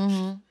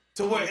 Mm-hmm.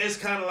 To where it's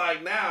kind of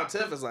like now,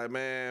 Tiff is like,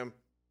 man,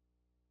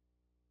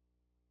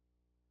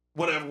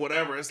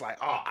 whatever. It's like,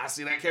 oh, I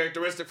see that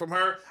characteristic from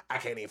her. I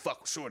can't even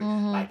fuck with Shorty.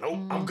 Like,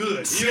 nope, I'm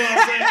good. You know what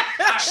I'm saying?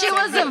 She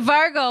was a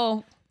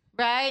Virgo,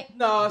 right?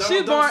 No,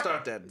 don't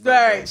start that.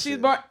 Right, she's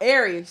born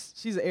Aries.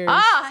 She's an Aries.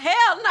 Oh,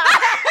 hell no.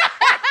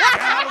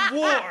 God of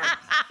war.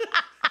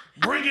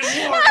 Bringing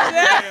war.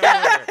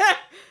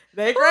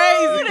 They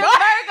crazy.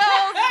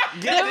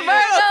 The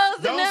Virgos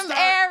and them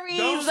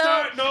Aries.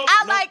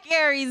 I like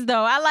Aries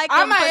though. I like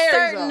them for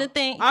certain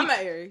things. I'm an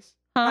Aries.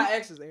 Huh? My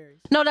ex is Aries.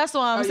 No, that's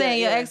what I'm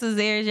saying. Your ex is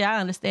Aries. Yeah, I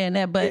understand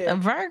that. But a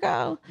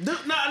Virgo? Nah.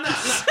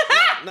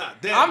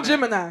 I'm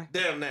Gemini.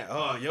 Damn that.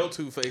 Oh, your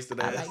two-faced ass.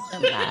 I like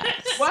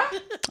Geminis.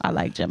 What? I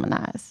like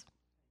Geminis.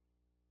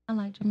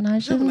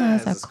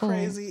 Geminis are cool.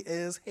 Crazy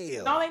as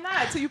hell. No, they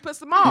not until you piss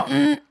them off.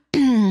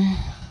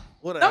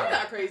 Whatever. No, you're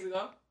not crazy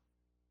though.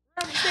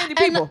 We're understanding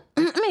people.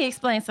 Let me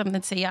explain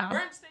something to y'all. We're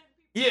understanding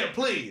Yeah,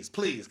 please,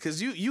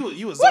 because you a What are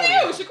you,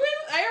 zodiac.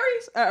 Shaquita?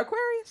 Aries?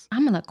 Aquarius?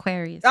 I'm an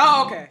Aquarius.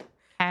 Oh, okay.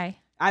 Okay.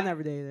 I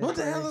never dated. What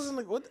the hell Aquarius. is in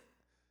the what?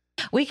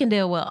 We can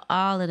deal with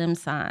all of them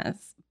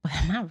signs, but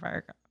not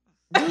Virgo.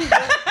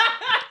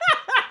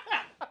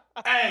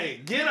 Hey,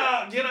 get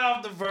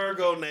off the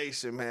Virgo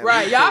Nation, man.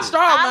 Right, We y'all cool.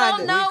 strong I minded.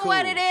 don't know We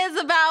what cool. it is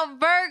about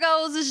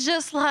Virgos. It's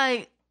just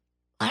like,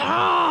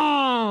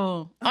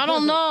 oh, I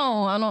don't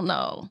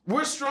know.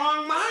 We're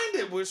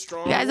strong-minded. We're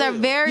strong. You guys are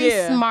very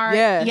Yeah, smart.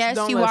 yes, Yes,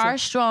 don't you listen. are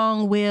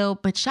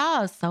strong-willed, but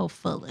y'all are so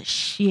full of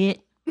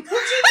shit.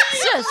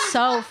 Just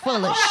so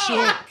full of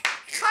shit.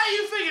 How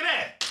you figure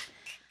that?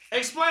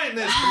 Explain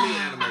this to me,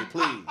 anime,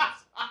 please.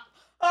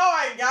 Oh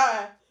my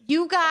God.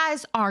 You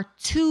guys are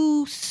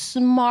too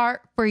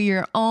smart for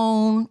your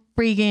own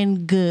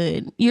freaking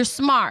good. You're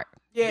smart.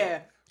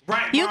 Yeah.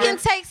 Right, You Mark? can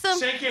take some.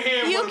 Shake your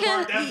hand you with can-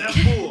 Mark.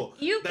 That's bull.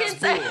 You That's can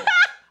say. bull.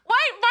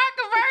 Wait, Mark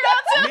a Virgo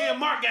too. Me and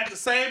Mark got the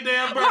same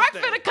damn birthday. Mark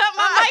finna cut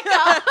my mic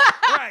off.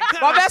 Right,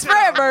 cut My best shit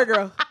friend off.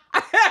 Virgo.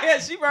 Yeah,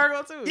 she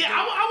Virgo too. Yeah,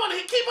 I want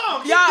to keep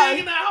on. Keep Yeah.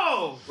 digging that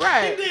hole.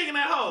 Right. Keep digging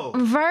that hole.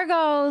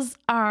 Virgos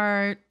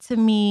are, to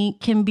me,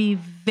 can be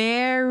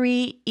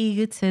very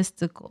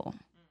egotistical.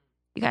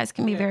 You guys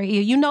can be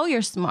you know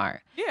you're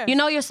smart. Yeah. You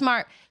know you're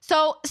smart.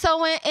 So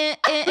in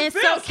Feel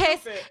some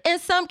case, stupid. in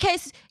some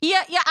cases,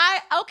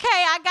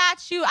 I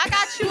got you. Mark.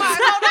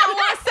 Hold on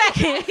 1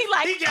 second. He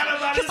like, He got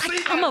him out he's of like,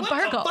 sleep. I'm a What the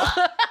Virgo. fuck?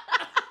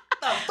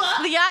 The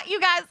fuck? Yeah, you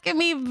guys can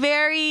be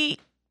very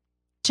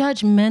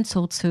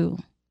judgmental too.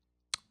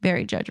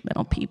 Very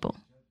judgmental people.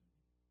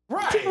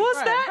 Right. What's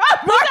Right. that?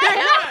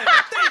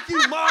 Right. Thank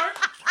you, Mark.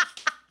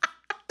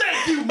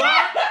 Thank you,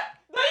 Mark.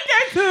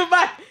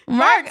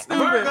 Mark,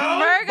 stupid.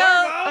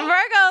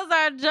 Virgos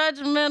are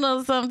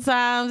judgmental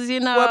sometimes, you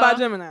know. What about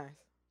Gemini?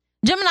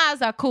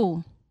 Geminis are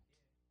cool.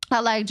 I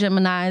like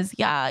Geminis.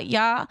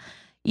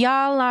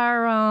 Y'all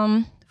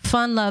are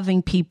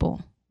fun-loving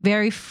people,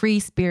 very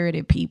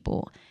free-spirited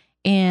people.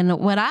 And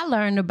what I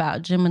learned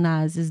about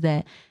Geminis is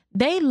that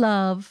they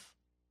love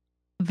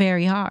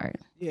very hard.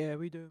 Yeah,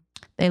 we do.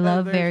 They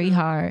love very very true.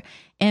 hard.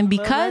 And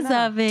because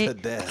now. of it, To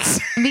death.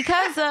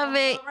 because of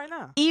it, Right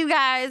now. you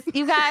guys,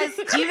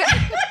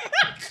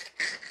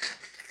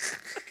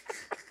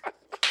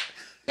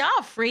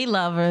 y'all free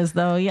lovers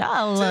though.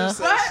 Y'all love. Tiff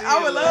said What? she I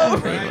would in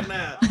love- right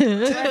now. Tiff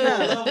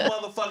will love a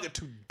motherfucker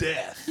to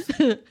death.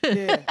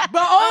 Yeah.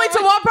 But only to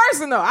one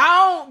person though. I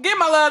don't give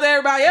my love to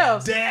everybody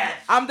else. Death.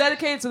 I'm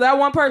dedicated to that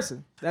one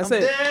person. That's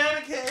it.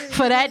 Dedicated.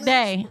 For that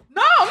day.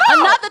 No.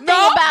 Another thing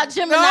no, about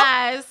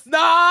Geminis.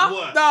 No.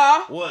 What?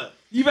 No. What?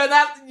 You better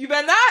not.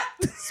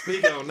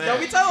 Speak on that. Don't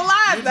be telling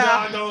lies You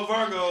now. dog know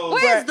Virgos.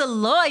 Where's the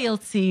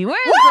loyalty? Where's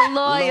the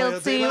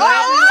loyalty? I'm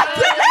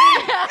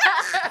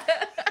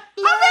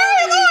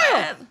very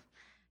loyal.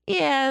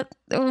 Yeah,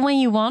 when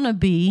you want to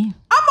be.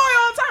 I'm loyal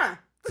all the time.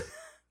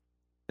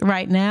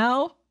 Right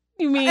now?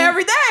 You mean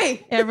Every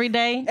day. every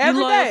day? Every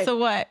you loyal day. to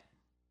what?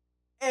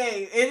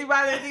 Hey,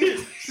 anybody that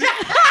needs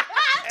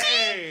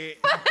Hey.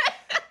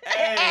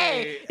 Hey,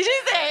 Hey. she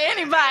said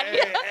anybody.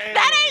 Hey,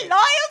 That hey. ain't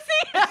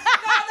loyalty.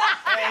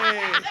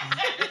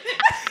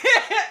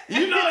 Hey.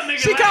 You know a nigga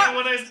She like got-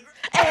 when they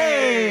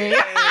Hey.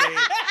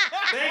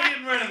 They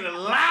getting ready to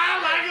lie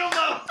like a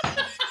mother.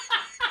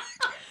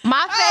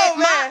 My Oh,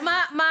 favorite,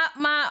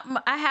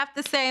 man. I have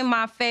to say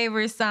my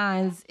favorite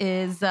signs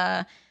is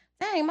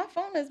dang, my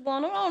phone is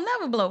blowing up. I'll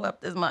never blow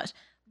up this much.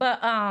 But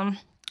I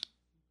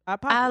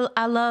pop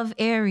I love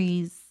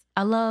Aries.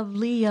 I love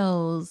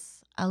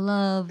Leos. I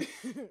love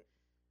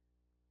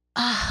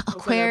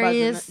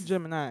Aquarius.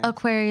 Gemini.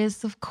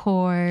 Aquarius, of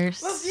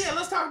course.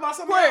 Let's talk about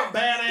some Wait.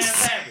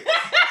 badass habits.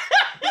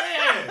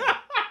 Yeah.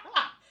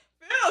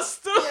 Feel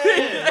stupid.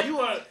 Yeah. You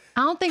are.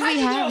 I don't think How we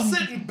you have. gonna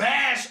sit and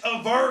bash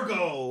a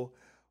Virgo?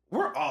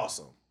 We're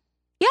awesome.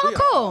 Y'all We are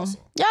cool. awesome.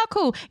 Y'all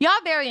cool. Y'all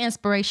very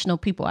inspirational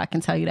people. I can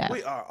tell you that.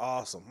 We are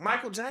awesome.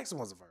 Michael Jackson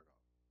was a Virgo.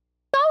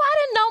 No, I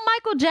didn't know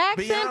Michael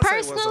Jackson Beyonce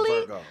personally.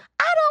 was a Virgo.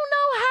 I don't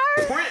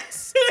know her.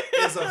 Prince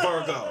is a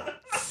Virgo.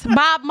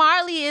 Bob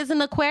Marley is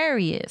an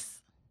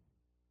Aquarius.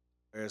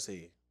 Where's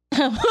he?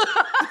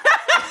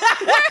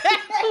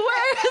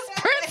 Where is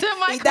Prince and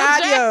Michael He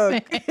died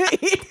Jackson?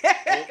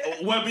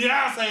 young. What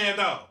Beyonce had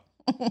though.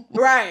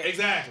 Right.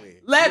 Exactly.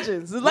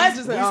 Legends. The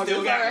legends We in August.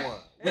 still It's got alright. one.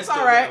 We It's still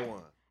all right. got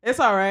one. It's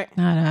all right.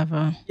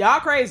 Whatever. Y'all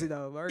crazy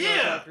though. Virgos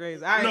Yeah. are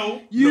crazy. I,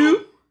 No, You.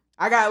 no.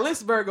 I got a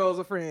list of Virgos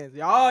of friends.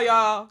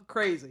 Y'all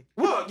crazy.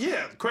 Well,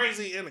 yeah,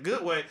 crazy in a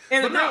good way.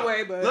 In a But good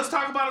way, but let's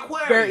talk about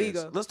Aquarius. very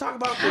ego. Let's talk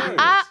about Aquarius.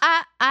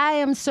 I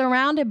am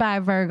surrounded by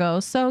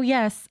Virgos, so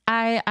yes,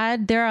 I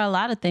there are a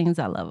lot of things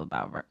I love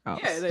about Virgos.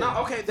 Yeah, No,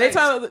 okay, they thanks.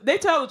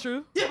 tell the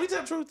truth. Yeah, we tell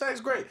the truth. Thanks,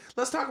 great.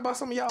 Let's talk about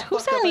some of y'all. Who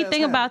fucked said up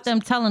anything ass about habits.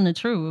 them telling the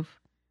truth?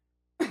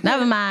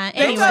 Never mind.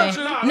 They tell Anyway, the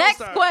truth. No, next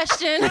stop.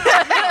 question.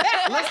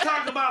 Let's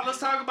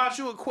talk about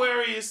you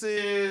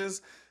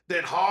Aquariuses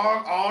that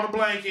hog all the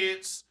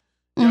blankets.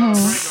 Y'all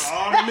drink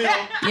all the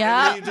milk.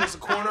 Yeah. And leave just a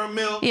corner of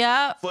milk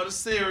Yep. for the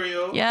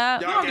cereal. Yep.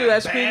 Y'all You don't got do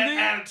that, bad Speedy, do you?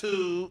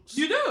 attitudes.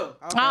 You do.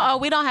 Okay. Oh,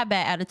 we don't have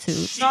bad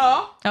attitudes.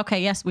 No.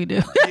 Okay, yes, we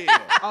do. Yeah.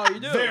 Oh, you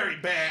do. Very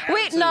bad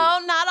We attitude. no,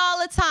 not all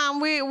the time.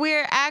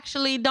 We're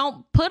actually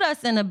don't put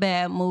us in a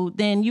bad mood.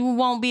 Then you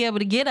won't be able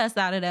to get us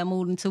out of that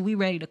mood until we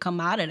ready to come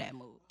out of that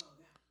mood.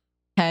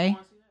 Okay,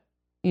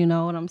 you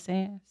know what I'm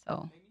saying?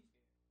 So,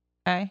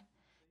 okay,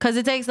 because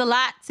it takes a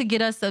lot to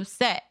get us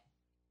upset.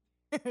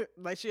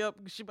 Like she about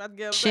to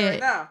get up Shit. there right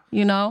now.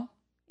 You know?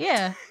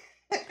 Yeah,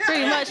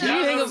 pretty much. You Y'all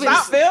ain't notice- gonna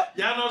Stop, Phil.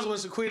 Y'all notice when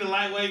Shaquita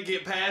Lightweight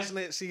get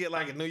passionate, she get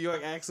like a New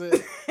York accent.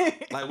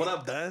 Like, what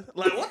up, Dunn?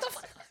 Like, what the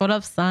fuck? What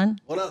up, son?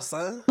 What up,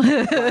 son?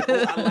 Like,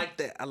 oh, I like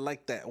that. I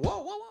like that. Whoa.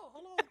 Hold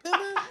on,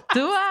 Pimpin'.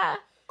 Do I?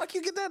 Fuck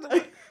you get that? What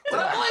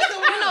up, boys?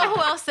 You know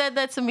who else said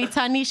that to me?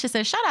 Tanisha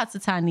said, shout out to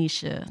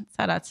Tanisha.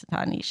 Shout out to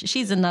Tanisha.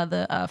 She's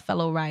another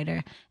fellow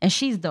writer, and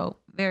she's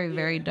dope. Very,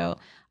 very dope.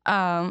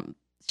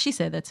 She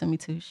said that to me,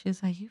 too. She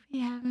was like, you be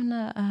having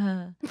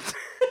a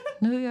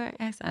New York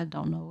accent? I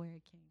don't know where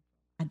it came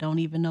from. I don't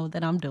even know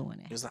that I'm doing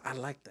He it. was like, I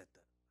like that.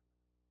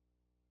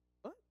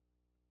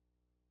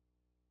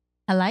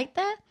 I like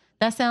that.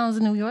 That sounds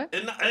New York.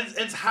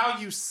 It's how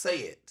you say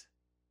it.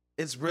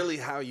 It's really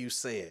how you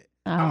say it.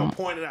 I'm going to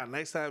point it out.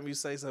 Next time you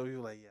say something,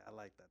 you're like, yeah, I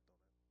like that.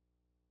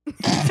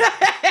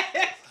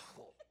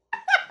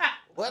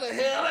 What the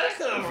hell that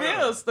come from?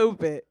 Feel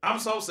stupid. I'm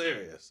so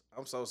serious.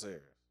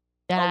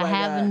 That Oh I my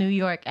have a God. New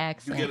York You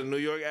accent. get a New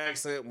York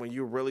accent when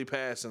you're really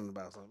passionate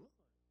about something.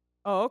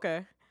 Oh,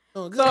 okay.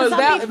 Oh, good. So Cause it's I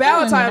be feeling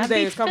Valentine's it. I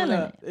Day be is coming feeling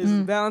up. it. Is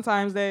Mm.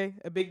 Valentine's Day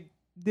a big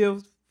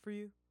deal for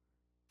you?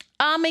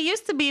 It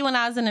used to be when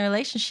I was in a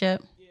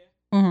relationship.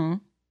 Yeah. Mm-hmm.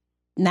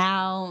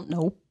 Now,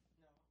 nope.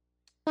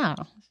 No.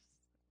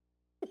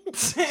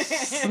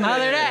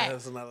 Another day.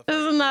 That's another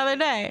It's another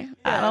day.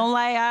 Yeah. I don't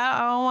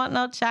want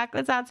no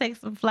chocolates. I'll take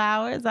some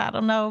flowers. I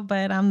don't know,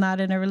 but I'm not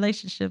in a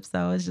relationship,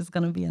 so it's just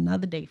gonna be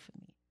another day for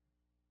me.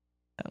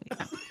 So,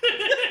 yeah.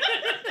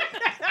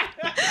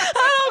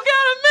 I don't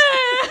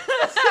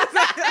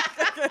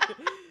got a man.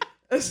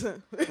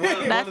 Listen.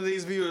 One of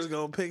these viewers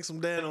gonna pick some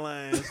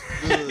dandelions.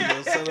 Good,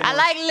 gonna set 'em I on-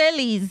 like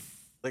lilies.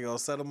 They gonna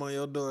set them on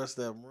your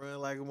doorstep, run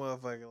like a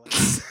motherfucker.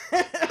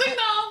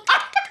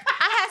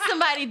 I had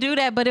somebody do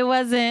that, but it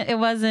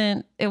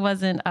wasn't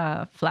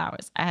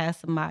flowers. I had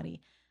somebody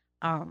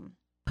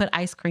put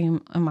ice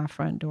cream on my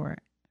front door,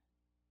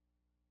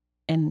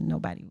 and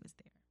nobody was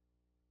there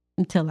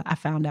until I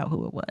found out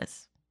who it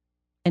was,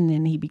 and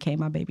then he became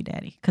my baby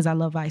daddy because I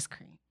love ice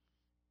cream.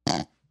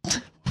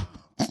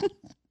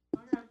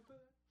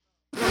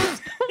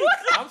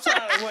 I'm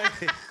trying to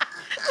wait.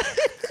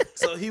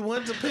 So he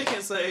went to Pick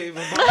and Save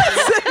and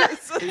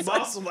he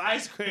bought some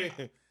ice cream,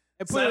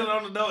 And set it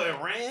on the door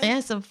and ran.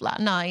 And some flour.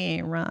 No, he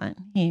ain't run.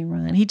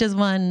 He just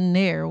wasn't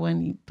there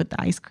when he put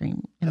the ice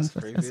cream in. That's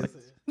his- creepy. that's isn't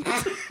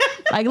like- it?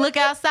 Like, look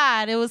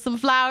outside. It was some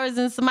flowers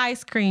and some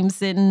ice cream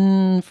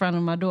sitting in front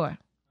of my door.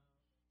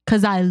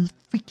 Because I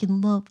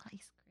freaking love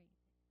ice cream.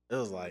 It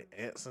was like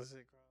ants and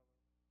shit.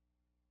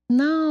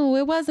 No,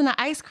 it wasn't an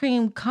ice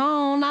cream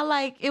cone.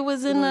 It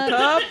was in a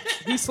Cup?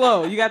 Be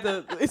slow. You got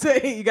the. We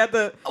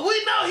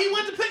know he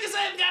went to Pick and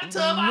Save and got a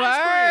tub of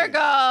ice cream.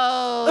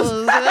 Virgos.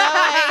 Oh my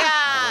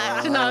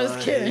gosh. No, I was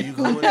Here kidding. you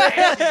go with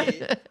that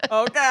shit.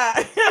 Oh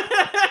God.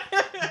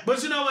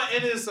 But you know what?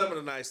 It is some of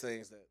the nice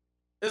things that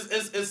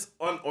it's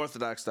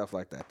unorthodox stuff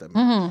like that.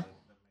 Mhm.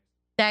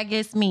 That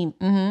gets me.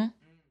 Mm-hmm.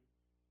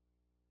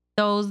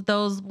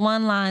 Those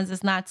one lines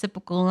is not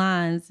typical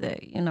lines that,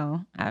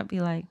 I'd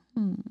be like,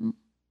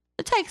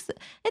 It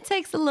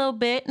takes a little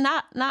bit,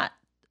 not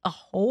a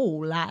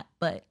whole lot,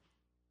 but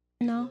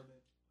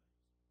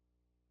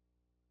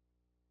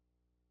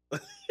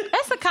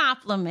that's a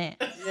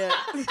compliment. Yeah.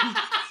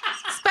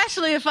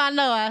 Especially if I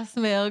know I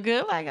smell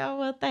good. Like, oh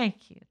well,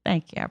 thank you,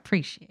 I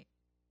appreciate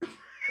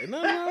Ain't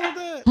nothing wrong with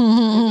that. Ain't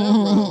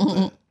nothing wrong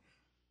with it.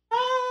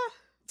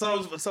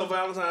 that. So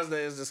Valentine's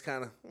Day is just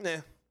kind of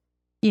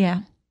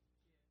Yeah,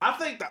 I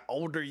think the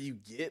older you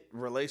get,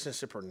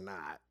 relationship or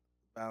not,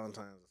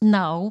 Valentine's.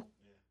 no,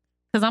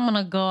 because I'm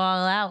gonna go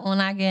all out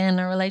when I get in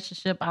a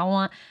relationship. I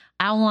want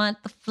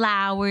the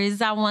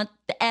flowers. I want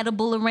the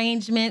edible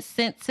arrangements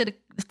sent to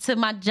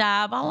my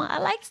job. I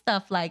like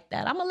stuff like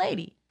that. I'm a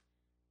lady.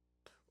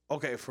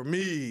 Okay, for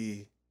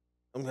me,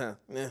 I'm kind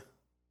of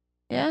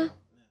Yeah.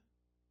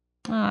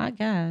 Oh, I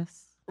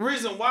guess.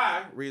 Reason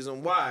why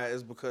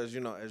is because as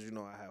you know,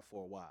 I have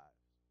 4 wives.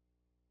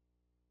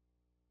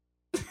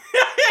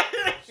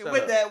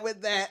 With that. We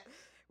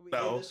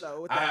No, end the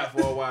show with I that.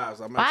 have 4 wives.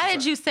 Why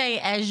did you say,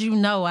 as you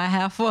know, I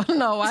have 4?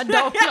 No, I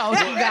don't know.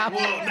 You got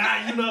Well,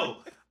 now you know.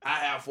 I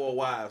have 4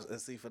 wives, and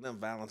see, for them,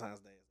 Valentine's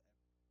Day,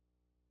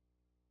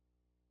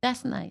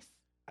 That's nice.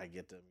 I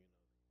get them,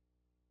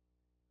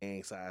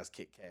 gang size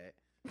Kit Kat.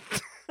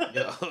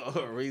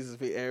 Reese's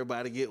Pieces.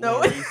 Everybody get No.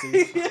 one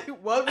Reese's.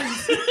 What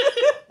Reese's?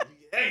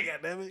 Hey,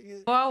 goddamn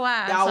it. 4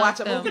 wives. Y'all watch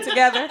a movie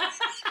together?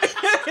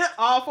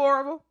 All 4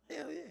 of them?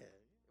 Hell yeah.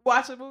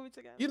 Watch a movie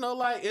together?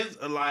 It's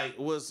like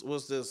what's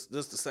this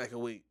the second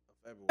week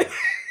of February.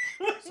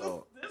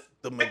 So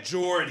the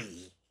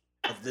majority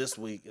But this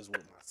week is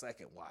with my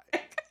second wife.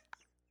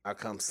 I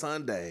come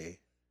Sunday.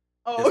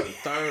 Oh, It's the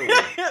third one.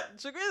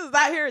 Shaquita is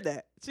not hearing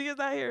that. She is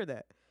not hearing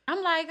that.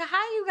 I'm like,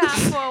 how you got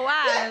 4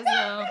 wives,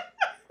 though?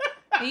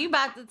 You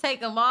about to take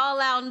them all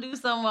out and do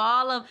something with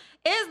all of them.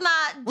 It's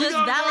not We just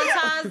gonna go-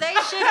 Valentine's Day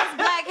shit. It's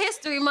Black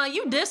History Month.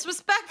 You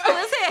disrespectful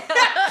as hell.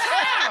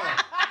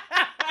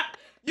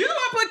 You the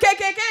one put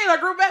KKK in our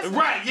group message.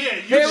 Right, yeah.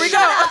 Here we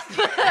go.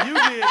 You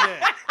did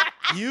that.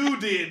 You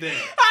did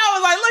that. I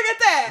was like, look at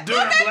that.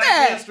 During look at Black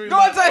that. History Go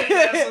Month, and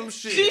ain't that some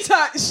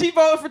shit? She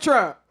voted for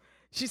Trump.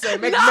 She said,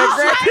 make No,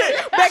 America She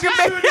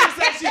sure did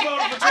say she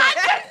voted for Trump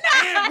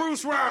and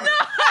Bruce Romney.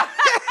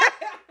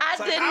 I It's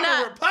like, did I'm a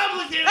not.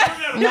 Republican.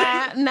 We're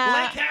gonna make Nah.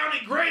 Lake County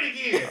great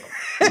again.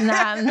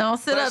 Nah, don't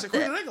sit Like, up Shaquita,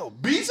 there. they gonna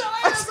beat your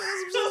ass.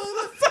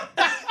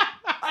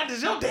 Like,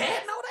 does your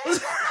dad know that?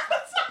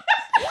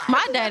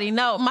 My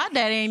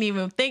daddy ain't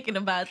even thinking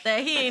about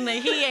that. He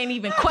ain't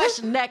even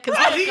questioning that because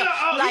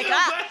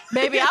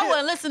baby, I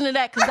wouldn't listen to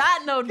that because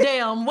I know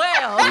damn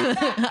well.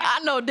 I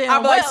know damn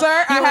I'm well. like,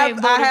 sir, I you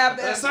ain't have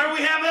voted Sir,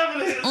 we have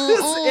evidence.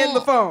 Mm-mm. in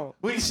the phone.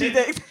 We She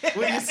can, thinks.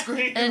 we can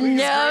screen.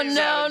 No.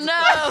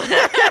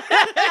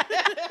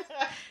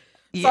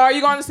 So are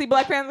you going to see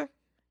Black Panther?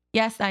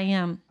 Yes, I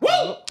am.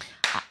 Woo!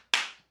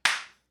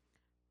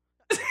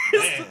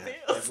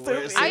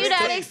 Stupid. Are you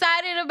that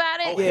excited about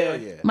it? Oh, hell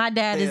yeah. My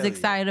dad is Hell yeah.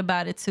 excited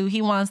about it too.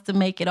 He wants to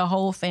make it a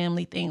whole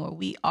family thing where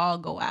we all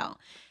go out.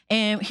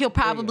 And he'll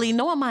probably,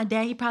 knowing my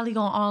dad, he probably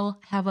gonna all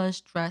have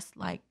us dressed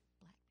like.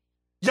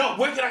 Yo,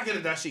 where can I get a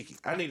dashiki?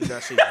 I need a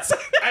dashiki.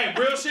 Hey,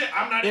 real shit.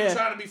 I'm not even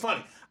trying to be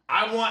funny.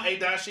 I want a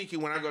dashiki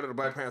when I go to the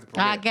Black Panther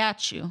premiere. I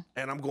got you.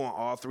 And I'm going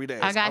all 3 days.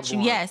 I got I'm you.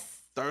 going Yes.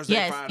 Thursday,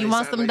 yes. Friday, You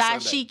want some Saturday,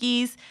 Sunday.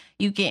 dashikis?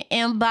 You can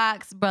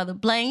inbox Brother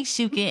Blanks.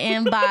 You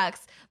can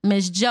inbox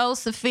Miss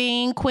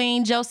Josephine,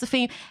 Queen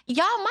Josephine.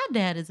 Y'all, my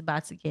dad is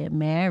about to get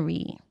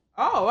married.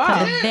 Oh, For wow.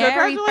 the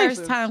very Congratulations.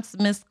 first time to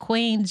Miss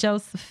Queen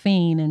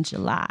Josephine in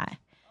July.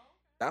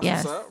 That's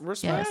Yes. what's up.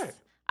 Respect.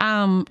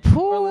 Yes.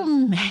 Poor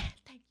man.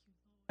 Thank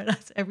you. Lord.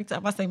 Every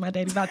time I say my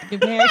daddy about to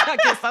get married, I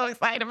get so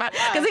excited about it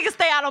because he can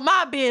stay out of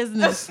my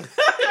business. He's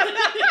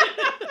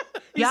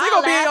Y'all still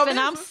gonna be in your laughing?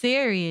 I'm business.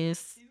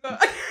 serious.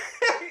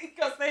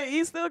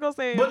 He's still gonna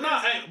say. But no,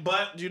 hey,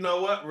 but you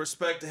know what?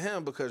 Respect to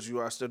him because you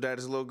are still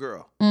daddy's little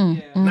girl. Yeah.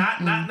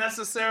 Not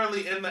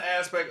necessarily in the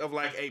aspect of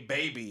like a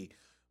baby,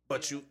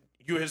 but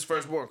you're his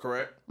firstborn,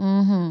 correct?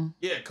 Mm-hmm.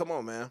 Yeah, come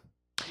on, man.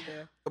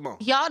 Yeah. Come on.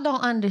 Y'all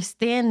don't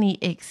understand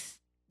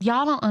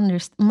y'all don't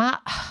understand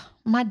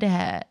my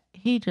dad.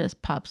 He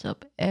just pops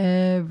up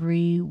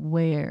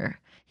everywhere.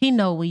 He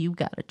know when you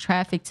got a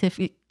traffic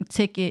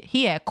ticket.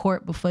 He at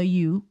court before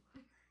you.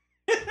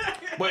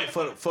 Wait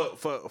for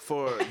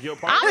your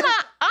partner.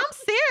 I'm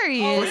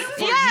serious.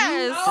 For you?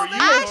 Yes. For you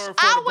or for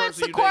I the went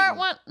person to you court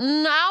dating?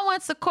 I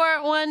went to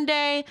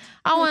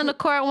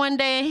court one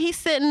day. And he's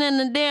sitting in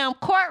the damn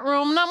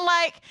courtroom and I'm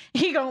like,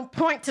 he gonna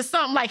point to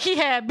something like he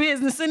had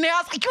business in there.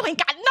 I was like, you ain't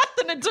got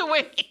nothing to do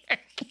with here.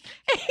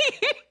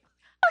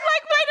 I'm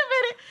like, wait a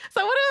minute.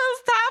 So when it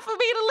was time for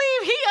me to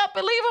leave, he up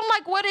and leave. I'm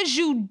like, what is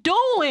you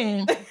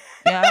doing?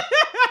 Yeah.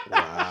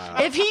 Wow.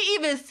 If he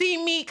even see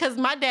me, because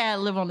my dad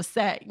live on the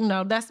set,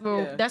 that's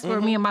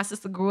where me and my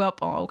sister grew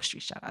up on Oak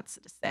Street. Shout out to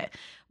the set.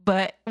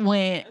 But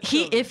when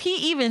if he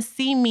even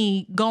see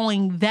me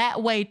going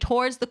that way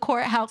towards the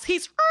courthouse,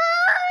 he's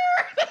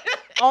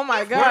Oh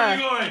my Where are God.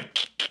 you going?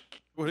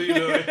 What are you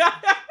doing?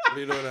 What are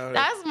you doing out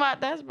here?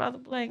 that's Brother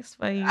Blanks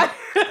for you.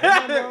 Ain't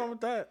nothing wrong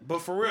with that. But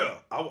for real,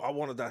 I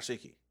want a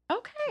dashiki.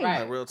 Okay.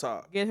 Right. Like real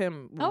talk. Get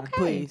him, Okay.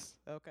 please.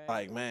 Okay.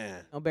 Like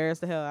man, Embarrass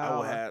the hell out I of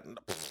would him. have.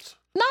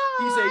 No,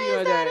 He said you is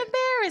are that that-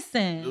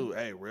 embarrassing? Dude,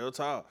 hey, real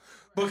talk.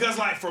 Because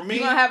like for me,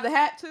 You gonna have the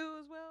hat too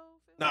as well?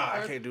 nah,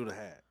 I can't do the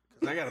hat.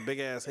 Cause I got a big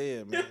ass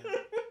head, man.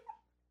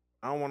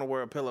 I don't want to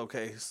wear a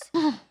pillowcase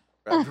wrapped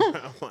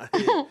around my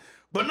head.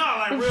 But no,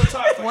 like real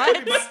talk. Like, What?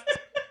 everybody-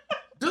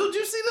 Dude,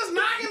 you see this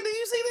knocking? Do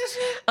you see this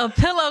shit? A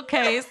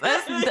pillowcase.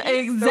 That's the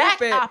exact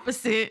Stupid.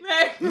 opposite.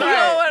 You No.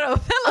 know what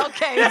a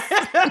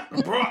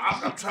pillowcase. Bro,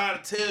 I'm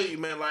trying to tell you,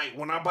 man, like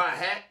when I buy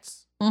hats,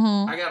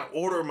 Mm-hmm. I gotta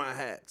order my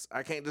hats.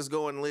 I can't just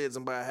go in Lids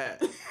and buy a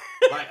hat.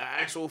 Like an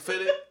actual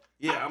fitted.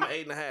 Yeah, I'm an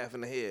 8.5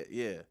 in the head.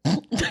 Yeah.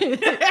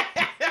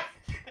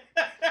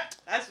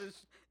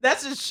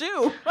 That's his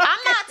shoe. I'm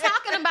not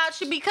talking about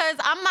you because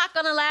I'm not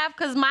gonna laugh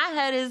because my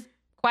head is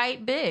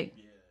quite big.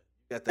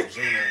 Got that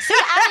Gina. See,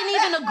 I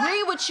didn't even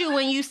agree with you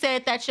when you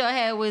said that your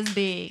head was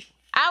big.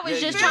 I was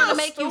Yeah, just you trying to feel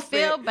make you stupid.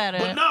 feel better.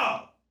 But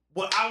no,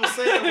 what I was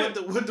saying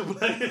with the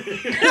black.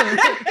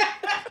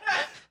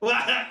 Well,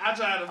 I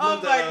tried to flip Oh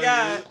that my on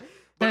God. you.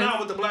 But no,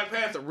 with the Black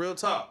Panther, real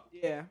talk.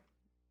 Yeah.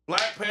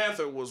 Black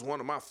Panther was one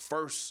of my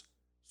first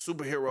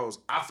superheroes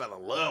I fell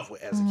in love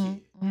with as a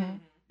kid. Mhm.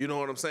 You know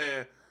what I'm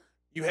saying?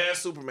 You had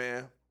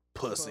Superman,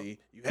 pussy.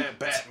 You had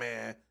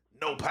Batman,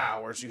 no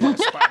powers. You had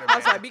Spider-Man, I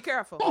was like, be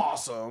careful.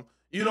 awesome.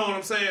 You know what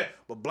I'm saying?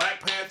 But Black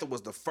Panther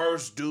was the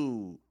first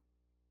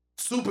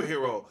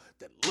superhero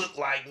that looked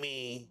like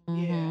me,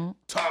 Mhm.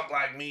 talk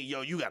like me.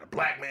 Yo, you got a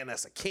black man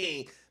that's a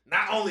king.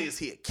 not only is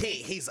he a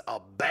king, he's a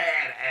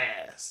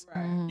badass.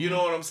 Right. You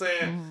know what I'm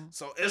saying?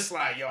 So it's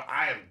like, yo,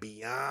 I am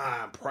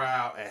beyond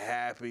proud and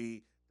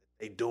happy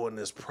they doing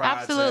this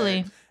project.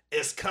 Absolutely.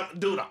 It's coming,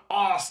 dude, an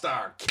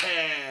all-star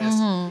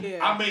cast. Yeah.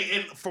 I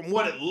mean, from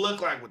what it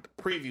looked like with the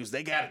previews,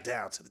 they got it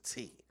down to the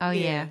T. Oh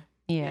yeah.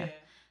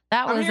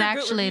 That I'm was hearing good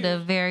actually the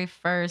reviews. very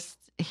first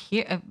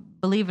here,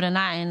 believe it or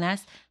not, and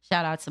that's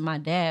shout out to my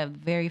dad.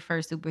 Very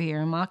first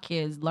superhero my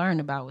kids learned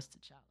about was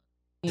T'Challa.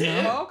 You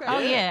Yeah. know? Oh, okay. Oh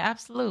Yeah. yeah, I went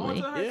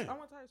absolutely. to high, Yeah. I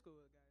went to high school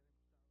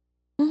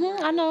with a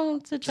guy. I know who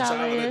T'Challa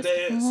T'Challa is. the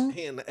dance. Mhm.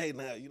 He in the A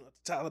now. You know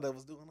T'Challa that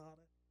was doing all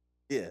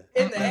that? Yeah.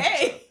 In the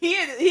A. He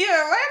in Atlanta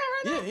right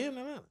now? Yeah, he in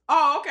Atlanta.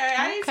 Oh, okay.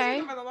 I didn't Okay. see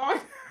him in a long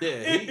time.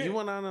 Yeah, he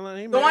went on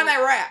and The one that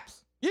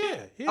raps.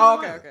 Yeah. He in Oh,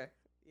 okay, Atlanta. okay.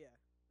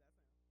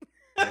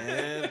 Yeah.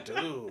 Man,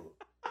 dude.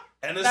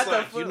 And it's That's a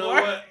like, you know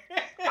footwork.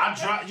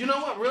 what? You know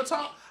what? Real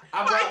talk.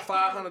 I dropped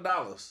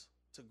 $500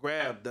 to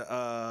grab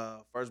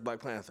the first Black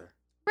Panther.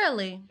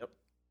 Really? Yep.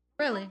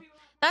 Really?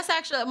 That's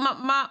actually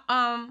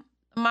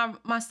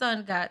my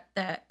son got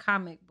that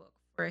comic book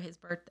for his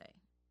birthday.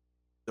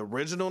 The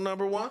original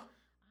number one?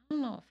 I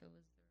don't know if it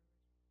was.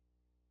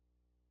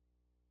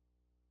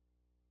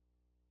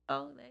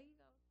 Oh, there you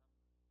go.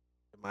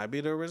 It might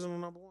be the original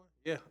number one.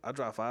 Yeah, I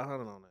dropped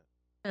 $500 on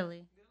that.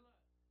 Really?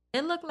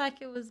 It looked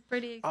like it was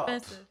pretty Oh,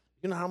 expensive.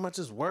 you know how much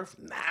it's worth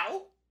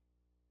now?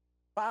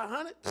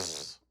 500?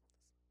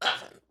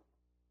 Nothing.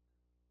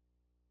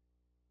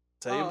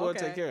 Tell your Oh, boy, okay.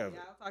 take care of it.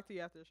 Yeah, I'll talk to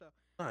you after the show.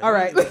 No, All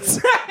right.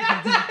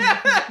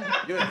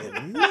 You ain't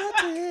getting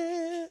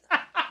nothing.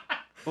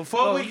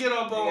 Before we get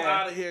up on yeah.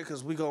 out of here,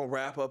 because we're going to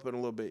wrap up in a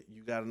little bit,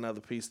 you got another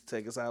piece to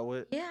take us out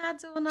with? Yeah, I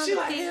do another She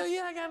like, piece. hell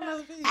yeah, I got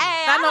another piece.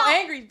 Hey, Not no I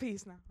angry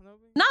piece now. don't-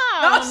 No,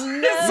 No, You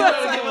so-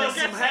 better give us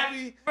some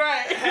happy,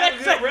 Right.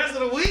 happy good rest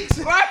of the weeks.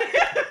 Right.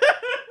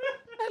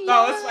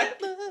 No, it's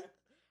like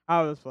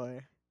I was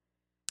playing.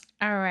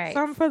 All right.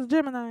 Something for the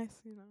Geminis,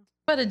 you know.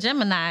 For the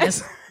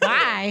Geminis.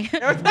 Why?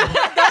 Don't do it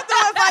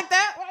like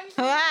that.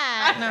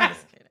 Why? No, I'm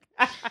just kidding.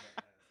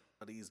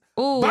 These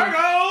Ooh,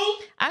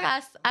 Virgos!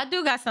 I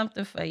do got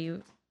something for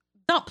you.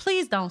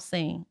 Please don't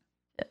sing.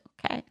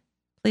 Okay?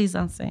 Please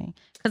don't sing.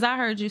 Because I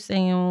heard you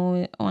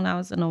singing when I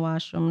was in the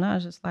washroom, and I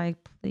was just like,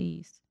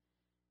 please.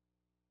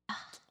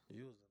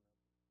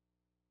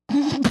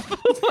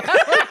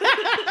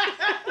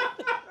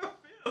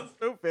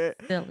 Stupid.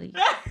 Silly.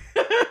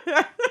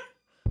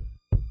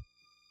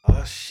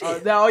 Oh,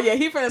 shit. Oh yeah,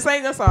 he finna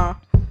sing this song.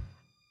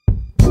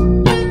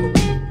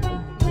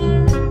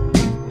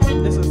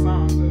 This is a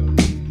song too.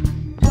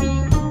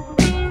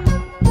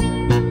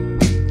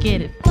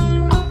 Get it.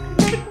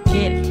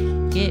 Get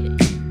it. Get it.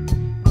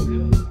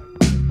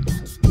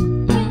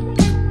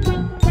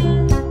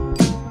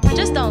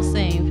 Just don't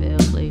sing, Phil,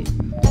 please.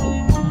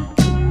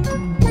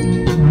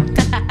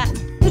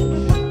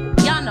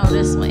 Y'all know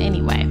this one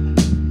anyway.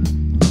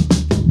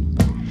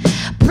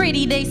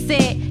 Pretty, they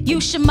said, you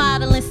should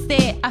model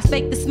instead. I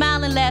faked the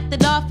smile and laughed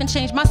it off and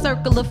changed my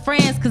circle of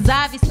friends. Cause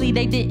obviously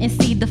they didn't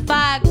see the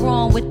fire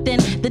growing within.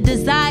 The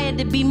desire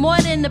to be more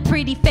than a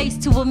pretty face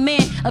to a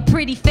man, a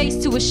pretty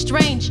face to a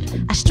stranger.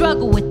 I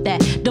struggle with that.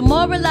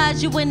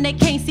 Demoralize you when they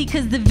can't see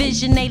cause the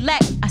vision they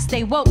lack. I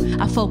stay woke,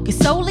 I focus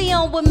solely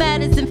on what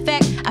matters. In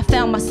fact, I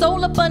found my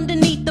soul up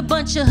underneath a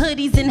bunch of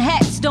hoodies and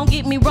hats. Don't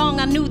get me wrong,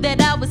 I knew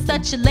that I was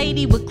such a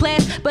lady with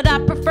class, but I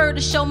prefer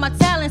to show my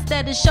talent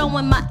instead of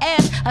showing my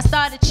ass. I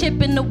started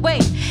chipping away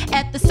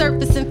at the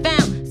surface and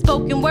found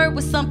spoken word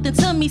was something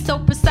to me so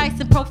precise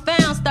and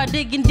profound. Start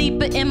digging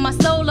deeper in my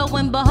soul, lo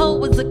and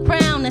behold was a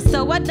crown. And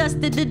so I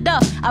dusted it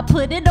up, I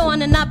put it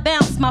on and I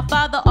bounced. My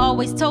father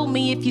always told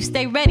me if you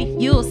stay ready,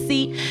 you'll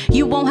see.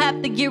 You won't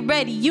have to get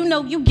ready, you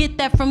know you get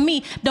that from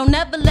me. Don't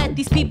ever let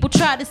these people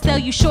try to sell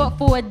you short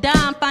for a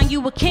dime. Find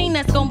you a king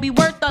that's gonna be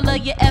worth all of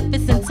your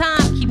efforts and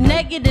time. Keep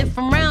negative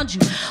from around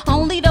you,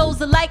 only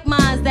those are like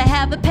minds that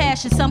have a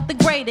passion, something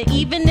greater,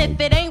 even if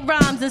it ain't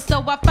rhymes. And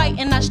so I fight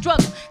and I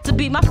struggle to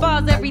be my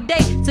flaws every day,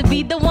 to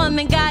be the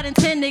woman God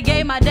intended,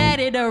 gave my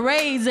daddy the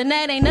raise. And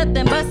that ain't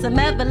nothing but some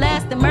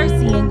everlasting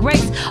mercy and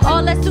grace.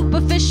 All that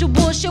superficial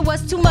bullshit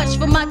was too much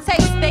for my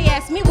taste. They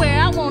asked me where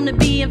I wanna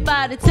be in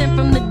 5 to 10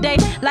 from the day.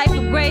 Life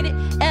upgraded,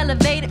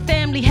 elevated,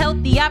 family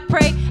healthy, I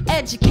pray,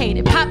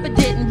 educated. Papa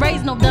didn't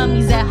raise no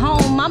dummies at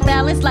home. I'm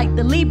balanced like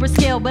the Libra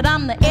scale, but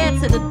I'm the heir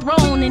to the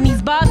throne. And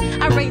these bars,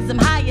 I raise them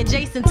high,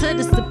 adjacent to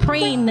the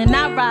supreme. And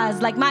I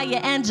rise like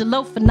Maya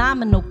Angelou,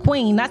 phenomenal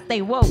queen. I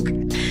stay woke.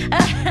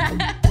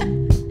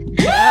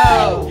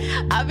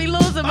 I be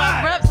losing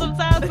my breath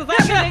sometimes because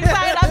I get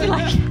excited. I be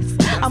like,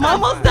 yes, I'm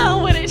almost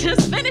done with it.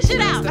 Just finish it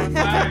out. That's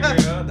that fire,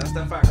 girl. That's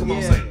that fire. Come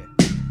on, sing it.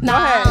 No,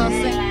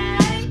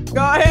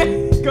 Go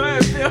ahead. Go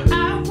ahead, Phil.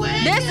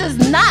 this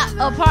is not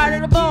a part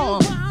of the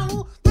poem.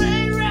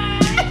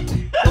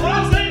 Come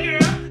on, sing it,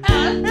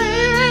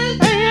 girl.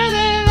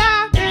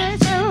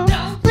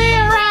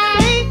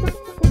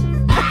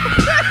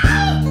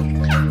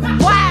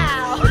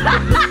 Wow.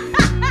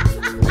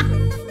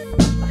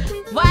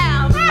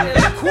 Wow.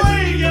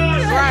 Queen,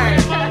 y'all. Right.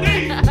 Shaquita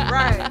Monique.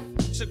 Right.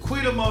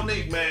 Shaquita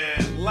Monique,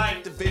 man.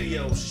 Like the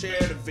video. share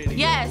the video.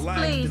 Yes, like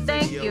please. The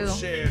Thank video, you.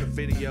 Share the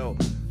video.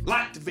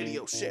 Like the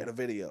video. Share the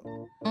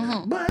video.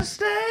 But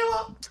stay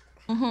up.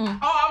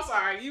 Oh, I'm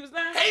sorry. You was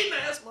done? Hey,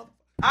 ass motherfucker.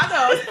 I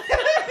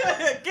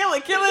know. Kill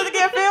it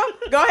again,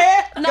 Phil. Go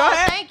ahead. No, Go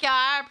ahead. thank y'all.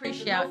 I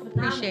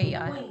appreciate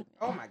y'all.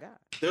 Oh my God.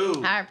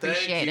 Dude, I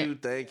appreciate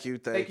it. Thank you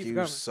Thank you for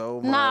coming.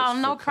 so much.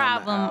 No for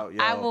coming problem. out,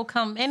 yo. I will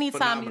come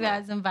anytime you Phenomenal.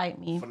 guys invite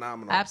me.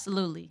 Phenomenal.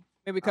 Absolutely.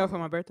 Maybe come for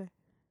my birthday.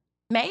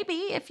 Maybe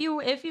if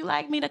you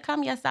like me to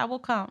come, yes, I will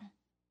come.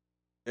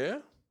 Yeah,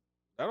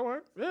 that'll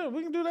work. Yeah,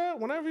 we can do that.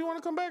 Whenever you want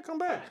to come back, come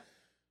back.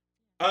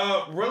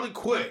 Really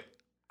quick,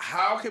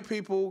 how can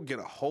people get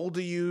a hold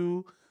of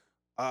you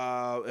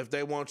if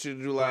they want you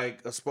to do like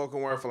a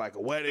spoken word for like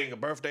a wedding, a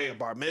birthday, a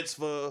bar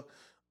mitzvah,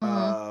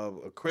 a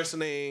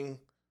christening?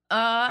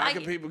 How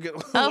can people get?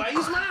 Why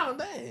you smiling?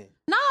 Dang.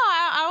 No,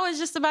 I was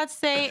just about to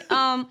say,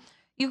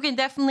 you can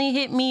definitely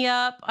hit me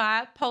up.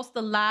 I post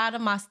a lot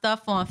of my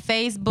stuff on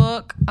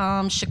Facebook,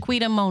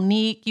 Shaquita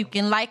Monique. You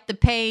can like the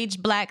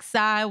page, Black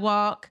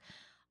Sidewalk.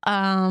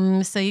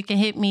 So you can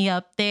hit me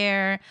up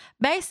there.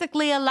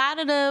 Basically, a lot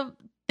of the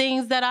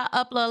things that I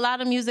upload, a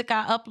lot of music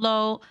I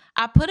upload,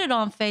 I put it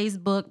on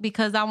Facebook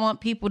because I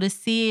want people to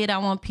see it. I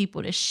want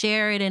people to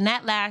share it. And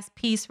that last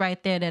piece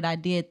right there that I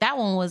did, that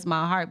one was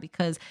my heart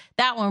because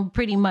that one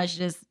pretty much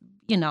just,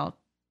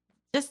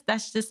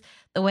 that's just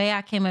the way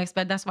I came to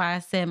expect. That's why I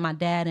said my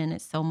dad in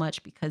it so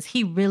much because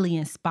he really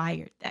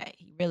inspired that.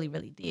 He really,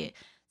 really did.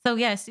 So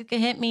yes, you can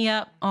hit me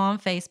up on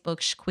Facebook,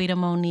 Shaquita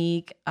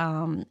Monique,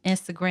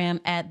 Instagram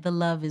at The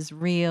Love Is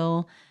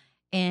Real.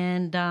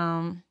 And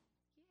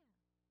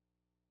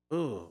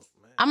Ooh,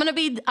 man. I'm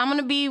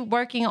gonna be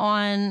working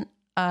on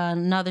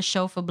another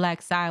show for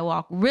Black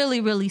Sidewalk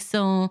really, really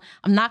soon.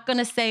 I'm not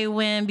gonna say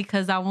when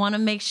because I want to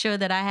make sure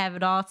that I have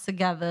it all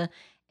together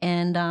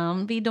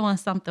and be doing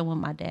something with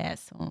my dad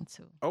soon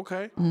too.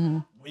 Okay.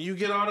 Mhm. When you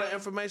get all the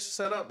information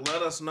set up,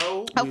 let us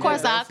know. Of We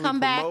course, will I'll definitely come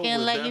back promote. and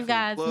We'll let you definitely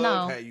guys plug.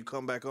 know. Hey, you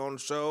come back on the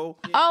show.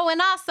 Oh,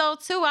 and also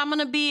too, I'm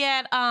gonna be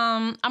at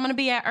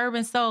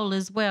Urban Soul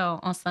as well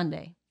on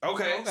Sunday.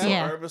 Okay. So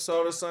Yeah. Urban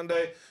Soda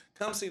Sunday.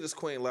 Come see this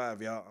queen live,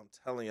 y'all. I'm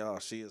telling y'all,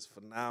 she is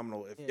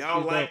phenomenal. If Yeah,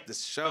 y'all she's like dope.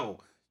 this show,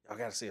 y'all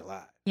gotta see it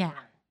live. Yeah.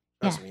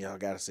 Trust me, y'all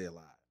gotta see it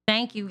live.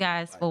 Thank you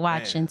guys for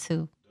Like, watching man.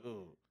 too. Dude.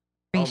 Oh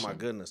Appreciate my it.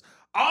 goodness.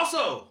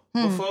 Also,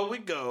 Hmm. before we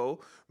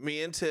go,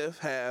 me and Tiff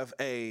have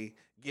a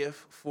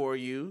gift for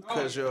you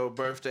because your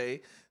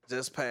birthday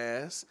just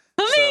passed.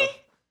 For me?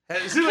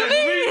 Hey, she like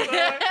me,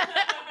 son.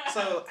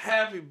 So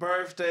happy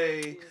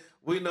birthday.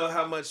 We know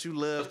how much you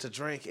love to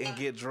drink and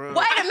get drunk.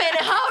 Wait a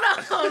minute,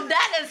 hold on.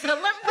 That is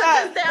let me put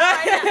this down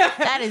right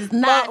now. That is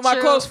not my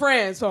true. close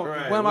friends told me.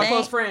 Right. One of my Thank-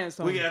 close friends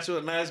told We me. got you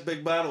a nice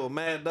big bottle of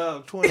Mad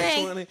Dog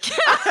 2020.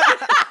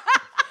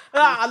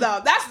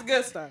 No, that's the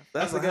good stuff.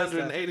 That's the good stuff.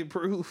 180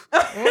 proof.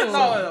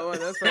 No,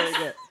 that's really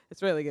good.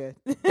 It's really good.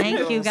 Thank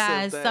Don't you sip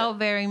guys that. so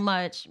very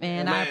much,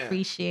 man. I Man,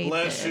 appreciate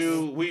bless this.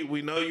 you.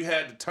 We know you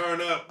had to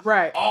turn up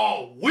Right.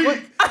 all week.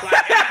 Like,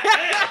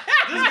 goddamn,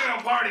 this girl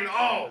partied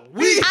all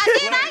week. I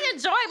did. Like, I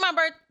enjoyed my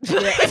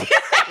birthday.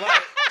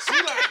 like,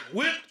 she like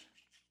whipped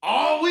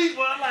all week.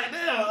 But I'm like,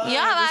 damn.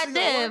 Yeah, I this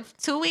did. gonna work?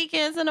 2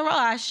 weekends in a row.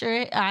 I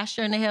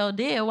sure in the hell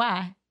did.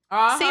 Why? See,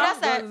 that's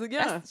That's the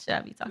again. shit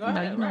I be talking Go about.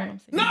 ahead, You know right. what I'm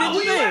saying? No, You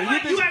did you your act thing.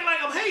 like, you act like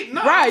I'm hating.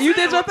 No, Right, I'm you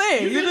saying, did your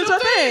thing. You did your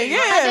thing. Like,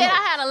 I did. Yeah.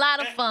 I had a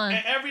lot of fun.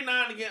 And every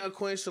now and again, a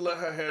queen should let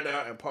her hair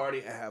down and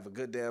party and have a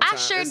good damn time. I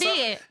sure It's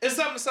did. It's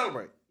something to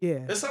celebrate. Yeah.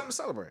 It's something to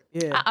celebrate.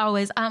 Yeah.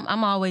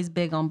 I'm always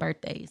big on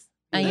birthdays.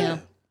 I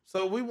am.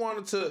 So we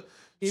wanted to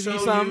Give you show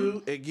something.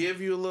 you and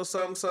give you a little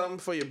something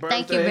for your birthday.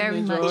 Thank you very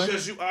Enjoy. much.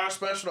 Because you are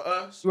special to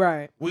us.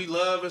 Right. We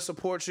love and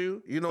support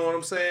you. You know what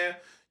I'm saying?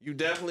 You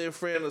definitely a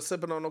friend of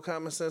Sipping on No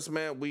Common Sense,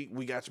 man. We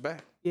got your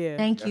back. Yeah.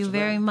 Thank Got you your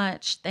very back.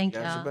 much. Thank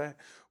Got y'all. your back.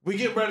 We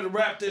get ready to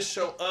wrap this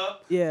show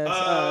up. Yes,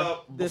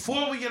 this-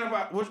 Before we get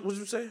about what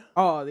you say?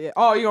 Oh yeah.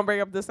 Oh, you gonna bring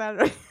up this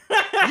Saturday?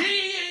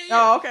 Yeah.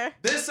 Oh, okay.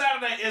 This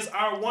Saturday is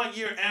our 1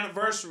 year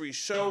anniversary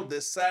show.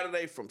 This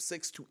Saturday from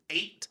 6 to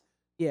 8.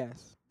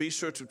 Yes. Be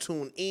sure to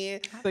tune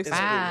in. 6 It's to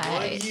Right. been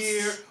 1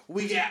 year.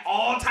 We got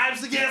all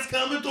types of guests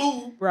coming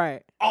through.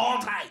 Right. All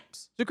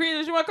types. Jaquita,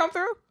 did you want to come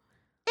through?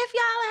 If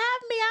y'all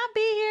have me, I'll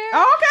be here.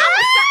 Oh, okay.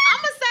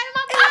 I'm gonna save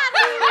my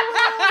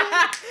body.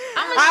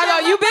 I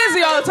know you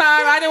busy all the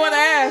time. I didn't want to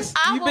ask.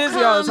 I You will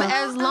busy all the come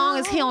time. as long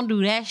as he don't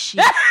do that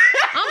shit.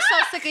 I'm so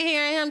sick of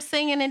hearing him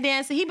singing and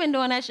dancing. He been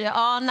doing that shit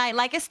all night.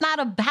 Like it's not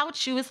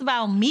about you. It's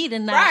about me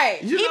tonight.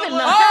 Right. You He know been what?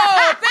 done-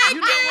 Oh, thank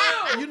You know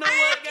what? You know what,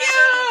 Thank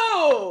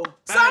you.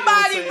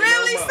 Somebody say no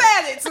really more.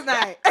 said it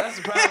tonight. That's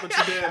the problem with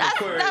you damn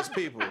Aquarius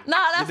people. No,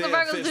 that's You what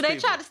damn Virgos fish do. They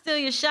people. try to steal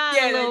your shine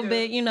Yeah, a they little do.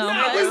 bit, you know.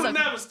 No, but we it's would a-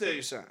 never steal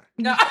your shine.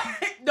 No,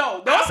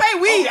 no, don't say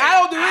we. Okay. I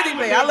don't do I would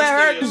anything. never I let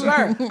her steal do your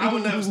her. shine. I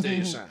would never steal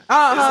your shine.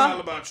 Uh-huh. It's all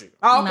about you.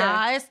 Oh,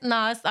 okay.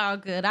 It's all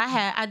good.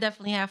 I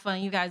definitely had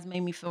fun. You guys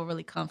made me feel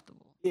really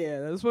comfortable.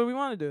 Yeah, that's what we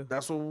want to do.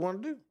 That's what we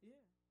want to do.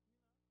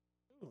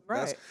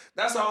 Right.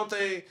 That's the whole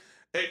thing.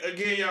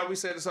 Again, y'all, we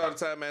say this all the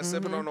time, man.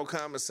 Sipping on No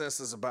Common Sense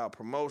is about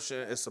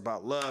promotion. It's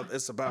about love.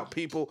 It's about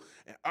people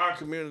in our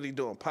community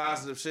doing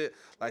positive shit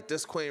like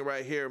this queen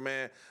right here,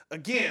 man.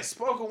 Again,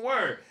 spoken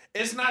word.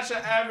 It's not your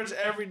average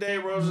everyday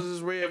roses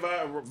is red,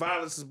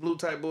 violence is blue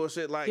type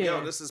bullshit. Like,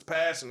 yo, this is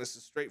passion. This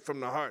is straight from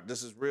the heart.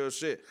 This is real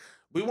shit.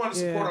 We want to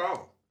support all of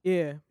them.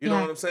 Yeah. You know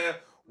what I'm saying?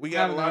 We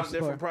got a lot of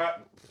different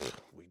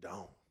we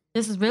don't.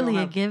 This is really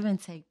a give and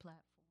take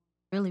platform.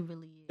 Really,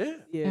 really is.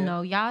 Yeah. You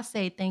know, y'all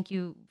say thank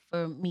you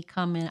for me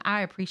coming.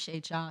 I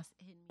appreciate y'all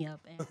hitting me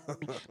up and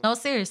having me. No,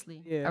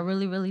 seriously. I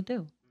really, really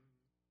do.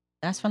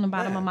 That's from the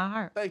bottom of my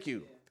heart. Thank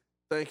you.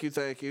 Thank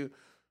you.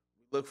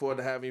 Look forward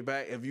to having you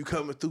back. If you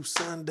coming through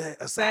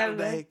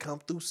Saturday, come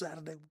through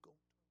Saturday. We go.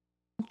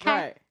 Okay.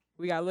 Right.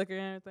 We got liquor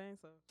and everything,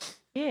 so.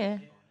 Yeah.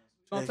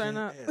 Gonna turn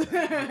up.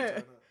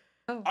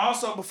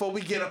 Also, before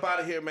we get up out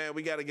of here, man,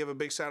 we got to give a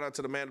big shout out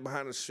to the man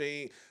behind the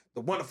scene,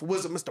 the wonderful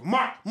wizard, Mr.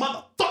 Mark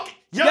motherfucking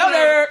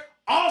Yoder.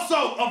 Also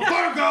a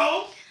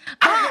Virgo.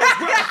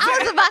 I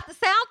was about to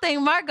say, I don't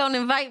think Mark gonna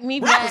invite me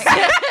back.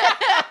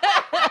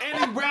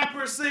 Any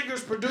rappers,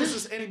 singers,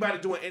 producers, anybody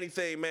doing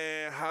anything,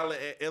 man, holla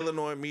at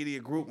Illinois Media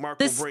Group. Mark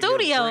The will bring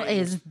studio your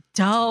dreams is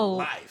dope.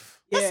 to life.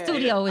 The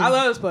studio is. I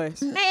love this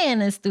place. Man,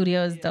 the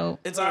studio is dope.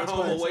 It's our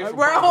home away from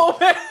We're home.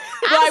 home.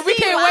 Like, we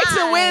can't wait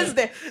till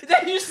Wednesday.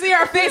 Then you see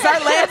our face our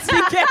last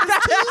weekend.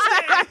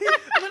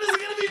 When is it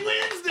gonna be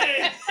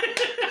Wednesday?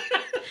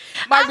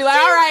 Might be like,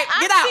 all right,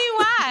 get out. I see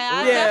why.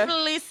 I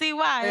definitely see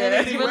why.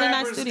 It's Any a really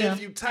rappers, nice studio.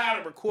 if you tired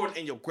of recording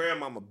in your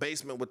grandmama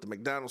basement with the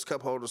McDonald's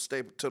cup holder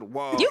stapled to the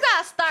wall, You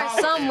gotta start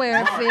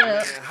somewhere,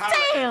 Phil.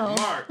 Damn.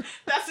 Mark.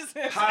 That's just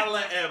it.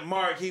 Holla at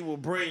Mark. He will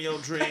bring your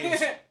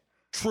dreams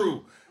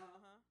true.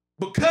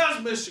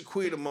 Because Miss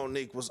Shaquita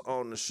Monique was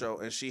on the show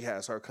and she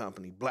has her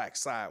company, Black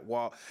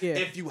Sidewalk. Yeah.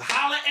 If you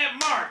holla at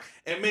Mark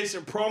and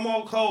mention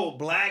promo code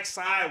Black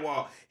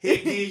Sidewalk, he'll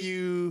give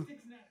you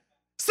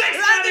 $6.95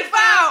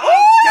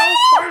 on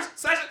your first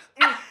session.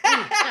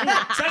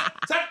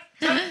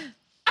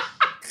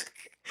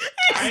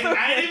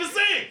 I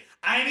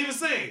ain't even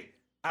sing.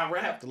 I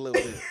rapped a little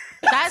bit.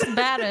 That's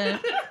better.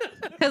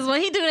 Because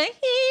when he do that,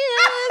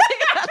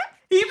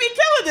 He be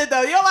killing it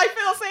though. You don't like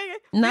Phil singing?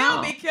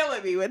 No. Phil be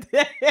killing me with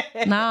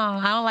that. no,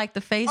 I don't like the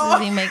faces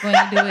he make when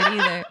he do it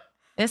either.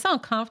 It's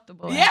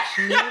uncomfortable. Yeah.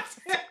 Actually.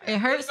 It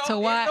hurts to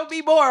watch. There'll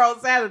be more on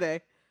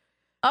Saturday.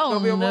 Oh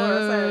There'll be more on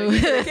no. Saturday.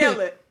 You gonna kill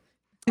it.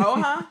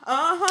 Come on.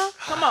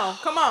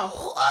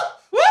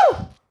 Woo!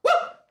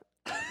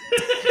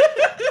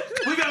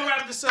 We gonna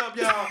wrap this up,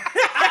 y'all.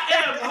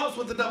 I am the host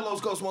with the Double O's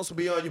Ghost Wants to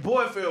Be On. Your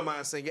boy Phil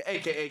Mind Singer,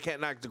 aka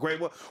Can't Knock the Great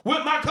One,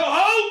 with my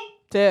co-host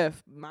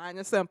Tiff, mine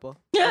is simple.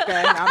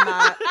 Okay, I'm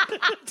not.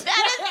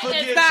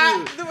 Forget Not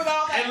you. doing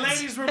all that. And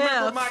ladies,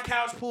 remember my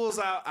couch pulls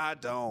out. I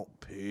don't.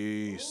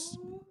 Peace.